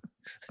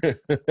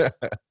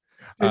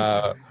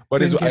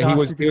 But he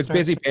was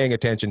busy paying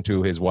attention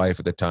to his wife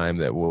at the time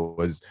that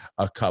was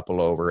a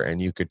couple over,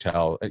 and you could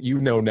tell,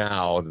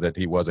 now that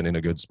he wasn't in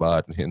a good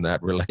spot in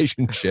that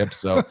relationship.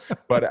 So,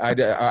 but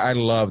I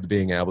loved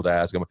being able to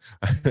ask him,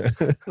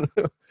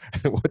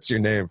 what's your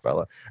name,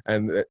 fella?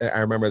 And I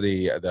remember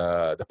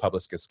the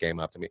publicist came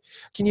up to me,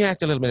 can you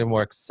act a little bit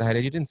more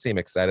excited? You didn't seem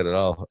excited at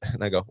all.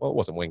 And I go, well, it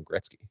wasn't Wayne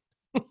Gretzky.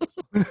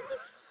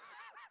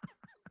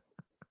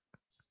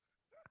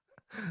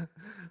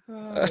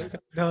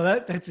 No,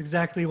 that's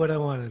exactly what I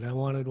wanted. I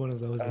wanted one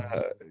of those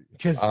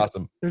because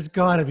awesome. There's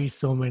got to be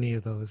so many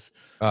of those.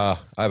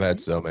 I've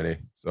had so many.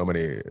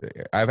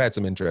 I've had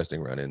some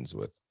interesting run-ins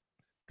with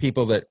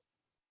people that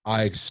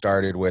I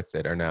started with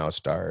that are now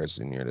stars,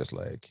 and you're just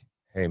like,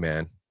 hey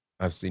man,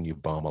 I've seen you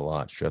bomb a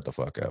lot. Shut the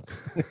fuck up.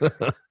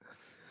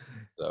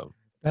 So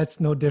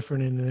that's no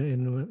different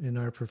in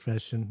our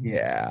profession.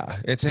 Yeah,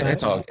 it's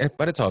all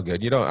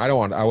good.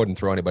 I wouldn't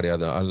throw anybody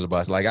under the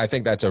bus. Like, I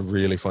think that's a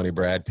really funny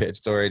Brad Pitt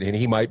story, and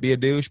he might be a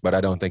douche, but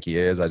I don't think he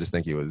is. I just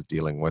think he was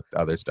dealing with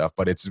other stuff.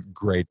 But it's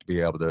great to be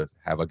able to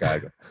have a guy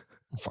go,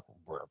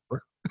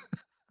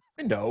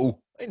 I know.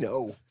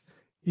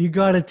 You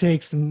got to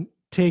take some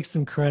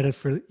credit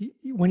for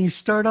when you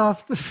start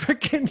off the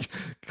freaking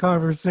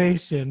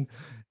conversation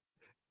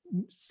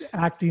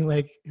acting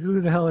like,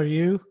 who the hell are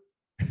you?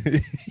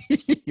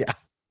 Yeah,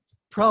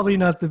 probably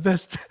not the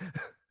best.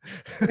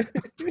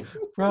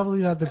 Probably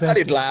not the best. I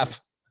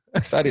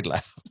thought he'd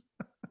laugh.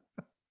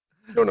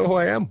 You don't know who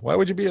I am. Why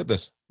would you be at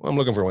this? Well, I'm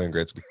looking for Wayne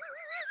Gretzky.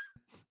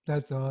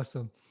 That's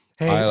awesome.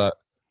 Hey,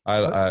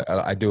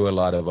 I do a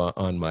lot of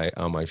on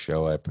my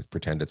show. I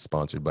pretend it's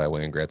sponsored by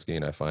Wayne Gretzky,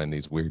 and I find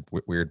these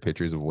weird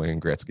pictures of Wayne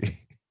Gretzky.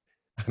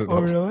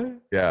 Really?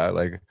 Yeah,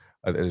 like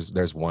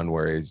there's one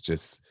where he's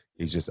just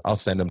I'll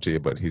send him to you,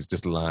 but he's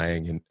just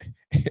lying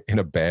in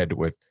a bed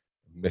with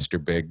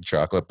Mr. Big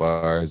chocolate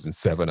bars and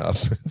 7-Up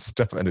and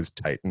stuff and his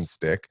Titan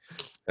stick.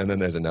 And then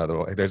there's another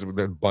one. There's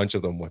a bunch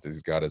of them with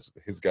his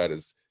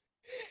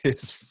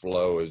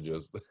flow is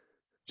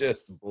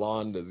just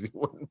blonde as you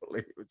wouldn't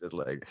believe. Just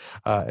like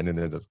and then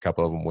there's a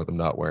couple of them with him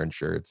not wearing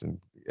shirts. And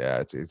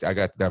yeah,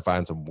 I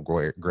find some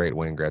great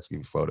Wayne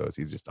Gretzky photos.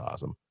 He's just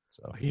awesome.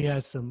 So he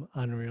has some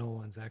unreal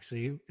ones,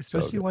 actually,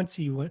 especially once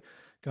he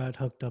got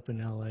hooked up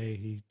in LA.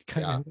 He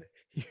kind of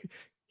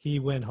he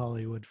went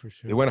Hollywood for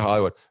sure. He went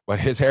Hollywood, but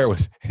his hair when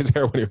he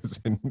was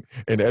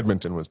in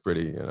Edmonton was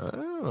pretty.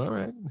 All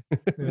right.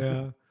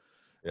 Yeah.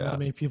 Not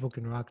many people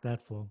can rock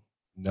that flow.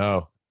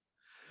 No.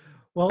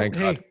 Well, thank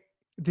God.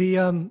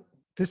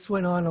 This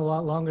went on a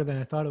lot longer than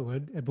I thought it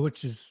would,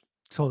 which is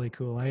totally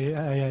cool. I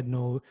thought, you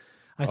know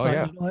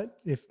what,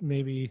 if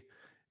maybe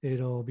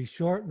it'll be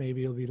short,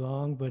 maybe it'll be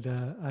long, but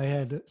I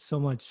had so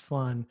much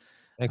fun.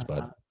 Thanks,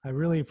 bud. I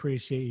really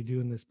appreciate you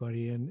doing this,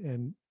 buddy,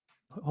 and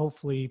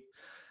hopefully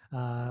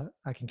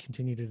I can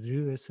continue to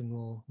do this, and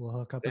we'll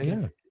hook up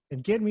again.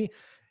 And get me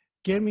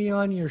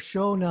on your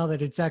show now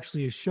that it's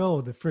actually a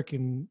show. The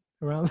freaking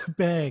Around the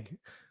Bag.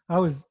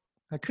 I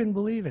couldn't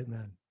believe it,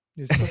 man.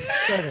 You're so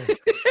excited.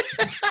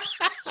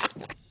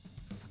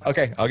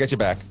 Okay, I'll get you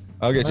back.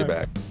 I'll get you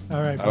back.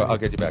 All right. I'll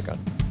get you back on.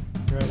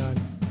 Right on.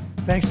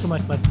 Thanks so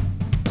much, bud.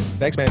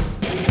 Thanks, man.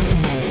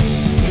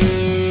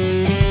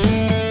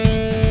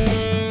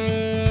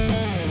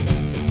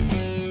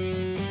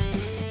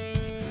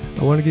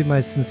 I want to give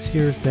my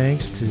sincere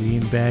thanks to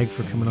Ian Bagg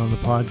for coming on the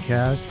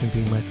podcast and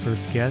being my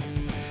first guest.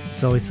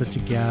 It's always such a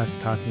gas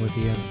talking with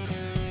Ian.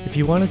 If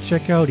you want to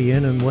check out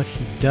Ian and what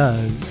he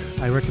does,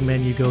 I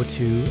recommend you go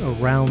to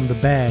Around the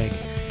Bag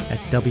at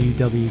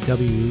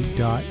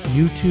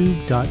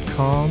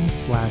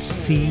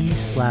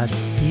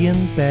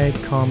www.youtube.com/c/Ian Bagg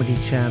Comedy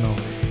Channel.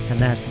 And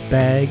that's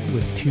Bag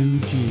with 2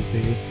 G's,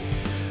 baby.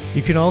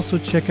 You can also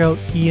check out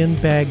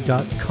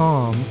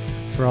ianbagg.com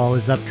for all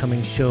his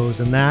upcoming shows,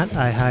 and that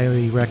I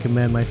highly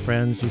recommend, my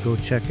friends. You go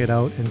check it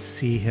out and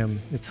see him.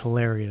 It's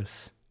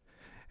hilarious.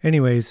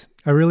 Anyways,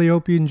 I really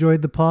hope you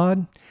enjoyed the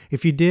pod.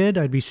 If you did,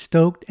 I'd be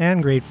stoked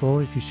and grateful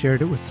if you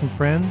shared it with some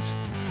friends.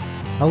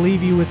 I'll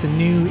leave you with a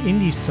new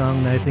indie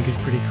song that I think is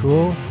pretty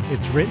cool.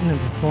 It's written and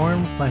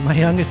performed by my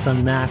youngest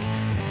son, Mac,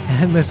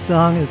 and the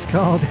song is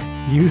called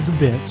Use a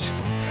Bitch.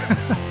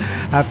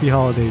 Happy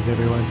holidays,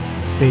 everyone.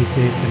 Stay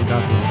safe and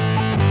God bless.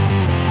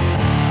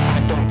 I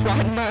don't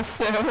pride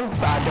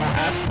myself, I don't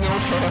ask no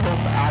help,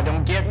 I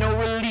don't get no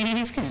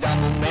relief, cause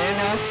I'm a man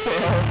I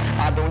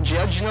fell. I don't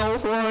judge no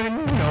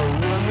one, no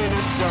woman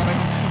or son.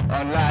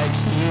 Unlike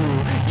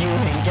you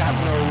ain't got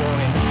no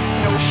one.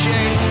 No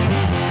shame,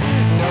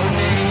 no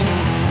name,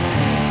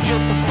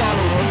 just a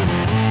follower,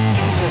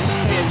 he's a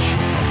snitch.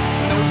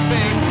 No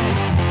fame,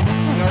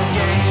 no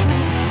game,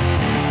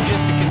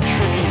 just a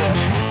contributor.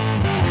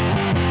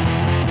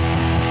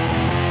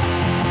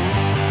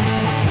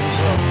 He's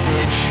a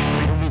bitch,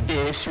 riddle me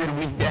this, riddle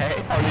me that.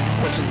 All of these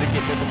questions to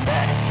get to the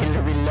back.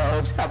 Hillary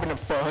loves having a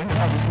fun,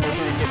 all this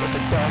commercial to get with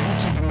the done.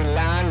 Keep him in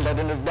line,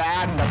 letting us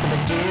die, nothing to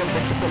give,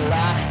 fix up the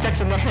lie.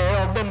 Text him to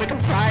hell, then make him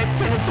fight,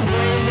 turn us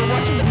away and then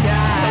watch us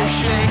die. No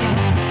shame,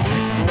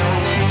 no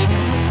name,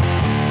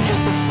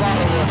 just a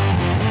follower,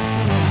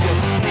 he's a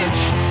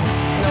snitch.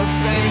 No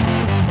fame,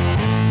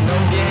 no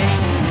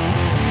game,